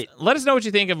 And let us know what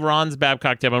you think of Ron's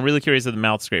Babcock tip. I'm really curious of the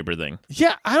mouth scraper thing.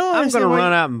 Yeah, I'm going to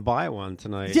run out and buy one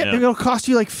tonight. Yeah, it'll cost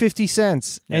you like 50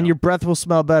 cents, and your breath will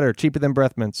smell better, cheaper than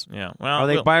breath mints. Yeah, well, are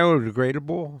they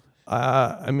biodegradable?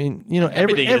 I mean,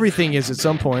 everything is at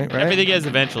some point, right? Everything is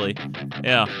eventually.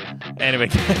 Yeah. Anyway,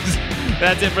 guys,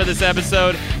 that's it for this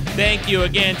episode. Thank you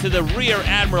again to the Rear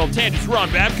Admiral Tangents,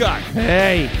 Ron Babcock.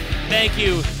 Hey. Thank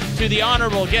you to the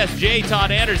honorable guest, J.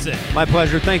 Todd Anderson. My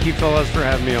pleasure. Thank you, fellas, for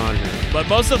having me on here. But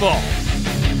most of all,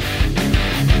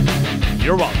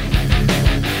 you're welcome.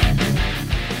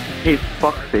 Hey,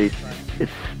 fuckface.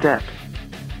 It's Step.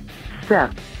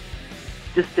 Step.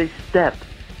 Just say Step.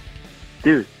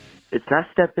 Dude, it's not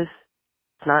Stepis.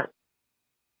 It's not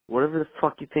whatever the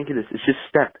fuck you think it is. It's just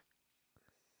Step.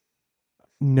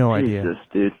 No idea. Jesus,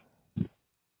 dude.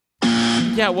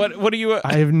 Yeah, what do you...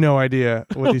 I have no idea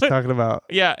what he's talking about.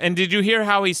 Yeah, and did you hear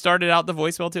how he started out the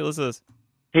voicemail too? Listen to this.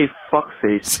 Hey,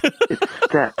 fuckface. It's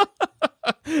Step.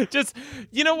 Just,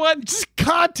 you know what? Just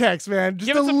context, man. Just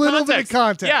Give a us some little bit of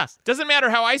context. Yeah, doesn't matter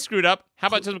how I screwed up. How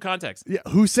about some context? Yeah,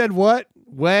 who said what?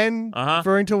 When?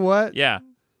 Referring to what? Yeah.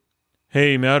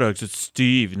 Hey, Maddox, it's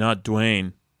Steve, not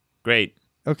Dwayne. Great.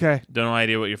 Okay. Don't know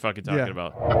idea what you're fucking talking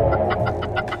about.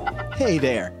 Hey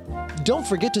there. Don't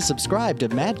forget to subscribe to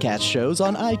Madcast shows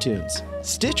on iTunes,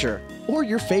 Stitcher, or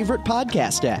your favorite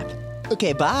podcast app.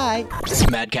 Okay, bye.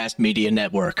 Madcast Media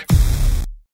Network.